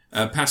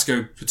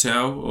 Pascoe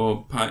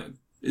Patel,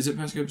 is it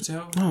Pascoe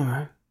Patel? Oh,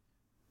 right.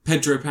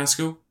 Pedro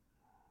Pascal.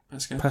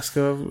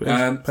 Pascal,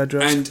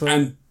 Pedro,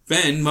 and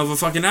Ben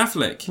motherfucking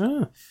Affleck.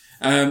 Oh.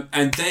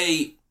 And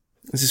they...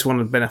 This is one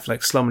of Ben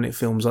Affleck's Slumming It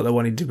films, like the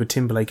one he did with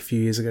Timberlake a few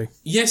years ago.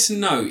 Yes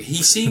and no.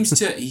 He seems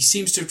to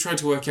have tried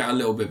to work out a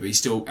little bit, but he's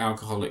still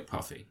alcoholic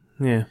puffy.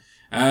 Yeah.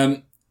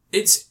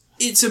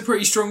 It's a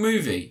pretty strong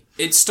movie.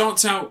 It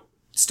starts out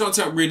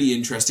really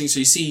interesting. So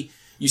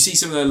you see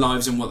some of their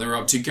lives and what they're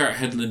up to. Garrett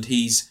Hedlund,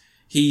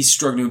 he's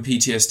struggling with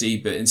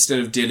PTSD, but instead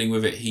of dealing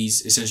with it,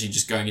 he's essentially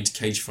just going into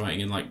cage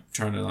fighting and like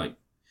trying to like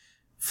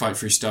fight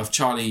through stuff.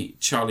 Charlie.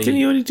 Didn't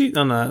he already do?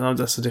 Oh no,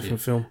 that's a different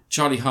film.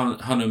 Charlie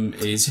Hunnam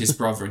is his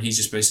brother, and he's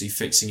just basically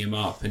fixing him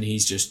up, and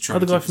he's just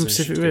trying. The guy from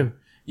Pacific Rim.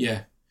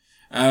 Yeah.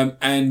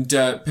 And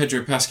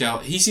Pedro Pascal,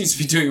 he seems to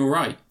be doing all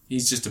right.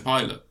 He's just a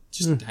pilot,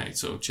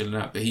 sort of chilling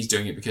out, but he's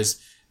doing it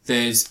because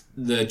there's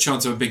the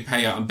chance of a big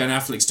payout, and Ben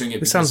Affleck's doing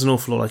it. It sounds an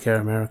awful lot like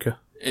Air America.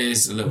 It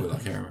is a little bit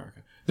like Air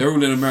America. They're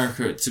all in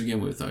America to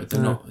begin with, though.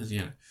 They're not, you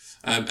know.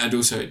 And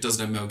also, it doesn't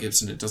have Mel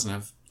Gibson. It doesn't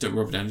have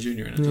Robert Downey Jr.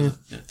 in it, does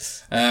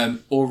it? Yeah.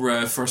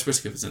 Or Forrest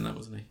Whitaker was in that,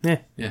 wasn't he?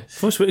 Yeah.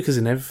 Forrest Whitaker's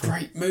in everything.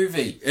 Great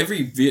movie.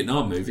 Every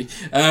Vietnam movie.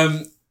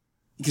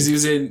 Because he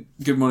was in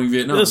Good Morning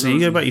Vietnam. Also, you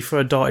go back, you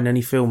throw a dart in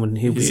any film, and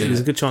there's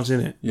a good chance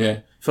in it. Yeah.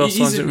 First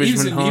Signs at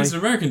Ridgemont High. He was an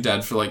American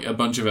Dad for like a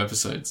bunch of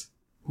episodes.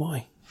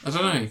 Why? I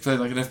don't know. He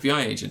played like an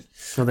FBI agent.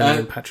 Well,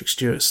 then Patrick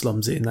Stewart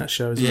slums it in that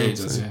show as well. Yeah, he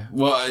does, yeah.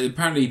 Well,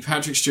 apparently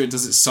Patrick Stewart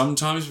does it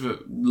sometimes, but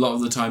a lot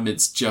of the time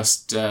it's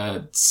just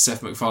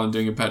Seth MacFarlane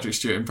doing a Patrick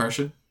Stewart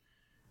impression.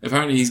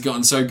 Apparently he's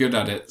gotten so good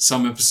at it,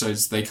 some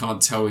episodes they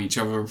can't tell each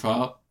other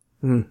apart.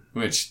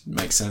 Which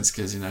makes sense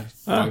because, you know,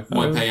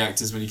 why pay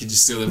actors when you can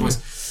just steal their voice?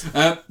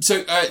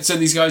 So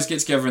these guys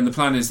get together and the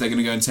plan is they're going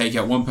to go and take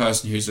out one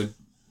person who's a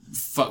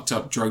fucked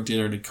up drug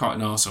dealer and a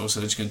cotton arsehole, so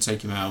they're just going to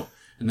take him out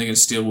and they're going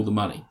to steal all the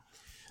money.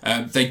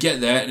 They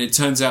get there and it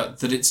turns out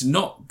that it's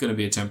not going to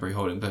be a temporary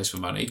holding place for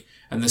money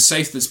and the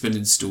safe that's been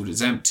installed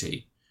is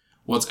empty.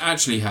 What's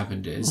actually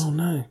happened is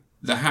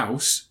the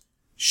house,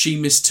 she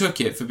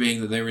mistook it for being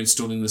that they were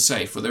installing the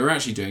safe. What they were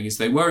actually doing is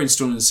they were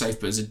installing the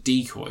safe but as a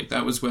decoy.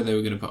 That was where they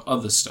were going to put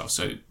other stuff,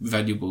 so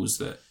valuables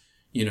that,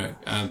 you know,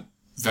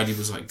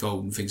 valuables like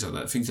gold and things like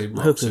that, things they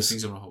rob, so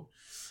things on a hold.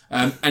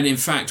 And in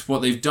fact,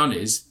 what they've done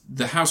is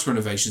the house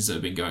renovations that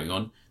have been going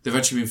on, they've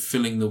actually been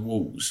filling the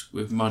walls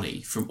with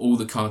money from all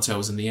the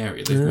cartels in the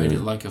area. They've made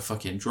it like a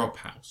fucking drop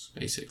house,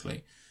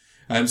 basically.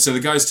 So the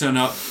guys turn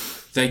up,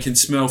 they can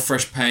smell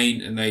fresh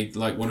paint, and they,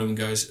 like, one of them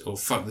goes, oh,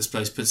 fuck this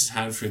place, puts his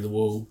hand through the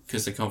wall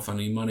because they can't find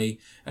any money,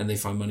 and they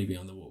find money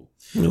behind the wall.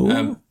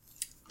 And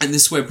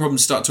this is where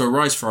problems start to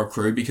arise for our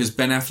crew because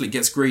Ben Affleck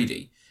gets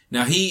greedy.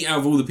 Now, he, out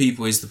of all the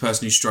people, is the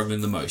person who's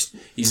struggling the most.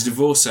 He's a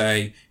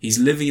divorcee. He's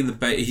living in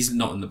he's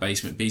not in the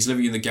basement, but he's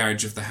living in the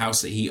garage of the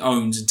house that he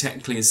owns and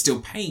technically is still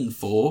paying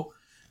for,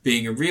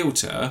 being a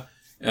realtor,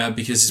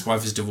 because his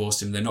wife has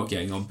divorced him. They're not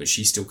getting on, but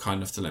she's still kind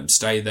enough to let him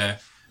stay there.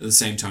 At the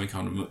same time, he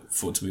can't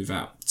afford to move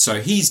out.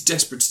 So he's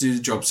desperate to do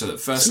the job so that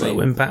firstly... It's like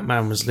when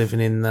Batman was living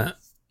in that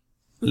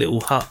little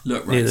hut.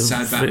 Look, right,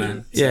 sad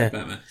Batman. Yeah. Sad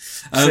Batman.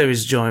 There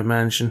is a giant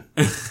mansion.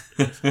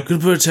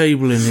 Could put a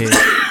table in here.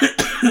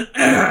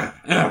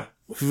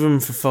 With room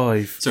for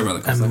 5. Sorry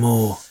about that. And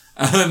more.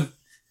 I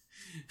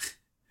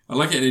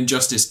like it in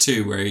Injustice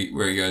 2 where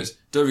he goes,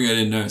 don't think I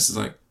didn't notice. It's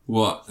like,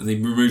 what? And he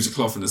removes a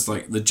cloth and it's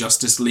like the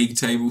Justice League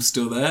table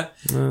still there.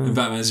 And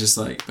Batman's just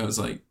like,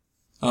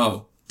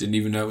 oh, didn't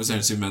even know it was there.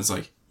 And Superman's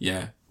like,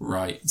 yeah,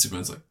 right. And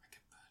Superman's like, I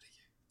can murder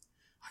you.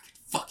 I can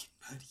fucking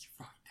murder you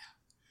right now.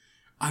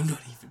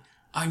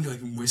 I'm not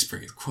even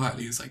whispering as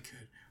quietly as I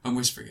could. I'm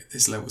whispering at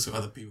this level so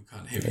other people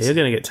can't hear me. You're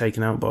going to get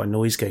taken out by a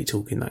noise gate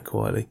talking that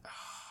quietly.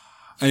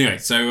 Anyway,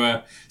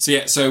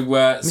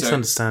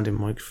 misunderstanding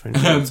microphone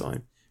all the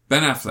time.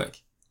 Ben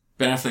Affleck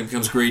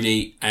becomes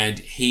greedy, and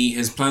he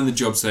has planned the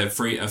jobs there a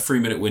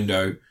 3-minute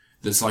window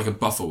that's like a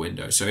buffer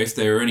window. So if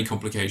there are any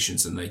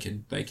complications, then they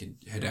can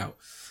head out.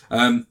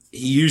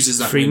 He uses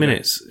that 3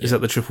 minutes. Is that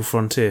the Triple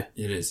Frontier?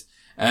 It is.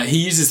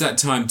 He uses that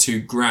time to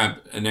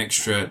grab an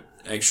extra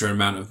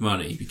amount of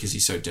money because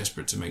he's so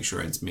desperate to make sure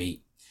ends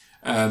meet.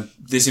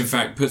 This in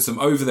fact puts them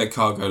over their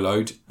cargo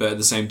load, but at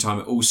the same time,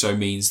 it also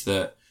means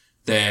that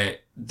they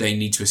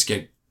need to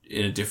escape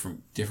in a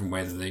different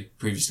way than they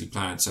previously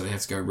planned. So they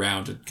have to go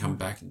around and come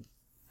back and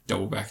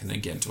double back and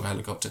then get into a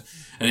helicopter.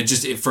 And it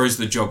throws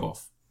the job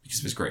off because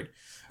of his grade.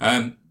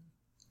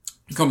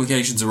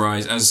 Complications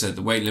arise. As I said,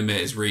 the weight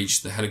limit is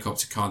reached. The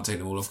helicopter can't take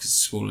them all off because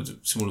it's a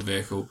smaller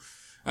vehicle.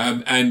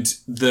 And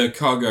the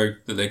cargo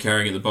that they're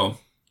carrying at the bottom,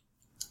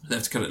 they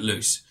have to cut it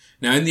loose.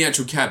 Now, in the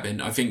actual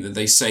cabin, I think that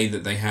they say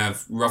that they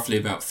have roughly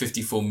about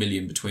 54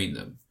 million between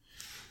them.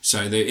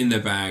 So they're in their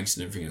bags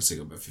and everything else. They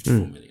got about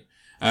 54 million.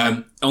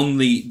 On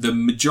the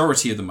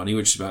majority of the money,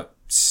 which is about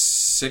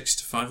 600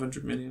 to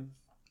 500 million,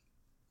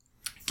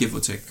 give or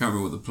take. I can't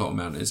remember what the plot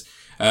amount is.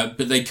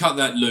 But they cut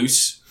that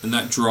loose and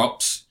that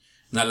drops.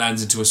 that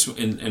lands into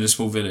in a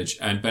small village,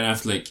 and Ben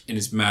Affleck, in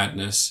his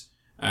madness,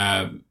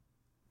 Ben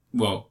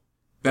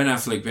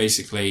Affleck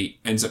basically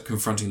ends up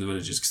confronting the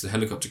villagers because the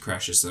helicopter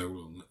crashes, so they're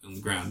all on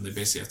the ground. They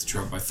basically have to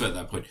travel by foot at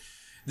that point.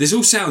 This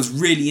all sounds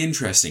really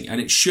interesting,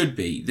 and it should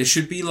be. There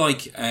should be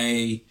like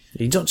a...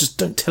 You don't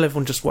tell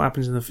everyone just what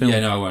happens in the film.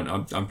 Yeah, no, I won't.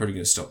 I'm probably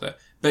going to stop there.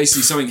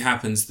 Basically, something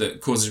happens that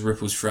causes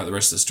ripples throughout the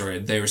rest of the story,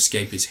 and their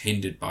escape is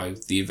hindered by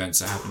the events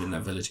that happen in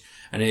that village.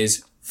 And it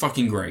is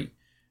fucking great.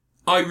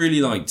 I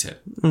really liked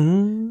it.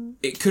 Mm-hmm.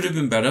 It could have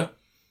been better.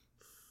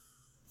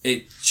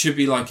 It should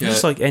be like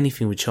It's like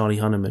anything with Charlie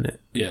Hunnam in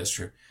it. Yeah, that's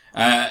true.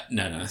 No,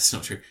 that's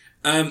not true.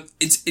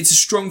 It's a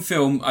strong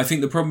film. I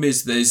think the problem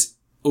is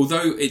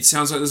although it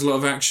sounds like there's a lot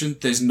of action,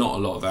 there's not a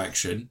lot of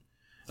action.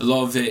 A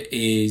lot of it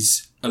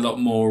is a lot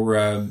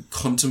more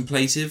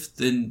contemplative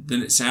than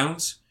it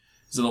sounds.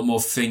 There's a lot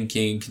more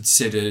thinking,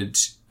 considered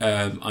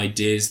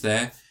ideas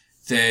there.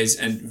 There's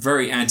a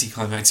very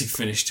anticlimactic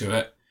finish to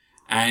it.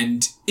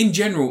 And in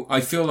general, I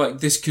feel like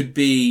this could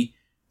be...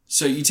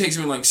 So you take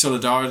something like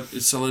Soldado,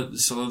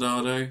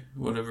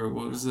 whatever,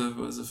 what was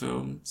the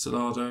film?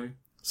 Sicario?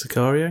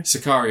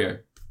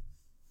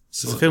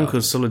 It's a film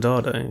called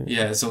Soldado.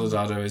 Yeah,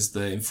 Soldado is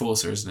the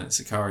enforcer, isn't it?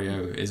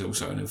 Sicario is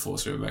also an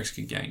enforcer of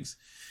Mexican gangs.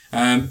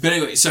 But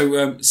anyway, so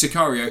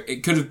Sicario,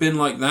 it could have been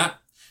like that.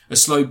 A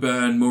slow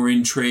burn, more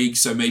intrigue,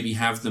 so maybe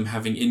have them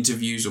having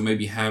interviews or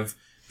maybe have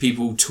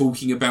people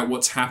talking about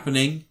what's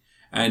happening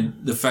and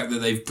the fact that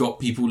they've got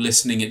people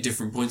listening at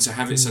different points to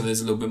have it, so there's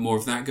a little bit more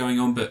of that going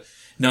on. But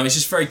no, it's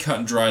just very cut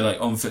and dry,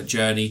 like on-foot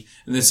journey,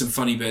 and there's some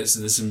funny bits,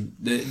 and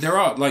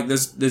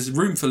there's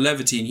room for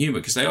levity and humour,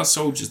 because they are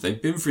soldiers,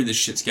 they've been through this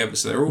shit together,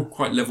 so they're all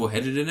quite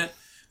level-headed in it,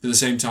 but at the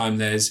same time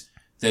there's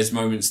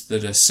moments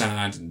that are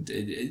sad, and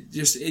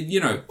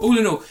all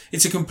in all,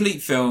 it's a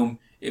complete film.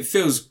 It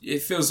feels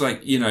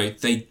like,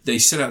 they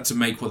set out to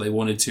make what they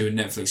wanted to, and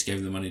Netflix gave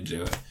them the money to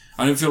do it.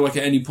 I don't feel like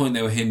at any point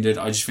they were hindered.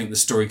 I just think the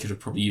story could have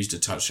probably used a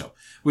touch-up,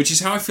 which is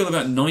how I feel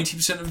about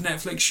 90% of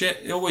Netflix shit.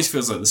 It always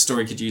feels like the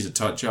story could use a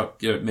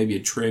touch-up, maybe a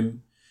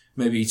trim,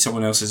 maybe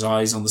someone else's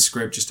eyes on the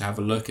script just to have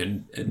a look.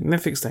 And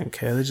Netflix don't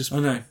care. They just... I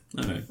know.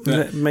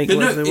 Make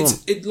whatever they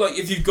want.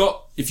 If you've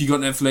got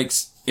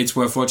Netflix, it's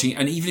worth watching.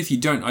 And even if you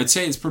don't, I'd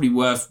say it's probably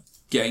worth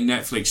getting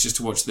Netflix just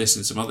to watch this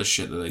and some other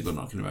shit that they've got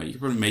knocking about. You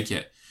could probably make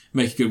a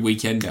good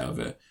weekend out of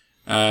it.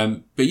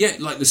 But yeah,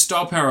 like the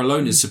star power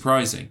alone is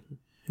surprising.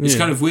 It's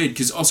kind of weird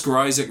because Oscar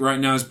Isaac right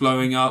now is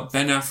blowing up.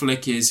 Ben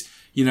Affleck is,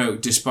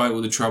 despite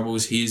all the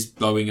troubles, he is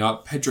blowing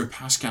up. Pedro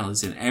Pascal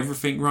is in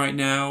everything right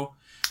now.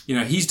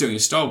 He's doing a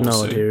Star Wars.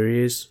 No idea who he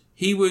is.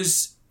 He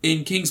was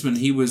in Kingsman.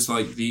 He was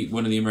like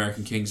one of the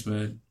American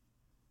Kingsmen.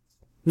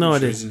 No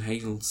idea. He was in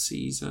Anal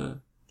Caesar.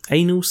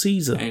 Anal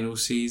Caesar.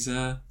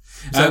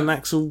 Is that an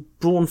Axel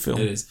Braun film?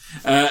 It is.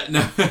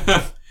 No,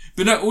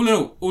 but no.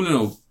 All in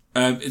all,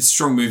 it's a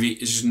strong movie.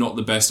 It's just not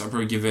the best.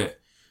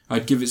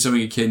 I'd give it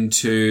something akin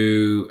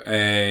to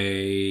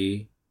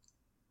a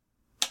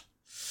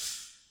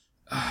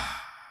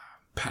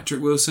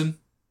Patrick Wilson.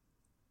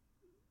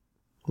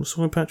 What's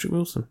wrong with Patrick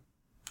Wilson?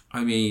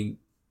 I mean,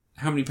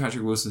 how many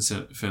Patrick Wilson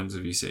films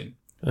have you seen?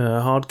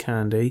 Hard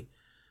Candy,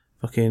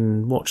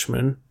 fucking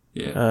Watchmen.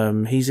 Yeah.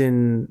 He's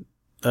in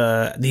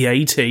The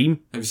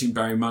A-Team. Have you seen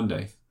Barry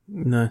Monday?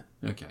 No.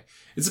 Okay.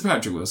 It's a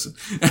Patrick Wilson.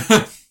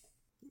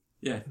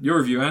 Yeah. Your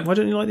review, Anne? Why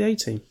don't you like The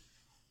A-Team?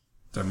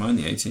 Don't mind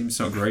The A-Team. It's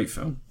not a great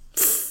film.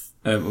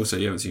 Also,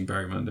 you haven't seen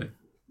Barry Monday.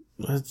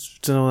 I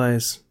don't know what that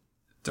is.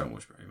 Don't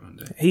watch Barry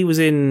Monday. He was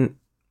in...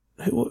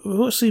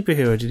 What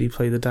superhero did he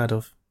play the dad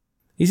of?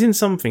 He's in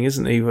something,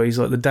 isn't he, where he's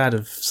like the dad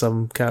of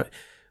some character.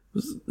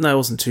 No, it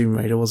wasn't Tomb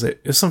Raider, was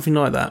it? It was something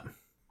like that.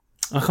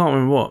 I can't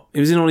remember what. It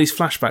was in all these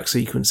flashback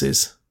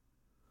sequences.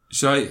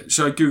 Should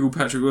I Google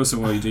Patrick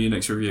Wilson while you do your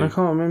next review? I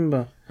can't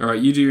remember.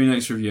 Alright, you do your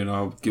next review and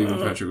I'll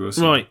Google Patrick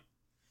Wilson. Right.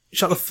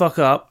 Shut the fuck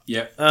up.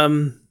 Yep.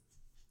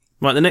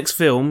 Right, the next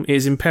film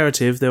is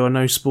imperative there are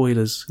no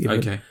spoilers given.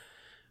 Okay.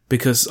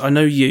 Because I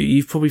know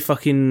you've probably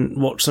fucking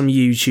watched some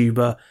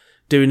YouTuber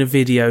doing a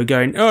video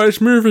going, oh, this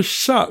movie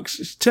sucks,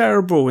 it's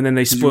terrible, and then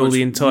they spoil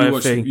the entire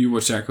thing. You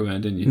watched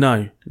Aquaman, didn't you?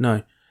 No.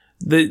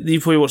 You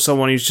probably watched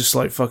someone who's just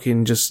like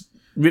fucking just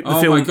ripped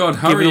the film, my God,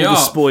 hurry giving all up.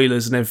 the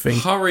spoilers and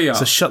everything. Hurry up.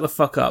 So shut the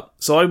fuck up.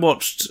 So I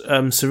watched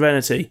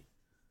Serenity.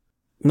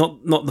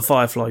 Not the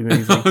Firefly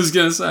movie. I was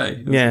going to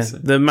say.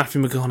 The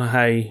Matthew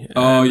McConaughey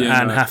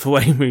Anne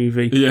Hathaway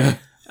movie. Yeah.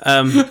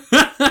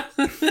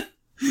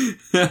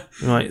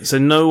 Right, so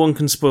no one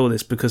can spoil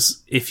this,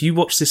 because if you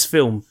watch this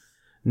film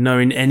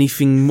knowing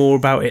anything more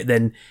about it,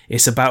 then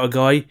it's about a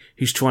guy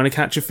who's trying to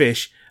catch a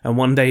fish, and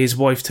one day his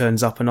wife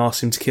turns up and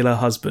asks him to kill her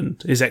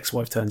husband. His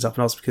ex-wife turns up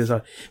and asks him to kill his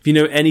husband. If you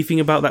know anything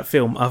about that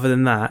film other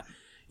than that,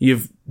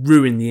 you've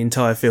ruined the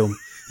entire film.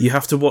 You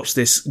have to watch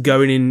this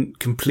going in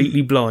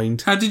completely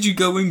blind. How did you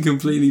go in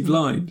completely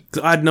blind?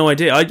 I had no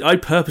idea. I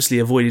purposely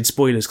avoided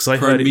spoilers because I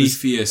heard it was...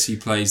 Prometheus, he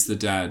plays the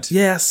dad.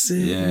 Yes.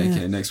 Yeah,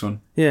 okay, next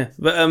one. Yeah,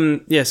 but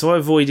so I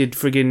avoided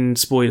friggin'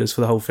 spoilers for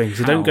the whole thing.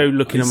 So don't go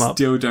looking them up. I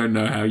still don't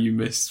know how you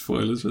missed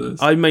spoilers for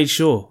this. I made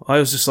sure. I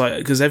was just like,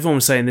 because everyone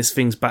was saying this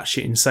thing's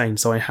batshit insane,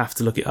 so I have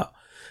to look it up.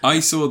 I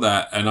saw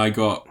that and I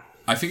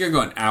think I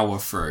got an hour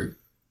through.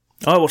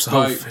 I watched the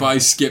whole thing. But I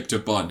skipped a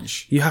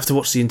bunch. You have to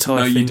watch the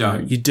entire thing. No, you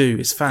don't. You do.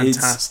 It's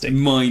fantastic. It's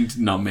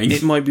mind-numbing.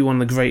 It might be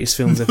one of the greatest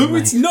films ever No,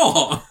 made. it's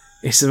not.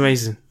 It's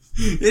amazing.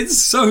 It's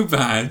so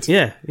bad.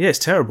 Yeah, it's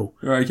terrible.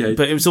 Okay.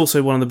 But it was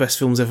also one of the best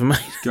films ever made.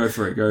 Go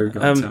for it. Go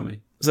on, tell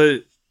me. So,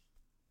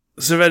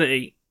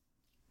 Serenity.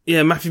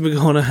 Yeah, Matthew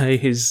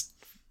McConaughey is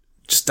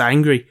just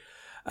angry.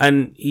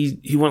 And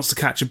he wants to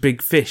catch a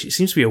big fish. It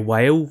seems to be a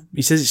whale.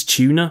 He says it's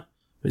tuna.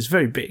 But it's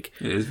very big.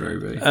 It is very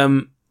big.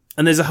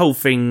 And there's a whole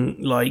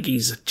thing, like,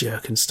 he's a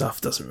jerk and stuff.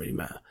 Doesn't really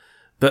matter.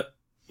 But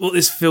what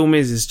this film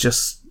is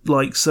just,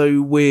 like, so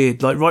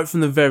weird. Like, right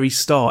from the very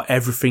start,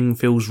 everything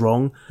feels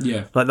wrong.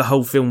 Yeah. Like, the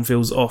whole film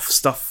feels off.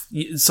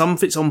 Some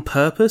of it's on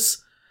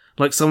purpose.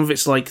 Like, some of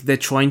it's like they're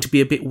trying to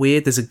be a bit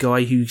weird. There's a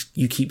guy who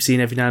you keep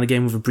seeing every now and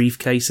again with a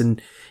briefcase,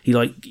 and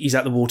he's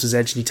at the water's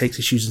edge and he takes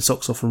his shoes and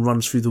socks off and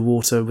runs through the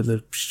water with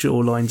the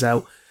shorelines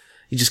out.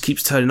 He just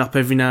keeps turning up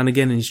every now and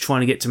again, and he's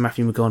trying to get to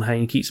Matthew McConaughey and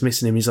he keeps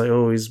missing him. He's like,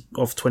 oh, he's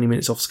off 20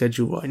 minutes off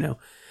schedule right now.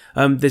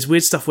 There's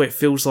weird stuff where it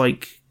feels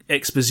like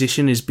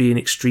exposition is being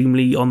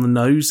extremely on the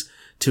nose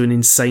to an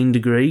insane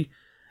degree.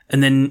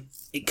 And then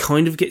it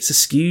kind of gets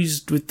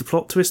excused with the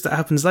plot twist that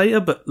happens later,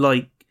 but,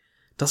 like,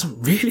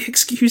 doesn't really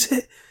excuse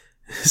it.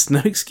 There's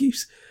no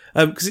excuse.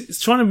 Because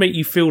it's trying to make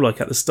you feel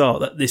like at the start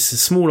that this is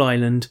a small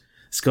island,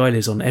 this guy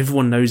lives on,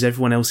 everyone knows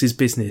everyone else's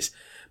business.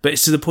 But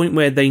it's to the point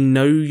where they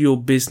know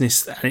your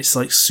business and it's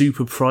like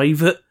super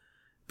private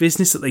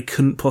business that they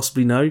couldn't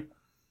possibly know.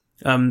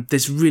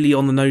 There's really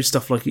on the nose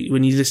stuff like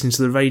when you listen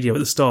to the radio at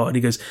the start and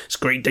he goes, it's a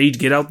great day to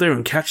get out there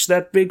and catch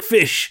that big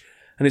fish.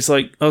 And it's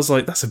like, I was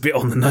like, that's a bit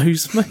on the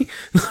nose, mate.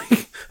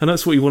 Like, I know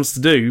that's what he wants to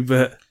do,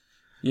 but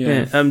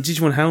yeah.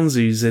 Digimon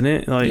Houndsoo's in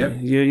it. Like, yep.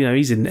 You know,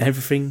 he's in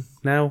everything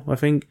now, I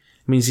think.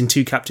 I mean, he's in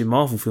 2 Captain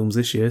Marvel films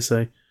this year,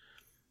 so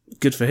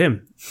good for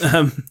him.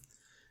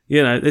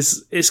 You know,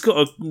 it's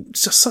got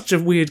just such a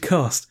weird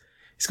cast.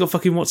 It's got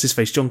fucking what's his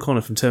face, John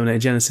Connor from Terminator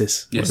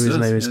Genesis. Yes, whatever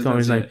his name is. Can't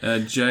remember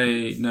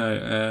his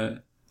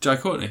name. Jai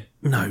Courtney.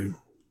 No,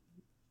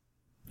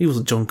 he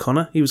wasn't John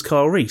Connor. He was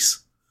Kyle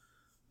Reese.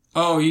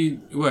 Oh,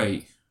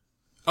 wait.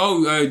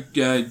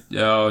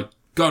 Oh,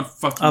 God,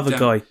 fucking other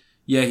guy.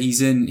 Yeah,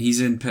 he's in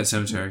Pet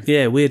Sematary.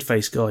 Yeah, weird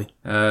face guy.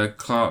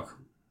 Clark.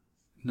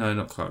 No,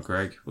 not Clark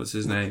Gregg. What's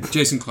his name?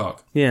 Jason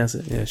Clarke. Yeah, that's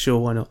it. Yeah, sure,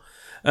 why not?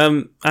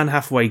 Anne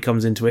Hathaway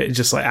comes into it,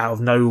 just like out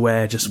of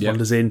nowhere, just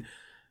wanders in.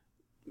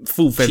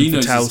 Full Femme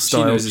Fatale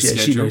style.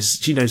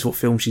 She knows what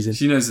film she's in.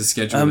 She knows the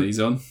schedule that he's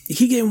on. You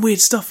keep getting weird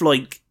stuff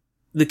like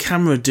the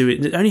camera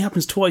it only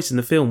happens twice in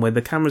the film where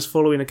the camera's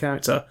following a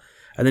character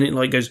and then it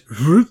like goes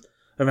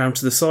around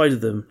to the side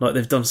of them, like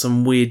they've done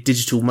some weird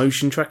digital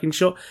motion tracking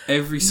shot.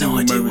 Every single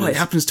no idea moment. Why it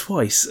happens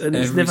twice, and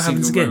it never happens again.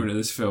 Every single moment of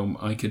this film,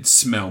 I could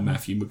smell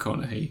Matthew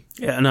McConaughey.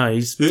 Yeah, I know.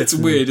 It's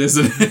weird,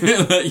 isn't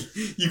it?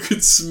 Like, you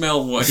could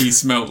smell what he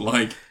smelled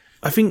like.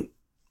 I think,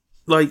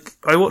 like,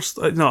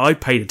 I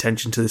paid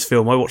attention to this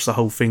film. I watched the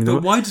whole thing.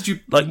 But why did you...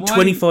 Like,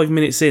 25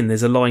 minutes in,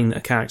 there's a line that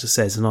a character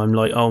says, and I'm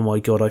like, oh my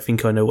god, I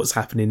think I know what's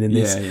happening in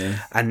this. Yeah.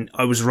 And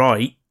I was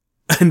right.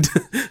 And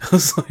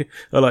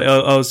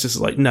I was just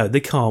like, no, they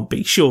can't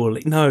be,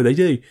 surely. No, they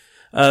do.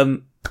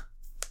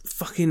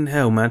 Fucking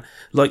hell, man.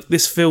 Like,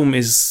 this film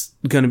is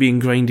going to be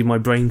ingrained in my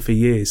brain for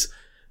years.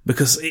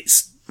 Because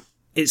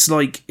it's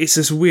like, it's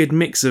this weird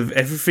mix of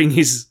everything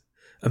is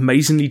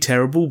amazingly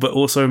terrible, but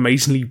also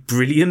amazingly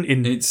brilliant.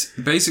 It's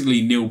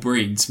basically Neil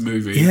Breen's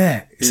movie.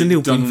 Yeah, it's a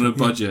Neil Breen done on a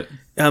budget.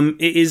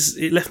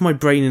 It left my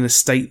brain in a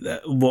state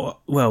that,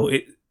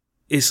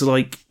 it's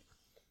like,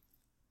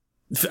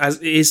 as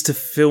it is to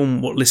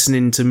film what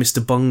listening to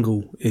Mr.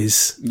 Bungle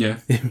is. Yeah.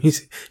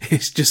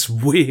 It's just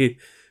weird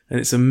and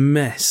it's a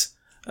mess.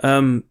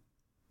 Some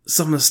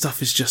of the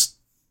stuff is just...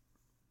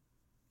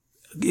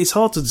 It's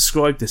hard to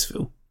describe this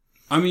film.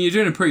 I mean, you're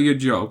doing a pretty good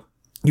job.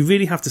 You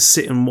really have to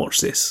sit and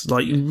watch this.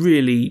 Like,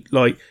 really,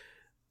 like...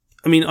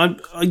 I mean, I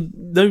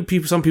know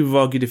some people have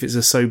argued if it's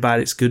a so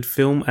bad it's good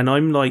film, and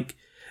I'm like,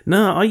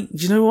 no, do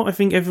you know what? I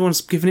think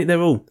everyone's giving it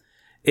their all.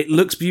 It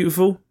looks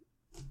beautiful.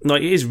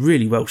 Like, it is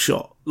really well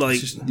shot. Like,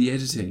 it's just, the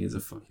editing is a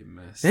fucking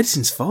mess. The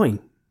editing's fine.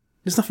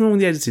 There's nothing wrong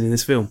with the editing in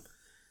this film.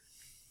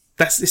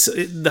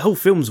 The whole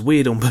film's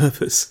weird on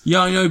purpose.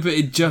 Yeah, I know, but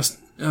it just...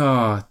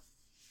 I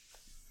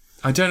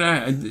don't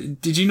know.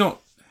 Did you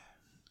not...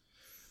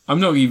 I'm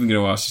not even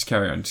going to ask. Just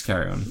carry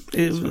on.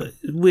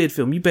 Weird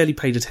film. You barely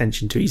paid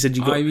attention to it.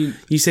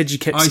 You said you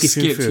kept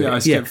skipping through it. I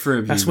skipped through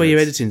it. That's where your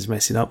editing's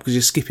messing up, because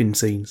you're skipping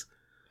scenes.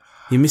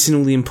 You're missing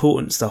all the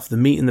important stuff, the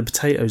meat and the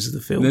potatoes of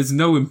the film. There's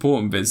no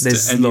important bits.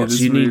 There's lots.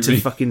 You need to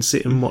fucking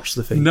sit and watch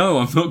the thing. No,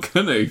 I'm not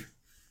going to.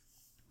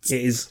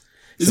 It is.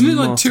 Isn't it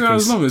like 2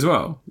 hours long as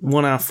well?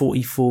 1 hour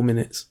 44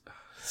 minutes.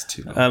 It's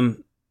too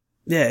long.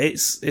 Yeah,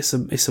 it's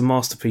a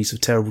masterpiece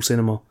of terrible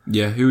cinema.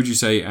 Yeah, who would you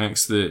say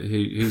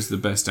who's the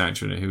best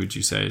actor in it? Who would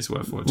you say is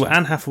worth watching? Well,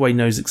 Anne Hathaway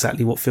knows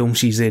exactly what film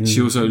she's in. She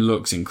also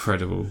looks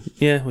incredible.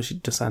 Yeah, well, she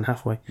does Anne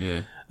Hathaway.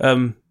 Yeah.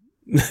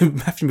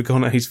 Matthew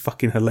McConaughey's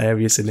fucking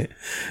hilarious in it.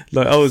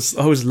 Like, I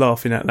was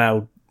laughing out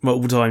loud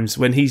multiple times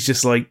when he's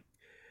just like,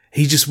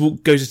 he just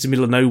goes into the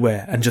middle of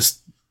nowhere and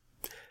just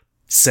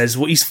says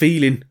what he's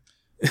feeling,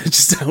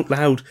 just out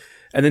loud.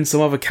 And then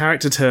some other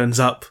character turns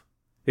up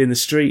in the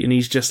street and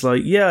he's just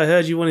like, yeah, I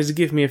heard you wanted to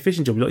give me a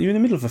fishing job. Like, you're in the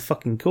middle of a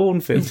fucking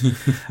cornfield.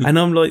 And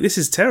I'm like, this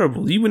is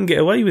terrible. You wouldn't get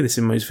away with this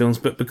in most films,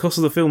 but because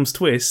of the film's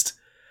twist,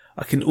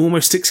 I can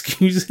almost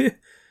excuse it.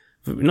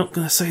 But we're not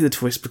going to say the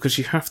twist because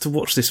you have to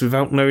watch this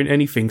without knowing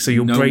anything. So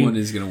your brain, no one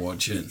is going to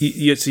watch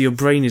it. So your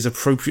brain is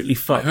appropriately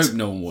fucked. I hope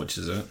no one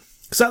watches it.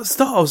 So at the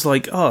start I was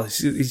like, oh,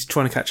 he's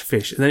trying to catch a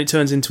fish. And then it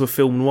turns into a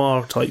film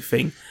noir type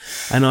thing.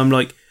 And I'm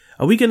like,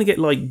 are we going to get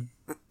like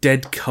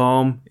dead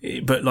calm,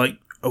 but like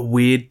a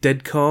weird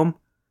dead calm?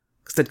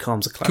 Because dead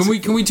calm's a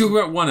classic. Can we talk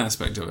about one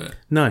aspect of it?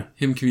 No.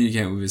 Him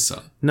communicating with his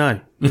son.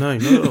 No,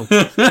 not at all.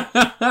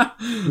 Not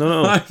at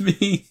all. I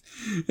mean,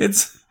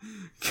 it's...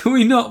 Can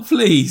we not,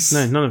 please?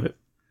 No, none of it.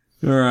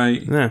 All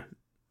right. No.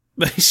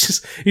 But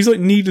he's like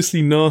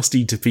needlessly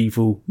nasty to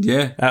people.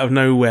 Yeah. Out of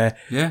nowhere.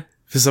 Yeah.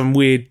 For some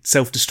weird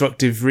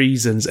self-destructive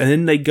reasons. And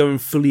then they go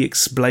and fully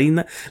explain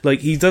that. Like,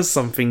 he does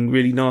something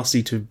really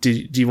nasty to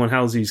Djimon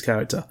Hounsou's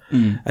character.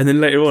 And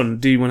then later on,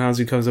 Djimon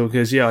Hounsou comes over and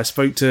goes, yeah, I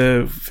spoke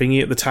to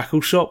Thingy at the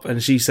tackle shop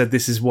and she said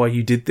this is why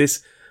you did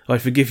this. I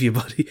forgive you,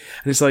 buddy.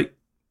 And it's like,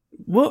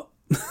 what?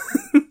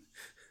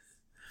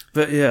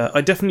 But yeah,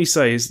 I definitely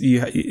say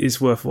it's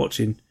worth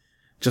watching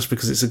just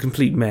because it's a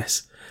complete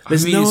mess.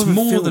 It's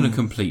more than a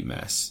complete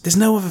mess. There's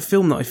no other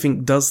film that I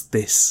think does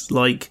this.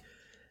 Like,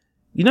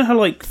 you know how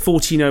like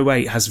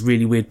 1408 has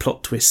really weird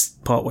plot twists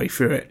partway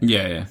through it?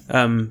 Yeah.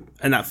 And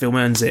that film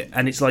earns it.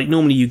 And it's like,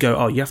 normally you go,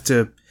 oh, you have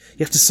to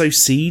sow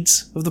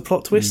seeds of the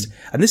plot twist.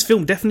 And this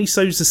film definitely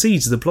sows the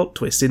seeds of the plot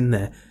twist in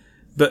there.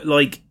 But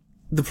like,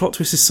 the plot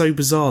twist is so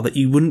bizarre that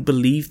you wouldn't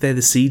believe they're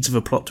the seeds of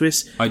a plot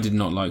twist. I did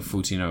not like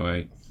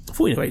 1408.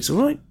 1408's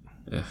alright.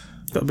 Yeah.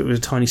 Got a bit with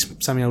a tiny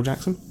Samuel L.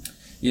 Jackson.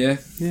 Yeah.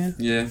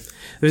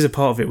 There's a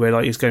part of it where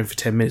like he's going for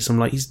 10 minutes. I'm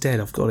like, he's dead.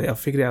 I've got it. I've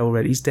figured it out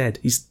already. He's dead.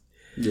 He's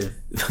I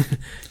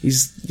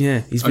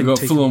got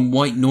full on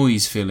White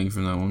Noise feeling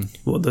from that one.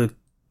 What, the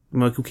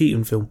Michael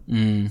Keaton film?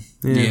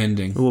 The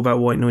ending. What about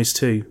White Noise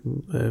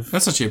 2?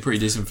 That's actually a pretty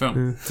decent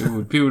film.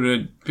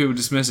 People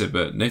dismiss it,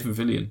 but Nathan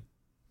Fillion.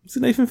 Is it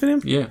Nathan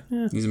Fillion? Yeah.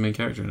 He's the main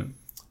character in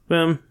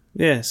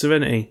it.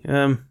 Serenity.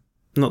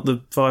 Not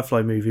the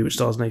Firefly movie, which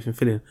stars Nathan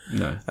Fillion.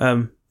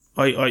 No.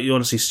 I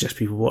honestly suggest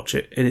people watch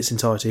it in its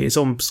entirety. It's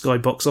on Sky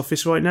Box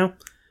Office right now.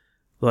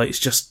 Like, it's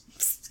just...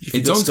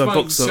 It's on Sky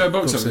Box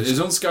Office. It's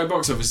on Sky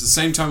Box Office at the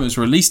same time as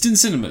released in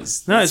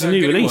cinemas. No, it's a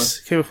new release.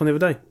 It came up on the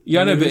other day.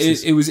 Yeah, I know, but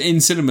it was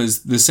in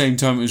cinemas the same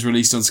time it was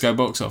released on Sky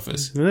Box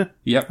Office. Yeah.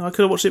 Yep. I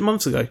could have watched it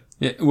months ago.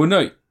 Yeah. Well,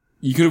 no.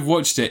 You could have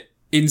watched it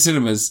in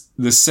cinemas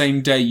the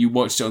same day you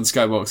watched it on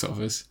Sky Box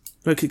Office.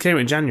 Look, it came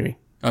out in January.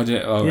 Oh,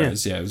 did it? Oh, yeah.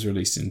 Right. Yeah, it was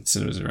released in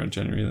cinemas around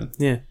January then.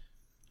 Yeah.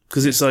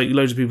 Because it's like,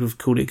 loads of people have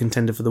called it a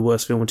contender for the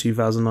worst film of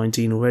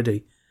 2019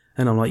 already.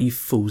 And I'm like, you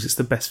fools, it's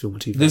the best film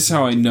of 2019. This is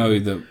how I know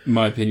that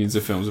my opinions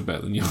of films are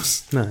better than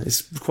yours. No,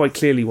 it's quite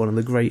clearly one of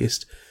the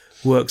greatest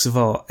works of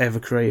art ever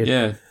created.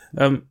 Yeah.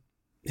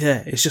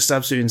 Yeah, it's just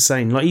absolutely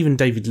insane. Like, even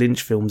David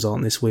Lynch films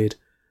aren't this weird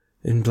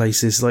in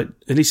places. Like,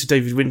 at least with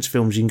David Lynch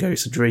films, you can go,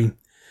 it's a dream.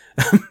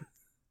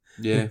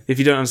 Yeah. If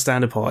you don't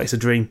understand a part, it's a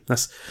dream.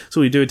 That's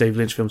all you do with David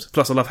Lynch films.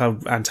 Plus, I love how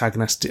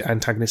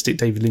antagonistic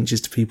David Lynch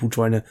is to people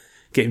trying to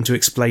get him to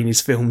explain his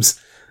films.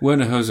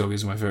 Werner Herzog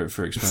is my favourite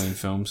for explaining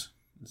films.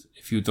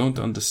 If you don't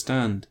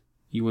understand,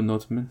 you were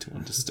not meant to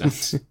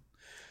understand.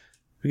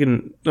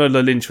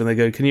 Like Lynch, when they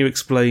go, can you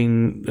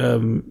explain,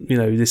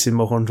 this in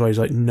Mulholland Drive? He's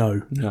like,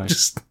 no.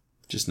 Just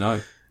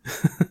no. Do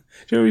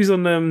you remember he's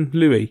on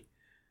Louis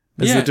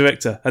as the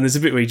director? And there's a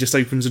bit where he just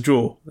opens a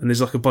drawer and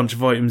there's like a bunch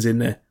of items in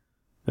there.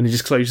 And he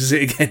just closes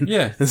it again.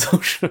 Yeah.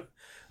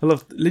 I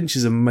love Lynch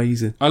is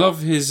amazing. I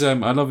love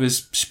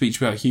his speech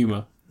about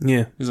humour.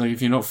 Yeah. It's like,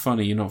 if you're not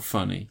funny, you're not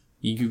funny.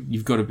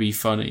 You've got to be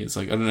funny. It's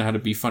like, I don't know how to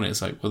be funny.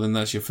 It's like, well, then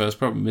that's your first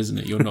problem, isn't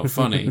it? You're not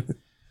funny.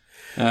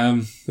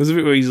 There's a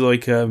bit where he's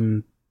like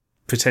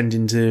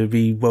pretending to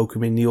be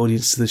welcoming the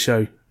audience to the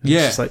show.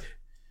 Yeah. It's like,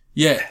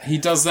 yeah, he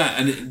does that,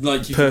 and it,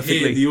 like, you perfectly.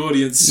 can hear the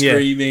audience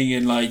screaming,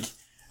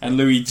 and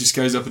Louis just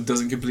goes up and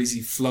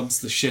completely flubs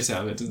the shit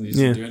out of it, doesn't he? He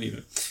doesn't do any of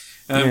it.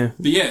 But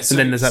yeah, so, and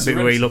then there's that bit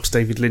where he locks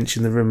David Lynch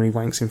in the room and he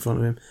wanks in front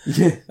of him.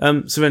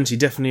 Yeah. Serenity,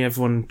 definitely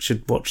everyone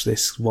should watch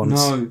this once.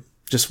 No.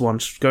 Just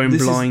once. Going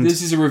blind.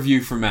 This is a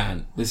review from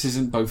Anne. This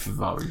isn't both of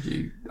our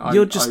review.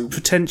 You're just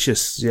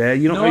pretentious, yeah?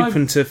 You're not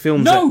open to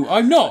films. No,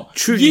 I'm not.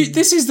 Truly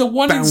this is the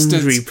one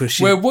instance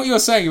pushing. where what you're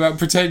saying about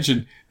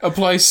pretension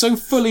applies so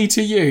fully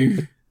to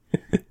you.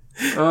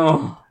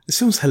 Oh. This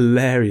film's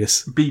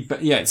hilarious.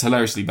 Yeah, it's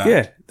hilariously bad.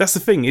 Yeah, that's the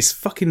thing. It's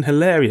fucking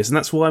hilarious, and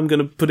that's why I'm going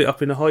to put it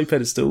up in a high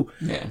pedestal.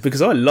 Yeah.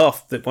 Because I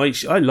laughed.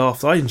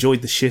 I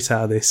enjoyed the shit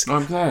out of this.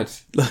 I'm glad.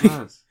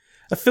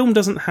 A film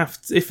doesn't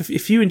have to,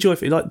 if you enjoy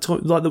it, like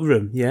The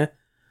Room, yeah?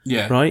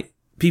 Yeah. Right?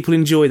 People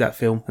enjoy that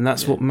film, and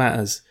that's what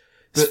matters.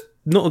 But it's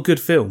not a good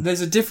film.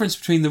 There's a difference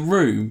between The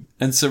Room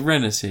and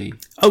Serenity.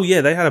 Oh,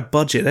 yeah, they had a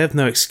budget. They have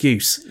no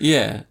excuse.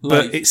 Yeah.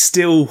 But it's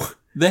still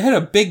They had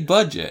a big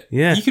budget.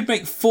 Yeah. You could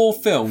make 4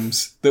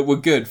 films that were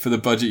good for the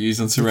budget used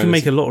on You Serenity. can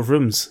make a lot of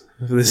rooms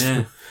for this Yeah.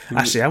 film.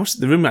 Actually,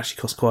 the room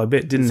actually cost quite a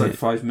bit, didn't It's it? like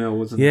 5 mil,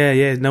 wasn't it?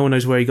 Yeah. No one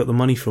knows where he got the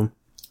money from.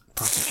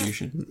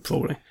 Prostitution.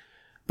 Probably.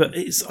 But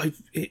it's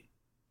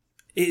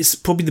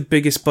probably the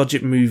biggest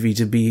budget movie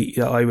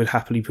that I would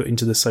happily put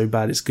into the so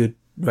bad it's good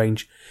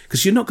range.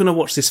 Because you're not going to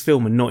watch this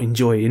film and not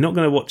enjoy it. You're not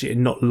going to watch it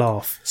and not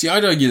laugh. See,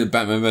 I'd argue that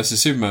Batman vs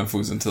Superman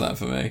falls into that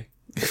for me.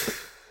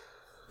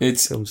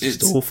 It's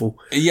just awful.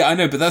 Yeah, I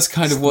know, but that's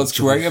kind of what's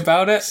great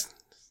about it.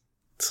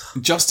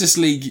 Justice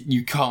League,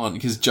 you can't,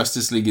 because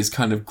Justice League is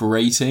kind of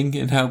grating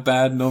in how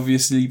bad and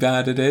obviously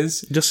bad it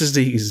is. Justice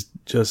League is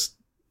just...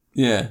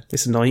 Yeah.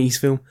 It's a 90s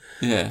film.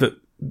 Yeah. But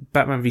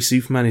Batman v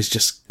Superman is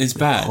just... It's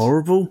bad.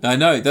 Horrible. I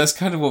know, that's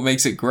kind of what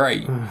makes it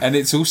great. And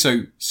it's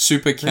also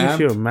super camp. If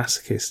you're a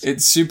masochist.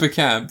 It's super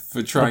camp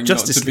for trying not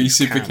to be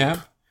super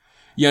camp.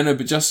 Yeah, no,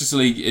 but Justice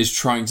League is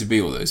trying to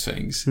be all those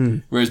things.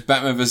 Whereas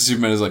Batman vs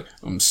Superman is like,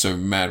 I'm so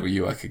mad with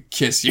you, I could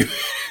kiss you.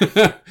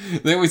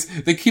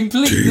 they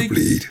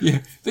completely,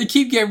 yeah, they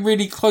keep getting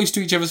really close to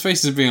each other's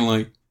faces and being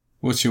like,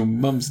 what's your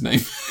mum's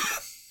name?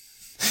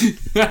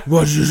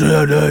 What's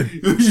your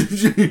name?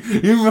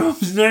 Your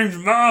mum's name's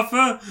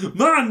Martha.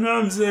 My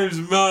mum's name's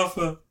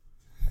Martha.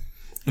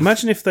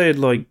 Imagine if they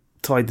had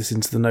tied this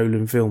into the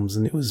Nolan films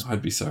and it was...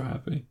 I'd be so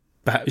happy.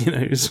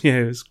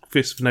 it was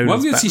Christopher Nolan's Well,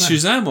 I'm going to see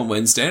Batman. Shazam on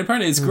Wednesday, and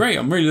apparently it's great.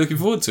 I'm really looking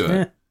forward to it.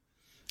 Yeah.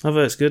 I've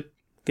heard it's good.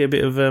 Get a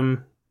bit of,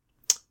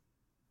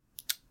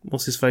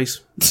 what's his face?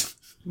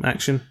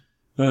 Action.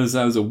 That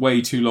was a way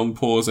too long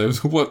pause. I was,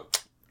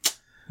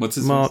 what's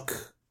his Mark. name?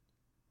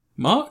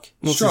 Mark?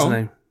 What's Strong? his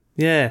name?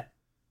 Yeah.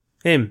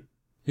 Him.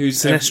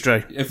 Who's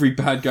Sinestro. Every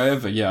bad guy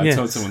ever. Yeah, I Yeah.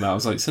 told someone that. I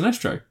was like,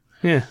 Sinestro.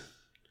 Yeah.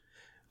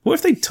 What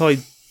if they tied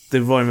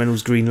the Ryan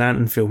Reynolds Green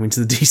Lantern film into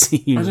the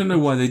DC universe? I don't know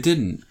why they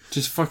didn't.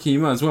 Just fucking you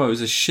might as well. It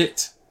was a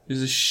shit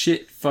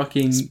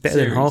fucking It's better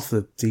series. than half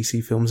the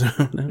DC films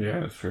around now,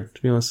 Yeah, that's true.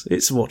 to be honest.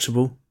 It's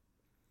watchable.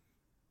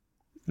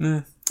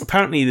 Yeah.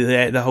 Apparently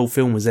the whole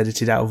film was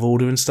edited out of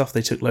order and stuff.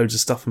 They took loads of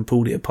stuff and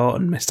pulled it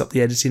apart and messed up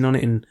the editing on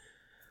it, and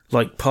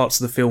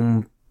parts of the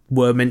film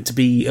were meant to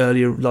be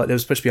earlier, there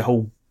was supposed to be a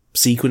whole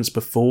sequence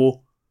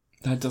before.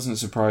 That doesn't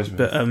surprise me.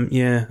 But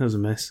yeah, that was a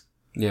mess.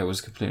 Yeah, it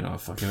was completely a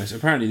fucking mess.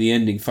 Apparently the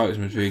ending fight was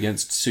meant to be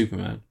against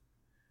Superman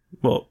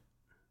What?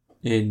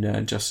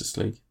 in Justice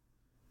League.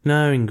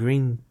 No, in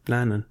Green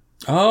Lantern.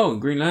 Oh,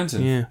 Green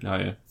Lantern. Yeah. Oh,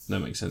 yeah. That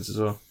makes sense as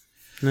well.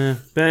 No.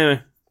 But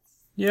anyway,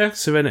 Yeah.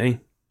 Serenity.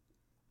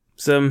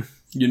 It's,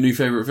 Your new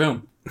favourite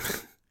film?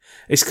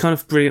 it's kind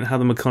of brilliant how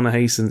the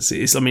McConaughey sense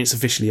is. I mean, it's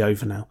officially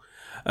over now.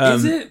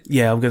 Is it?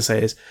 Yeah, I'm going to say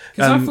it is.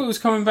 Because I thought it was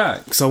coming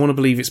back. Because I want to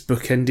believe it's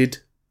bookended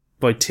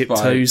by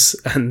Tiptoes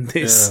and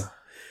this. Yeah.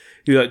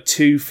 You're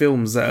two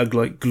films that are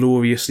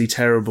gloriously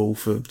terrible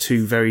for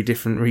two very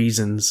different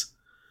reasons.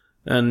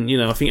 And,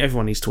 I think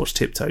everyone needs to watch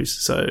Tiptoes.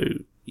 So,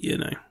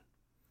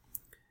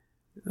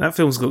 that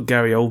film's got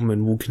Gary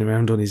Oldman walking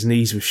around on his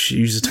knees with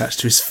shoes attached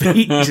to his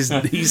feet.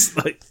 He's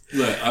like...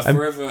 Look,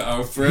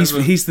 I'll forever...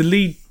 He's the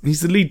lead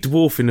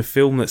dwarf in a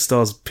film that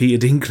stars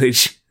Peter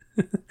Dinklage.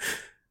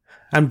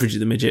 And Bridget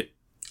the Midget.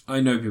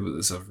 I know people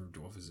that suffer from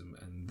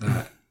dwarfism, and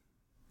that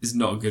is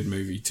not a good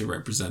movie to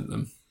represent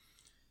them.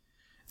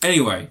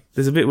 Anyway.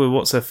 There's a bit where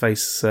what's her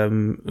face?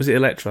 Was it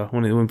Elektra?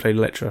 One of the women played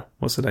Elektra.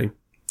 What's her name?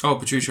 Oh,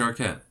 Patricia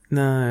Arquette.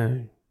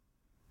 No.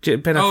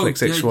 Ben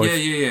Affleck's ex-wife.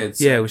 Yeah.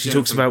 Yeah, when she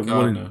talks about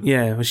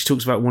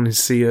wanting to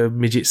see a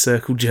midget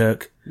circle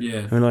jerk.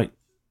 Yeah. And we're like,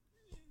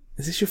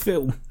 is this your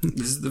film?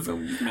 This is the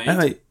film you made.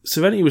 Anyway,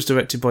 Serenity was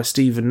directed by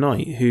Stephen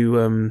Knight,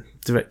 who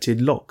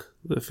directed Locke,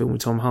 the film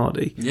with Tom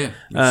Hardy. Yeah,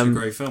 it's a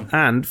great film.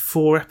 And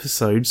 4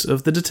 episodes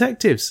of The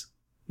Detectives.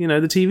 The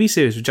TV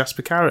series with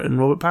Jasper Carrot and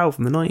Robert Powell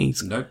from the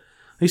 90s. No.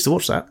 I used to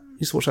watch that.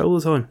 all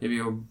the time. Maybe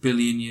you're a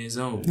billion years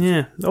old.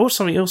 Yeah. I watched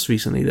something else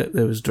recently that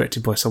was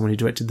directed by someone who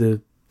directed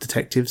The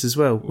Detectives as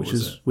well, which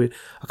is weird.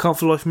 I can't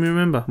for the life of me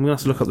remember. I'm going to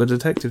have to look up The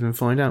Detectives and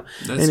find out.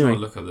 Let's anyway, not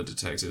look up The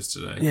Detectives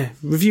today. Yeah,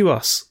 review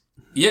us.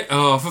 Yeah,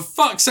 oh, for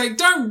fuck's sake,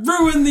 don't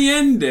ruin the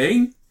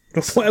ending!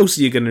 What else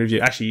are you going to review?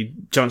 Actually,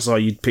 chances are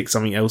you'd pick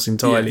something else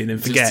entirely and then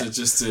forget.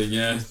 Just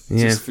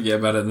forget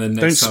about it and then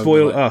next Don't time...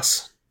 spoil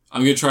us.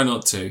 I'm going to try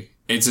not to.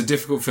 It's a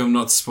difficult film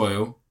not to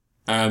spoil.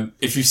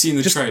 If you've seen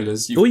the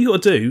trailers... All you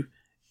got to do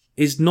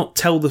is not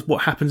tell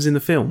what happens in the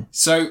film.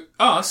 So,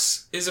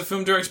 Us is a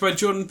film directed by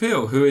Jordan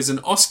Peele, who is an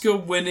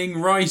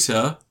Oscar-winning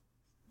writer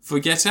for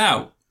Get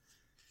Out.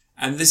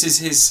 And this is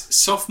his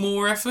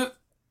sophomore effort.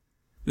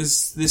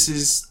 This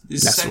is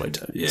his That's second,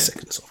 right.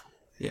 Second sophomore.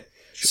 Yeah.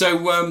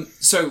 Sure.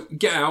 So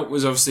Get Out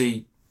was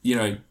obviously,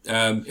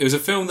 it was a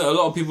film that a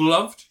lot of people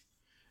loved.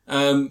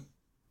 I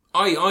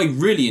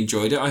really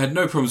enjoyed it. I had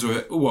no problems with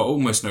it. Well,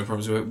 almost no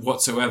problems with it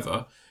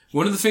whatsoever.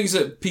 One of the things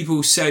that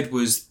people said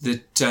was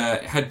that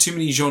it had too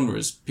many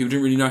genres. People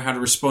didn't really know how to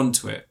respond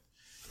to it.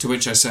 To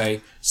which I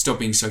say, stop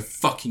being so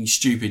fucking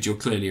stupid. You're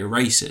clearly a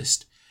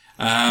racist.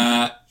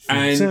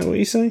 Is that what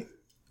you say?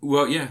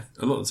 Well, yeah,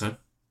 a lot of the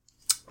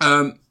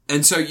time.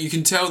 And so you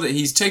can tell that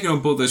he's taken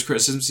on board those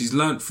criticisms. He's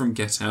learnt from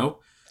Get Out.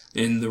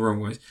 in the wrong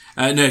ways.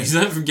 No, he's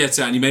learned from Get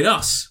Out, and he made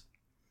Us.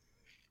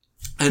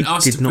 And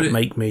Us did not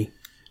make me.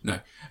 No.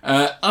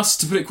 Us,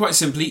 to put it quite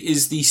simply,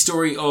 is the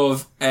story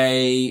of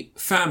a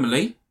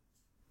family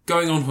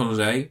going on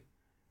holiday,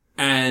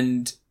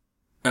 and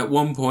at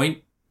one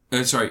point,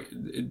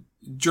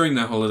 during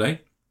their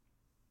holiday,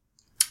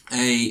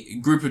 a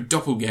group of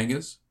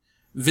doppelgangers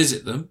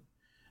visit them,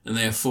 and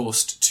they are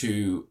forced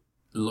to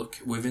look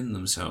within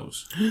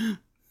themselves.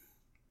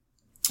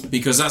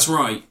 Because that's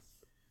right.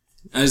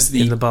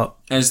 In the butt.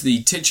 As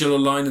the titular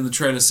line in the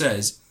trailer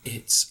says,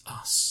 it's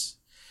us.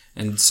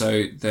 And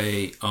so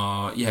they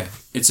are,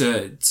 it's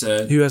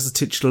a... Who has the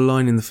titular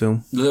line in the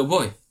film? The little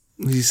boy.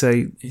 What did he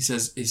say? He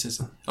says,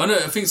 oh no,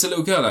 I think it's a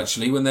little girl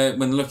actually, when they're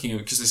looking at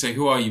it, because they say,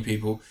 who are you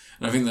people?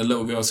 And I think the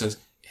little girl says,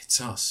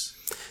 it's us.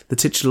 The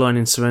titular line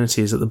in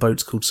Serenity is that the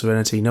boat's called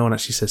Serenity. No one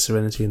actually says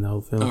Serenity in the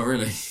whole film. Oh,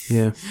 really?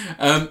 Yeah.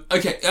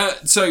 Okay,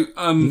 so... You've got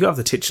to have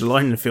the titular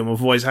line in the film,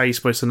 otherwise how are you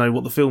supposed to know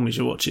what the film is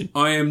you're watching?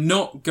 I am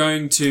not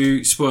going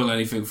to spoil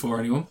anything for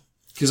anyone,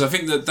 because I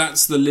think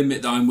that's the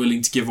limit that I'm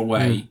willing to give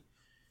away.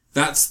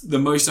 That's the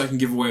most I can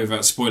give away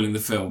without spoiling the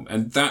film,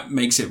 and that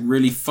makes it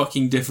really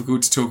fucking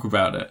difficult to talk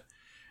about it.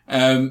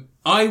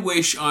 I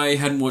wish I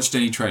hadn't watched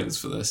any trailers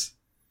for this.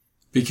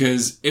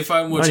 Because if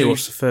I'm watching... I only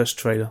watched the first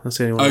trailer. That's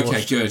the only one I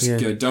watched. Okay,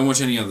 good. Don't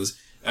watch any others.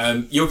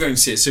 You're going to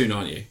see it soon,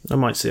 aren't you? I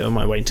might see it. I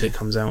might wait until it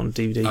comes out on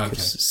DVD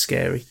because it's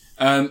scary.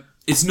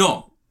 It's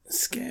not.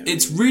 Scary.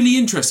 It's really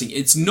interesting.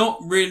 It's not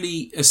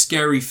really a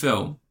scary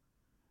film.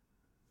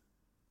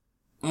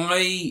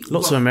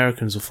 Lots of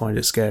Americans will find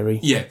it scary.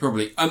 Yeah,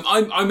 probably.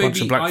 I may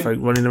bunch of black folk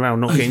running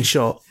around not getting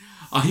shot.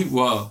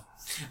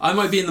 I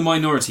might be in the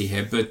minority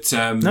here, but...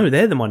 no,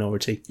 they're the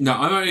minority. No,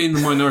 I might be in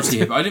the minority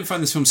here, but I didn't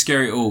find this film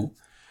scary at all.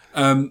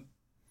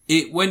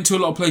 It went to a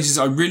lot of places.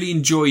 I really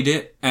enjoyed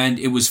it, and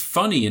it was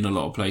funny in a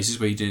lot of places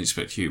where you didn't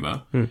expect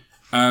humour.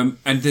 And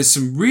there's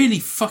some really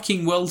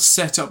fucking well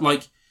set up,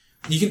 like,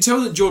 you can tell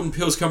that Jordan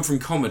Peele's come from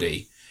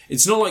comedy.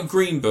 It's not like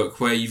Green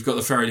Book, where you've got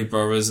the Farrelly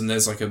brothers and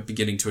there's like a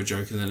beginning to a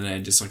joke and then an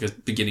end. It's like a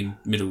beginning,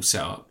 middle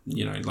setup,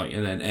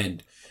 and then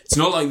end. It's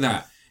not like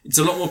that. It's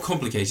a lot more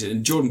complicated,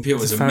 and Jordan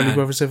Peele is a man. Have Farrelly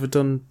brothers ever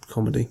done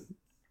comedy?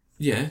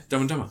 Yeah,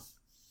 Dumb and Dumber.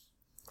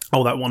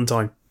 Oh, that one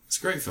time. It's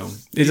a great film.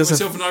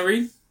 Myself and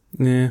Irene?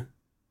 Yeah.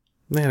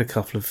 They had a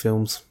couple of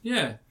films.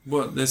 Yeah.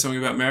 What, there's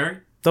something about Mary?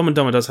 Dumb and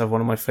Dumber does have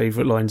one of my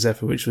favourite lines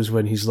ever, which was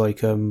when he's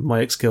like,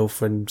 my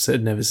ex-girlfriend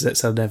said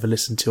I'd never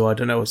listened to, I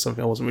don't know, or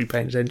something, I wasn't really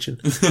paying attention.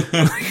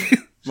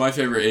 My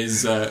favourite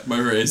is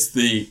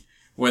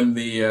when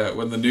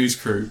the news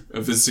crew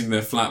are visiting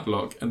their flat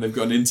block and they've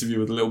got an interview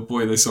with a little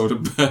boy they sold a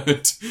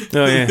bird.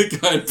 Oh, yeah. The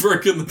guy had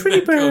broken the pretty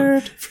neck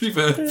bird. on. Pretty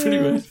bird. Pretty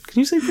bird. Can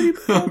you say pretty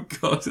bird? Oh,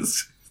 God,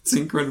 it's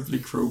incredibly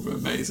cruel but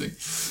amazing.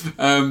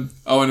 And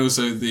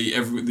also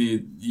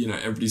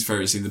everybody's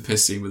favourite scene, the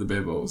piss scene with the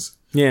beer balls.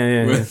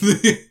 Yeah.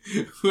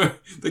 Where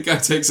the guy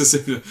takes a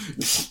sip and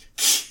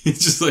it's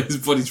just like his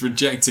body's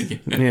rejecting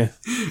it. Yeah.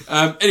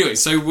 Anyway,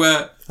 so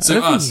I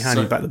don't think he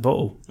handed back the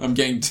bottle. I'm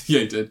getting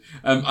distracted.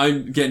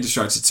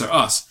 So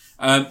Us.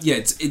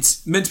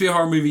 It's meant to be a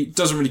horror movie. It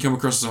doesn't really come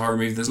across as a horror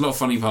movie. There's a lot of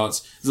funny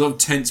parts. There's a lot of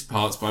tense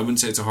parts, but I wouldn't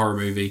say it's a horror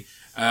movie.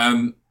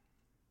 I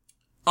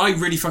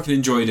really fucking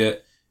enjoyed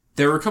it.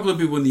 There were a couple of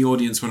people in the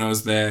audience when I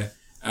was there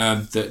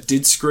that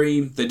did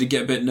scream. They did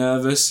get a bit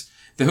nervous.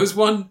 There was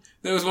one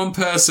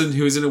person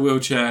who was in a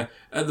wheelchair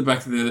at the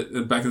back of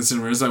the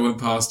cinema. As I went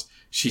past,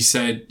 she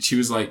said she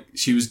was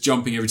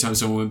jumping every time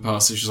someone went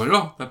past. So she was like,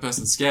 "Oh, that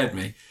person scared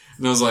me."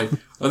 And I was like,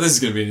 "Oh, this is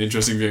going to be an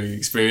interesting viewing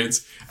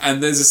experience."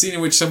 And there's a scene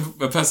in which a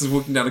person's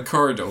walking down a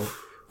corridor,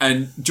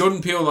 and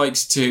Jordan Peele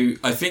likes to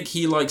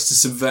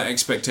subvert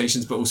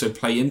expectations, but also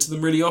play into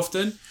them really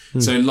often.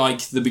 So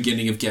like the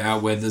beginning of Get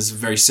Out, where there's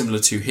very similar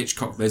to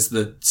Hitchcock, there's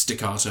the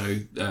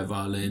staccato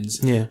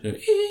violins. Yeah.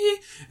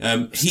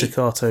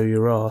 Staccato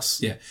your ass.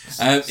 Yeah.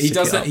 He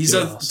does that. He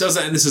does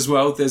that in this as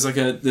well. There's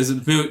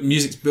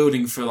music's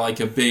building for like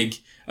a big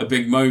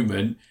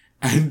moment,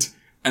 and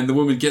the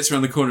woman gets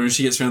around the corner, and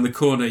she gets around the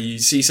corner, you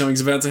see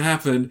something's about to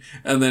happen,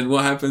 and then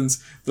what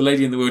happens? The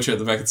lady in the wheelchair at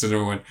the back of the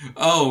cinema went,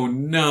 "Oh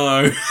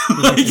no!"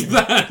 like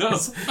that. I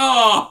was like,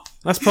 "Oh."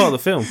 That's part of the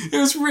film. It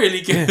was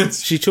really good. Yeah,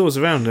 she tours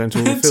around going to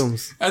all the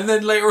films. And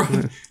then later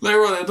on,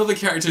 another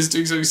character is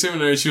doing something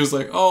similar, and she was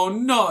like, "Oh,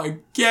 not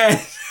again!"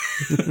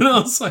 And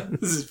I was like,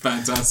 "This is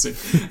fantastic."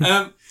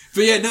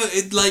 But yeah, no,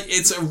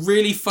 it's a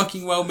really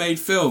fucking well-made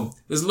film.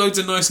 There's loads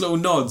of nice little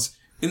nods.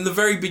 In the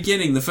very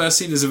beginning, the first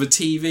scene is of a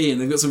TV,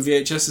 and they've got some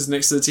VHSs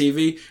next to the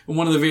TV, and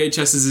one of the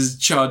VHSs is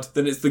Chud,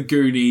 then it's the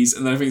Goonies,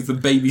 and then I think it's the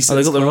Babysitters. Oh,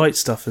 they've got the Right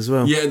Stuff as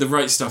well. Yeah, the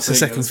Right Stuff. It's the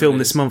second film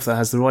this month that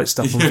has the Right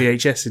Stuff on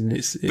VHS in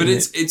it. But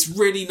it's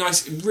really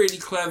nice, really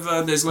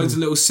clever. There's loads of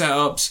little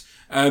setups.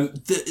 I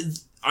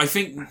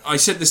think I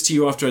said this to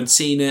you after I'd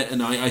seen it,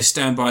 and I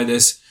stand by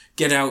this.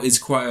 Get Out is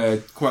quite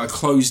a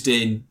closed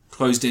in.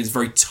 It's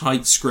very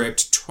tight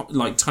script,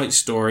 tight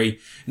story,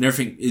 and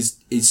everything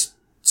is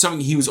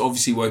something he was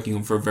obviously working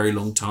on for a very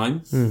long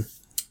time.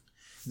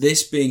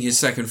 This being his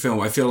second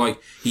film, I feel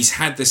like he's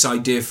had this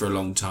idea for a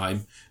long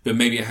time, but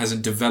maybe it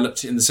hasn't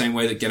developed in the same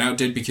way that Get Out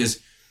did, because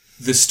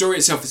The story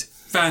itself is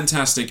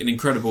fantastic and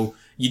incredible.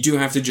 You do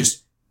have to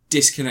just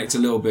disconnect a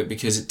little bit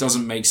because it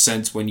doesn't make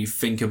sense when you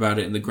think about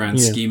it in the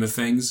grand scheme of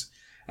things.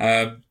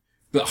 But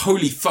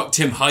holy fuck,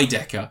 Tim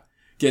Heidecker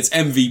gets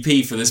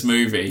MVP for this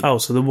movie. Oh,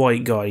 so the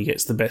white guy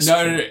gets the best.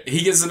 No.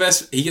 He gets the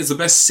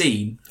best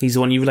scene. He's the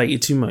one you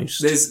related to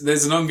most.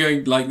 There's an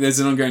ongoing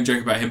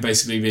joke about him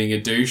basically being a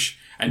douche.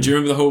 And do you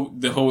remember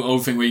the whole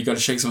old thing where you got to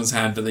shake someone's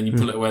hand, but then you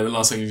pull it away the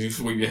last second you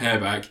sweep your hair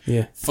back?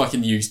 Yeah.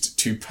 Fucking used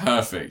to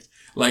perfect.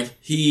 Like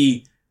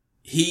he's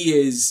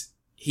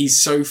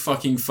so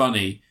fucking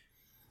funny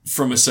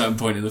from a certain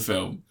point in the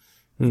film.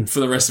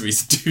 For the rest of it,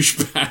 he's a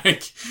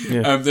douchebag.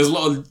 Yeah. There's a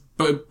lot of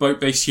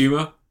boat-based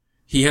humour.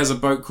 He has a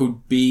boat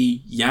called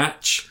B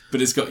Yacht,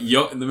 but it's got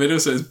yacht in the middle,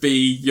 so it's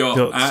B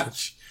Yacht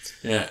Atch.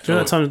 Yeah. Do you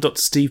know that time that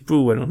Dr. Steve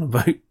Brule went on a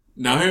boat?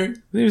 No. Have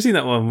you ever seen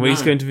that one where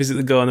he's going to visit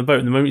the guy on the boat,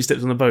 and the moment he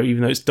steps on the boat,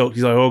 even though it's docked,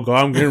 he's like, "Oh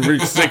God, I'm getting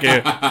really sick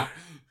here."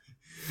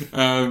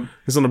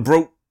 It's on a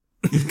boat.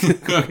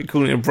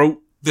 Calling it a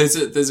boat. There's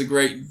a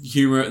great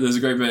humour. There's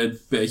a great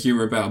bit of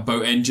humour about a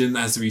boat engine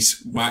that has to be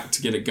whacked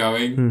to get it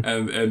going,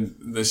 and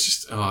there's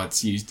just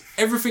it's used.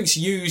 Everything's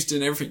used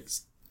and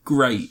everything's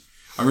great.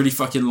 I really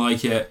fucking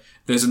like it.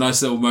 There's a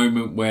nice little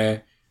moment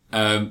where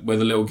the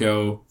little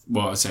girl,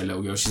 well, I say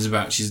little girl, she's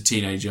a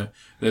teenager.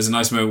 There's a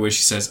nice moment where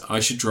she says, "I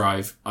should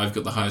drive. I've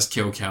got the highest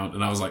kill count,"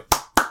 and I was like,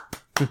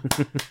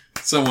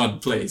 "Someone,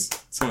 please,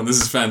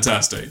 this is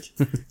fantastic."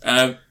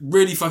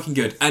 Really fucking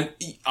good. And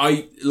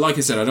like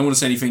I said, I don't want to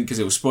say anything because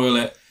it will spoil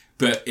it,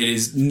 but it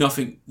is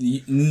nothing.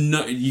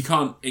 You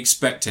can't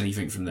expect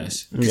anything from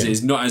this because it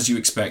is not as you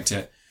expect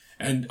it.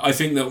 And I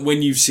think that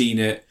when you've seen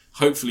it,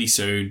 hopefully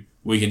soon,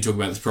 we can talk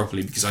about this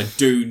properly because I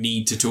do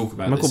need to talk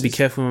about this. I've got to be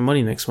careful with my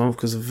money next month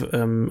because of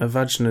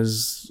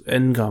Avagina's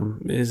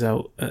Endgame is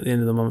out at the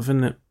end of the month,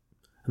 isn't it?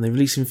 And they're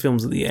releasing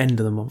films at the end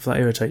of the month. That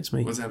irritates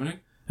me. What's happening?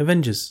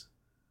 Avengers.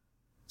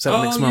 It's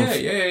out next month.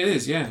 Yeah, it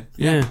is, yeah.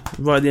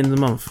 Right at the end of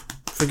the month.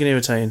 Freaking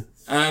irritating.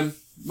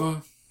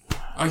 Well,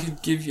 I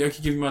could give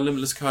you my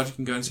Limitless card. You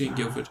can go and see it in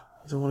Guildford.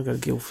 I don't want to go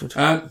to Guildford.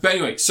 But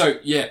anyway, so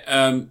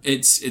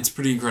it's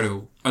pretty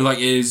incredible.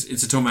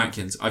 It's a Tom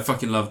Atkins. I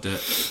fucking loved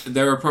it.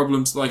 There are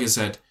problems, like I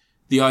said,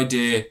 the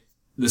idea,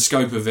 the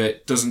scope of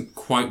it doesn't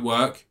quite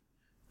work.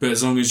 But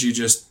as long as you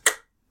just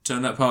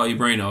turn that part of your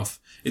brain off,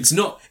 it's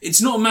not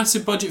a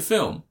massive budget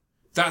film.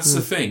 That's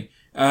the thing.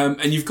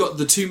 And you've got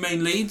the two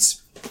main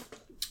leads.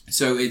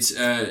 So it's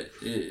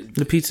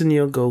Lupita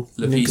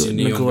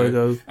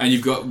Nyong'o. And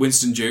you've got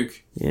Winston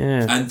Duke.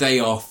 Yeah. And they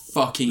are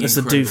fucking That's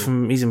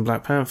incredible. he's in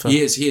Black Panther.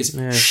 He is.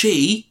 Yeah.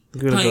 She,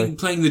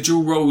 playing the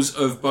dual roles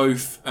of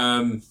both,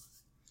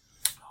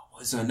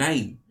 what's her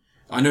name?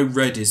 I know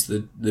Red is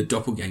the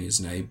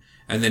doppelganger's name,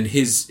 and then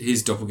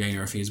his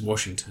doppelganger, I think, is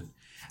Washington.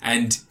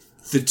 And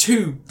the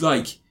two,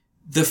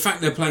 the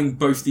fact they're playing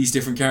both these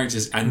different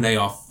characters, and they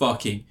are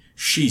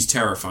she's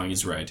terrifying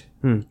as Red.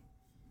 Like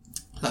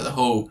the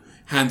whole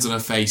hands on her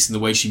face and the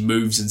way she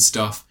moves and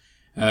stuff.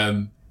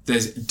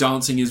 There's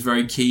dancing is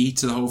very key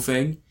to the whole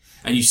thing.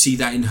 And you see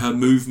that in her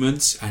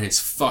movements, and it's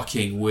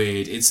fucking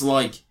weird. It is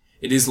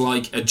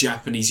like a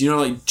Japanese,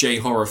 like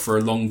J-horror for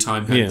a long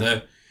time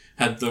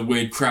had the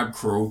weird crab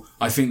crawl.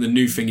 I think the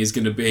new thing is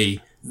going to be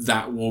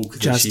that walk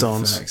that jazz she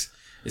dance. perfects.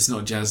 It's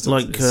not jazz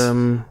dance.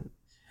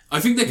 I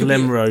think there could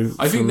Lemro.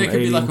 I think there could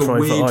be like a Private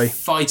weird Eye.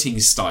 fighting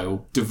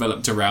style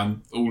developed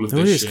around all of Oh,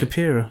 this it is shit.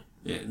 Kapira.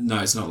 Yeah, no,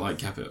 it's not like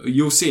Capita.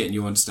 You'll see it and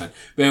you'll understand.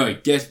 But anyway,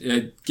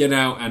 Get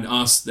Out and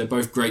Us, they're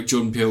both great.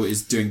 Jordan Peele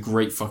is doing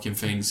great fucking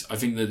things. I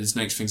think that his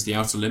next thing's The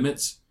Outer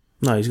Limits.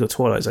 No, he's got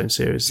Twilight Zone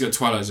series. He's got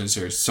Twilight Zone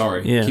series,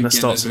 sorry. Yeah, that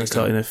starts in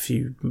a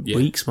few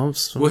weeks,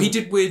 months. Well, he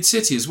did Weird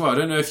City as well. I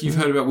don't know if you've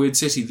heard about Weird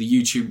City, the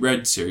YouTube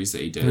Red series that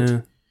he did.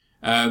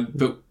 Yeah.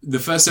 But the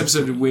first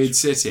episode of Weird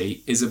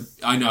City is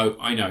I know.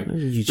 But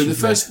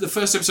the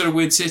first episode of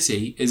Weird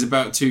City is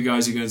about two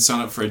guys who are going to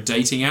sign up for a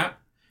dating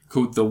app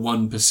called The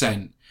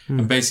 1%.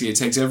 And basically it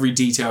takes every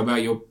detail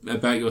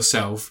about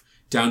yourself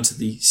down to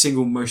the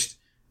single most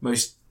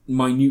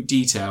minute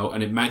detail,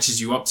 and it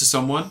matches you up to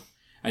someone,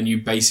 and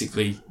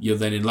you're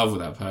then in love with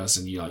that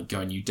person. You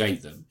go and you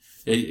date them.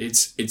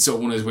 It's sort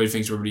of one of those weird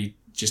things where everybody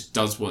just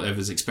does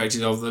whatever's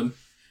expected of them.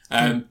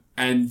 And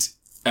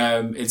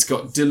it's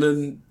got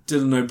Dylan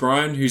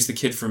O'Brien, who's the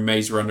kid from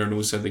Maze Runner, and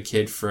also the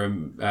kid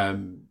from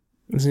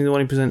Isn't he the one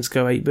who presents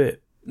Go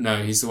 8-Bit?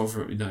 No, he's the one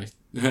from Dylan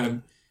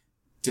O'Brien.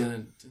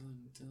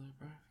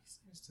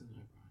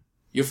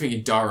 You're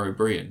thinking Dara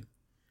O'Brien.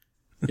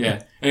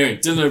 Yeah. Anyway,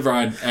 Dylan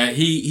O'Brien.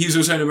 He was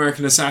also an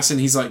American Assassin.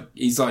 He's a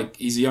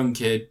young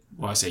kid.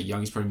 Well, I say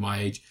young. He's probably my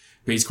age,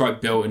 but he's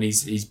quite built and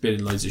he's been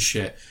in loads of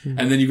shit.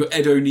 And then you've got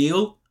Ed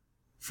O'Neill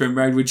from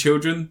Married with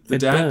Children. The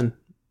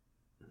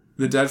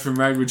dad from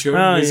Married with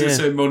Children. He's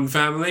also in Modern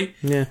Family.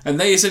 Yeah. And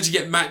they essentially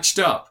get matched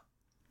up.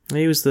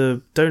 He was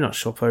the donut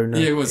shop owner.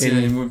 Yeah, he was.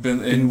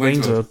 In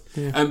Wayne's World.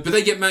 Yeah. But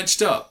they get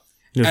matched up.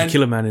 The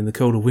killer man in the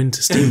cold of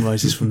winter. Steam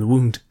rises from the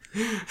wound.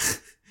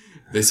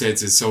 They say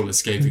it's his soul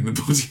escaping the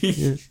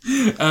body.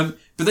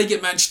 But they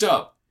get matched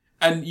up.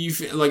 And you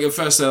feel at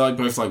first they're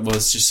both well,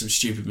 it's just some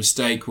stupid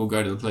mistake. We'll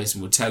go to the place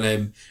and we'll tell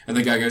him. And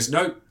the guy goes,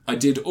 nope, I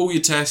did all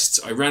your tests,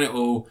 I ran it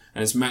all,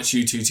 and it's matched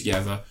you two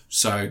together.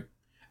 So,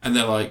 and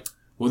they're like,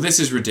 well, this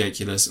is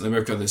ridiculous, and they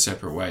both go their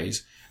separate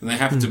ways, and they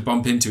happen to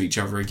bump into each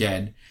other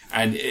again,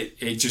 and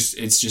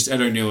it's just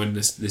Ed O'Neill and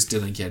this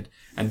Dylan kid,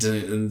 and the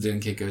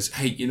Dylan kid goes,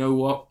 hey, you know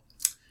what?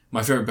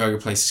 My favourite burger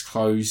place is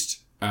closed,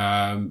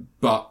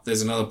 but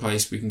there's another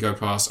place we can go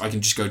past. I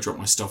can just go drop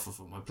my stuff off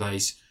at my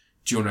place.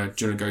 Do you wanna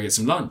go get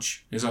some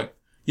lunch? He's like,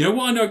 you know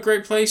what? I know a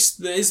great place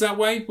that is that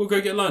way. We'll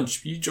go get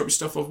lunch. You drop your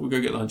stuff off, we'll go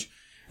get lunch.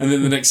 And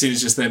then the next scene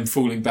is just them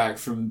falling back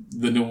from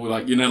the normal,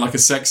 like, you know, like a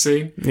sex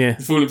scene. Yeah.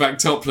 Falling back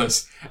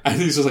topless.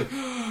 And he's just like,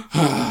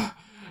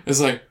 it's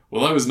like,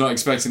 well, I was not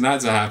expecting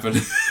that to happen.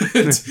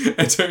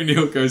 And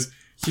O'Neill goes,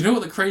 you know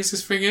what the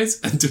craziest thing is?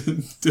 And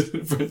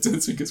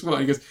Dylan goes, what?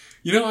 He goes,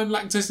 you know, I'm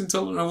lactose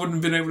intolerant. I wouldn't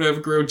have been able to have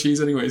a grilled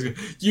cheese anyway. He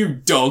goes, you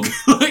dog.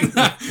 Like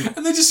that.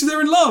 And they're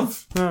in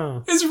love.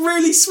 Oh. It's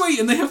really sweet.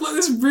 And they have like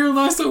this real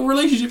nice little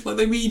relationship. Like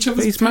they meet each other's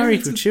But he's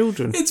married with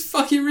children. It's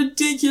fucking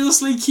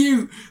ridiculously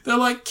cute. They're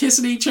like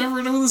kissing each other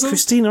and all this other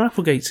Christina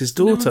Applegate's his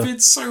daughter. I've been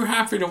so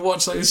happy to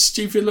watch like this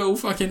stupid little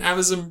fucking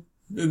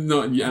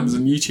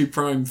YouTube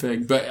Prime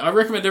thing. But I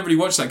recommend everybody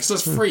watch that because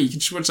that's free. You can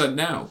just watch that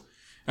now.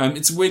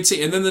 It's a weird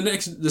scene. And then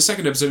the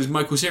second episode is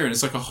Michael Cera, and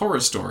it's like a horror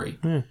story.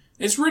 Yeah.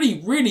 It's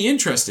really, really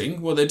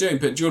interesting what they're doing,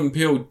 but Jordan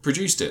Peele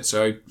produced it,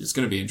 so it's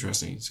going to be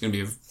interesting. It's going to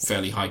be a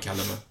fairly high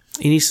caliber.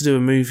 He needs to do a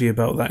movie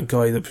about that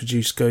guy that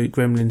produced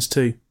Gremlins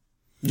 2.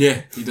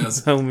 Yeah, he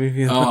does. The whole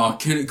movie. Oh,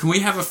 can we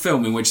have a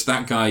film in which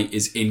that guy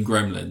is in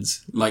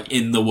Gremlins? Like,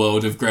 in the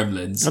world of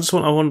Gremlins?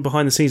 I want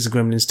behind the scenes of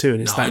Gremlins 2,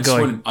 and it's that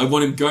guy. I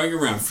want him going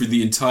around through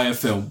the entire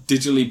film,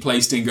 digitally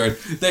placed in, going,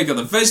 they got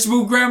the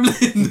vegetable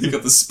gremlin, they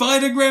got the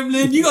spider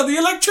gremlin, you got the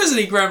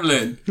electricity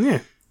gremlin. Yeah.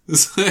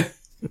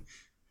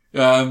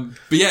 But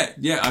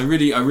yeah, I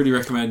really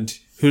recommend.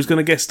 Who's going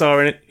to guest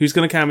star in it? Who's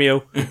going to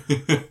cameo?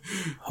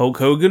 Hulk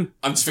Hogan?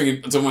 I'm just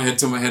thinking, top of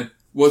my head,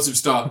 words of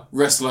star,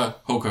 wrestler,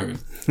 Hulk Hogan.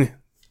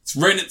 It's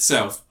written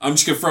itself. I'm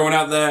just going to throw one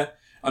out there.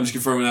 Off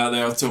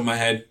the top of my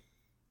head.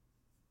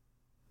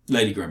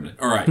 Lady Gremlin.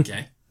 Alright,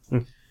 okay.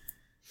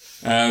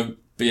 But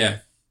yeah.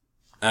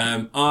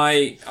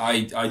 I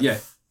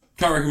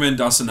can't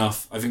recommend Us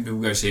enough. I think people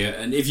go see it.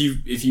 And if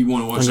you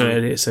want to watch I'm going to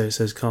edit it so it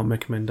says can't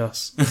recommend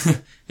Us.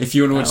 if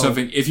you want to watch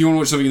something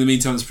in the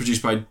meantime that's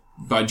produced by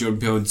Jordan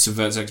Peele and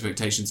subverts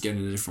expectations, get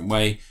in a different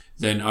way,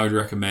 then I would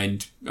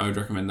recommend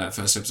that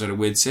first episode of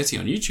Weird City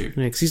on YouTube.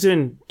 Yeah, because he's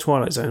doing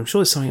Twilight Zone. I'm sure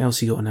there's something else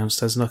he got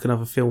announced as, like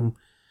another film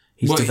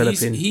he's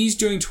developing. He's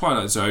doing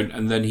Twilight Zone,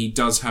 and then he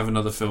does have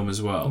another film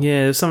as well.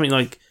 Yeah, there's something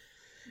like...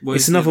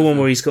 it's another one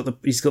where he's got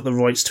the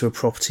rights to a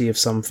property of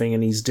something,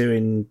 and he's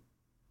doing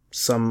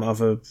some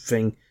other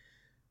thing.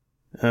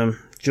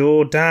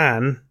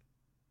 Jordan...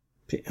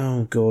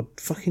 Oh, God.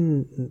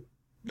 Fucking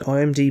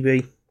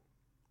IMDb.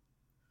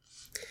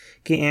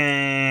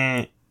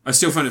 I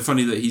still find it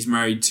funny that he's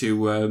married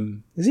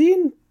to. Is he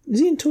in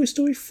Toy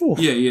Story 4?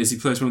 Yeah, he is. He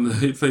plays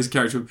a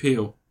character with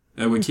Peel.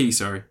 With Key,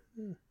 sorry.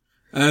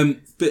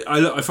 But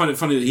I find it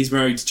funny that he's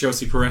married to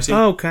Chelsea Peretti.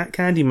 Oh,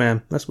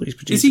 Candyman. That's what he's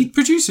producing. Is he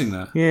producing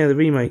that? Yeah, the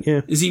remake.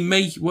 Yeah.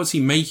 What's he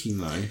making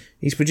though?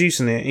 He's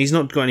producing it. He's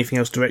not got anything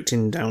else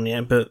directing down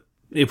yet, but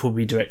he'll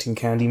probably be directing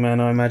Candyman,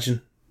 I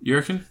imagine. You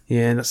reckon?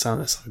 Yeah,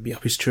 that would be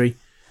up his tree.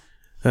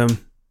 He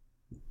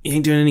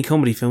ain't doing any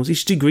comedy films. He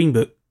should do Green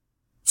Book.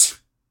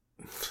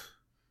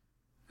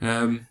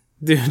 Do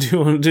you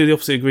want to do the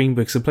opposite of Green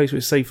Book? It's a place where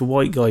it's safe for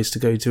white guys to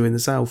go to in the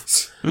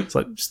South. It's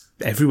like just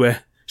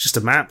everywhere. It's just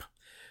a map.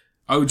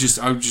 I would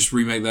just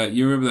remake that.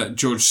 You remember that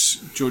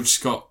George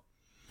Scott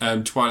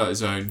Twilight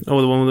Zone?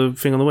 Oh, the one with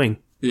the thing on the wing.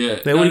 Yeah,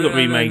 they already got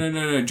remade.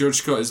 No. George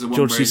Scott is the one.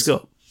 George C.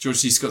 Scott. George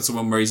C. Scott's the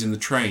one where he's in the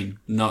train,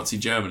 Nazi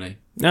Germany.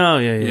 Oh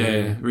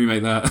yeah.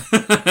 Remake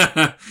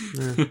that.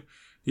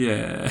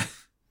 Yeah.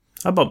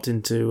 I bumped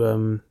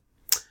into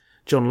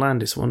John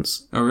Landis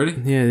once. Oh, really?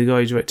 Yeah, the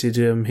guy who directed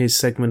his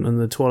segment on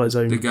the Twilight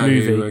Zone movie. The guy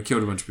who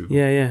killed a bunch of people.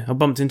 Yeah. I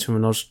bumped into him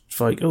and I was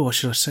like, oh,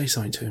 should I say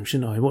something to him?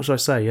 Shouldn't I? What should I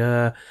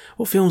say?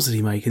 What films did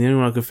he make? And the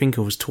only one I could think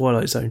of was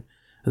Twilight Zone.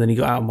 And then he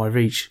got out of my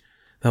reach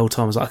the whole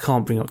time. I was like, I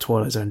can't bring up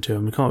Twilight Zone to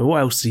him. I can't. What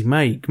else did he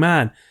make?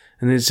 Man.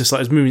 And it's just like,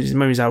 his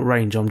movies out of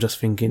range. I'm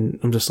just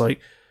like,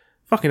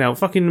 fucking hell,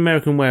 fucking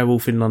American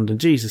Werewolf in London.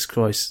 Jesus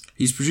Christ.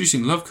 He's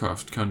producing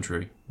Lovecraft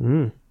Country,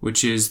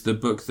 which is the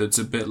book that's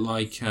a bit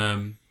like...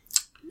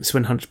 It's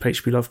when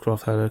H.P.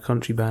 Lovecraft had a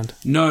country band.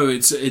 No,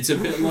 it's a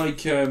bit like,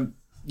 Fear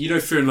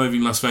and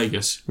Loathing Las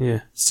Vegas?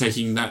 Yeah. It's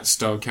taking that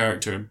style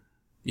character and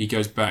he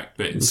goes back,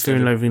 but it's... Fear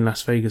and Loathing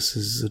Las Vegas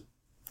is a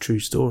true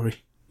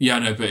story. Yeah,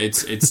 no, but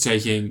it's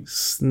taking...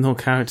 It's not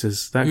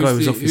characters. That guy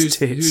was off his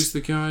tits. Who's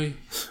the guy?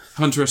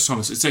 Hunter S.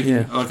 Thomas. It's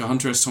taking like a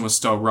Hunter S. Thomas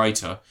style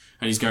writer,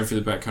 and he's going through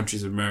the back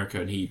countries of America,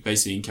 and he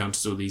basically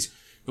encounters all these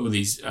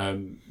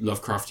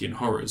Lovecraftian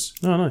horrors.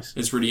 Oh, nice.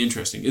 It's really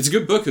interesting. It's a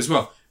good book as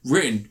well.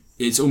 Written,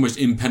 it's almost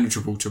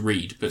impenetrable to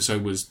read, but so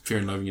was Fear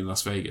and Loathing in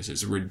Las Vegas.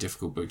 It's a really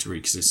difficult book to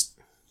read because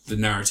the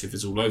narrative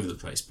is all over the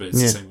place, but it's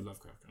the same with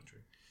Lovecraft Country.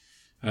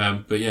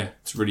 But yeah,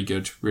 it's a really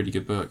good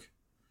book.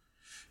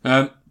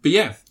 But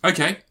yeah,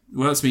 okay.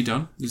 Well, that's me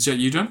done. Is that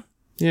you done?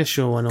 Yeah,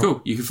 sure, why not?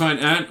 Cool. You can find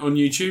Ant on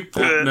YouTube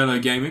at Mellow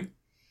Gaming.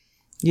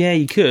 Yeah,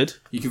 you could.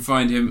 You can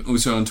find him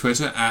also on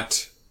Twitter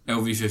at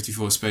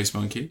LV54 Space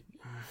Monkey.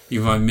 You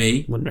can find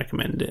me Wouldn't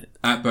recommend it.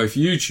 at both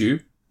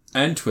YouTube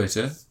and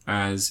Twitter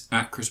as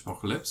at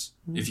Chrisapocalypse,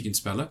 if you can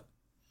spell it.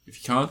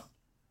 If you can't,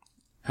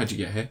 how'd you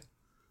get here?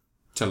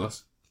 Tell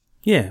us.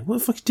 Yeah, what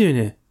the fuck are you doing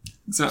here?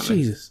 Exactly.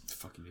 Jesus.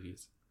 Fucking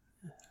idiots.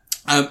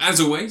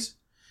 As always,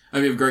 I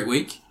hope you have a great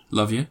week.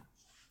 Love you.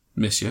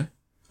 Miss you.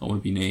 I want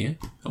to be near you.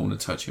 I want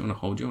to touch you. I want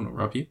to hold you. I want to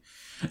rub you.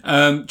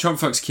 Trump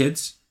fucks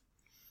kids.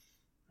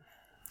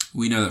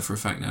 We know that for a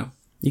fact now.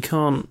 You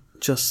can't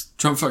just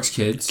Trump fucks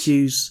kids.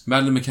 accuse...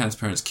 Madeleine McCann's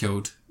parents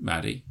killed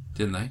Maddie,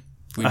 didn't they?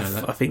 We know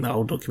that. I think that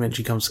whole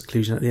documentary comes to the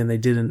conclusion at the end they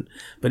didn't.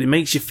 But it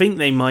makes you think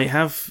they might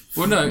have.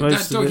 Well, no,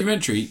 that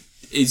documentary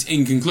is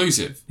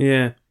inconclusive.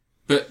 Yeah.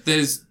 But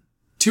there's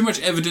too much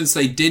evidence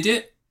they did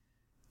it.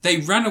 They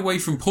ran away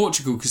from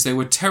Portugal because they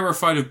were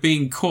terrified of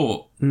being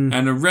caught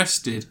and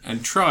arrested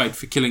and tried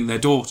for killing their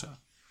daughter.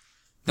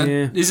 That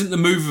isn't the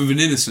move of an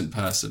innocent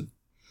person.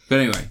 But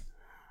anyway.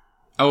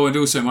 Oh, and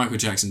also Michael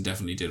Jackson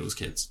definitely diddles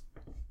kids.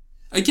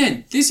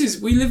 Again,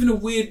 we live in a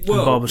weird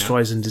world. Barbra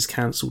Streisand is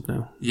cancelled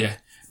now. Yeah.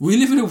 We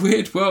live in a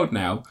weird world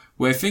now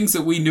where things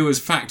that we knew as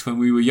fact when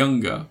we were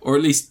younger, or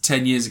at least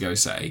 10 years ago,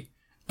 say,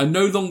 are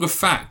no longer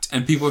fact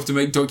and people have to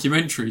make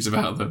documentaries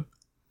about them.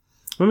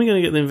 When are we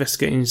going to get the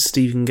investigating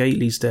Stephen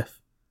Gately's death?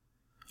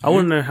 I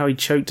want to know how he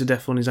choked to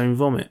death on his own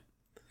vomit.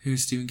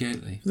 Who's Stephen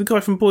Gately? The guy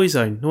from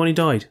Boyzone, the one who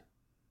died.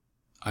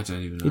 I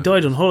don't even know. He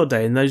died on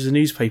holiday, and those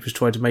newspapers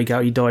tried to make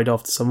out he died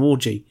after some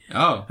orgy.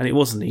 Oh. And it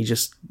wasn't. He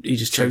just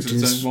choked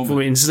his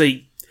vomit in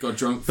sleep. Got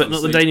drunk. But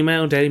not the Daily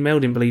Mail. Daily Mail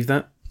didn't believe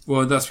that.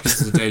 Well, that's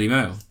because of the Daily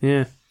Mail.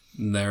 Yeah.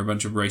 And they're a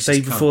bunch of racist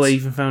Day before cunts. they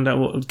even found out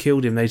what had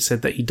killed him, they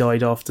said that he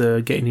died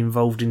after getting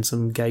involved in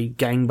some gay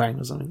gangbang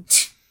or something.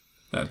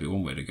 That'd be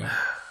one way to go.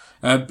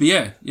 But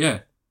yeah.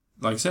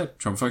 Like I said,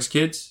 Trump fucks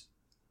kids.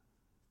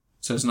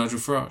 So does Nigel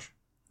Farage.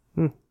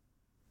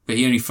 But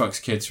he only fucks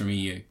kids from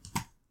EU.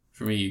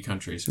 From EU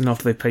countries. And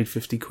after they paid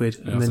 50 quid.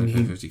 And then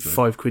he, 50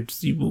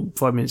 quid.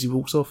 5 minutes he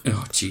walks off.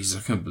 Oh,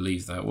 Jesus, I can't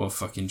believe that. What a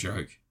fucking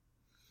joke.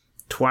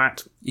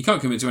 Twat. You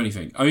can't commit to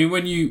anything. I mean,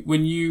 when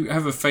you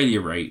have a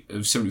failure rate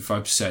of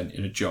 75%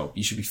 in a job,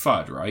 you should be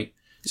fired, right?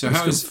 So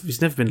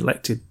he's never been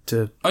elected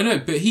to... I know,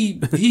 but he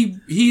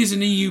is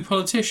an EU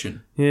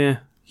politician. Yeah.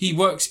 He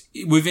works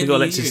within the EU. He got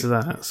elected to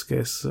that, I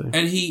guess. So.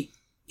 And he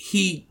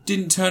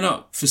didn't turn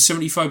up for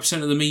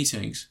 75% of the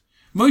meetings.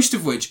 Most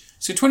of which,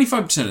 so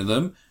 25% of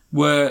them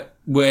were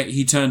where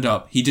he turned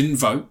up. He didn't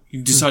vote.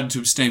 He decided to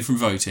abstain from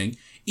voting.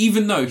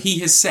 Even though he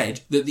has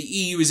said that the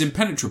EU is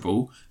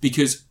impenetrable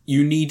because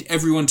you need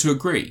everyone to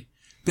agree.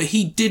 But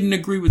he didn't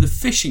agree with the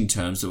fishing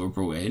terms that were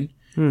brought in.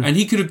 And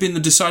he could have been the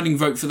deciding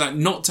vote for that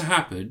not to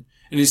happen.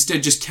 And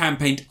instead just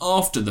campaigned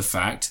after the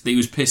fact that he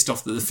was pissed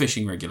off that the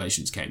fishing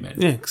regulations came in.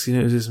 Yeah, because he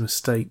knows it was a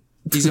mistake.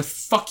 He's a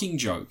fucking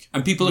joke.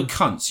 And people are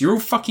cunts. You're all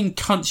fucking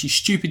cunts, you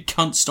stupid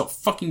cunts. Stop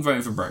fucking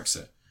voting for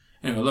Brexit.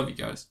 Anyway, I love you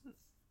guys.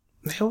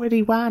 They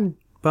already won.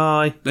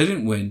 Bye. They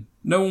didn't win.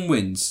 No one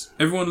wins.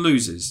 Everyone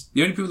loses.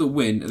 The only people that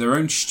win are their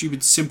own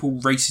stupid, simple,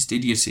 racist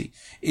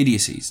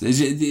idiocies.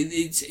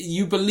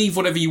 You believe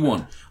whatever you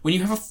want. When you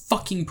have a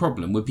fucking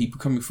problem with people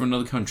coming from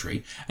another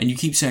country and you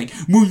keep saying,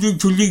 we're going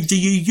to leave the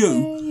EU.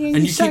 And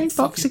you keep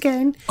soapbox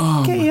again.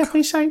 Oh, get you up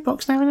in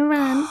soapbox now in a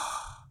rant.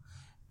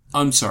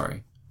 I'm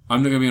sorry.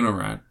 I'm not going to be on a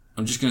rant.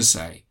 I'm just going to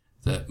say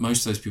that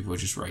most of those people are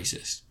just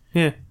racist.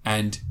 Yeah.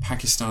 And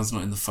Pakistan's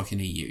not in the fucking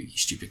EU, you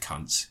stupid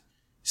cunts.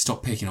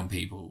 Stop picking on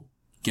people.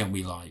 Get on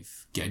with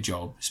life. Get a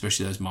job,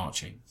 especially those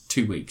marching.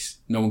 2 weeks.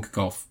 No one could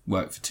go off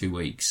work for 2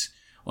 weeks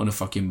on a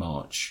fucking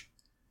march.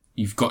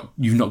 You've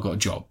not got a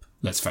job,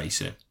 let's face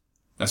it.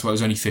 That's why it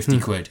was only 50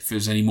 quid. If it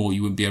was any more,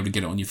 you wouldn't be able to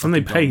get it on your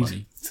fucking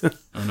money.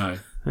 I know.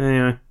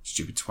 Anyway.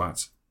 Stupid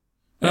twats.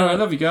 Anyway, I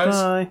love you guys.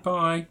 Bye.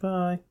 Bye.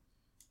 Bye.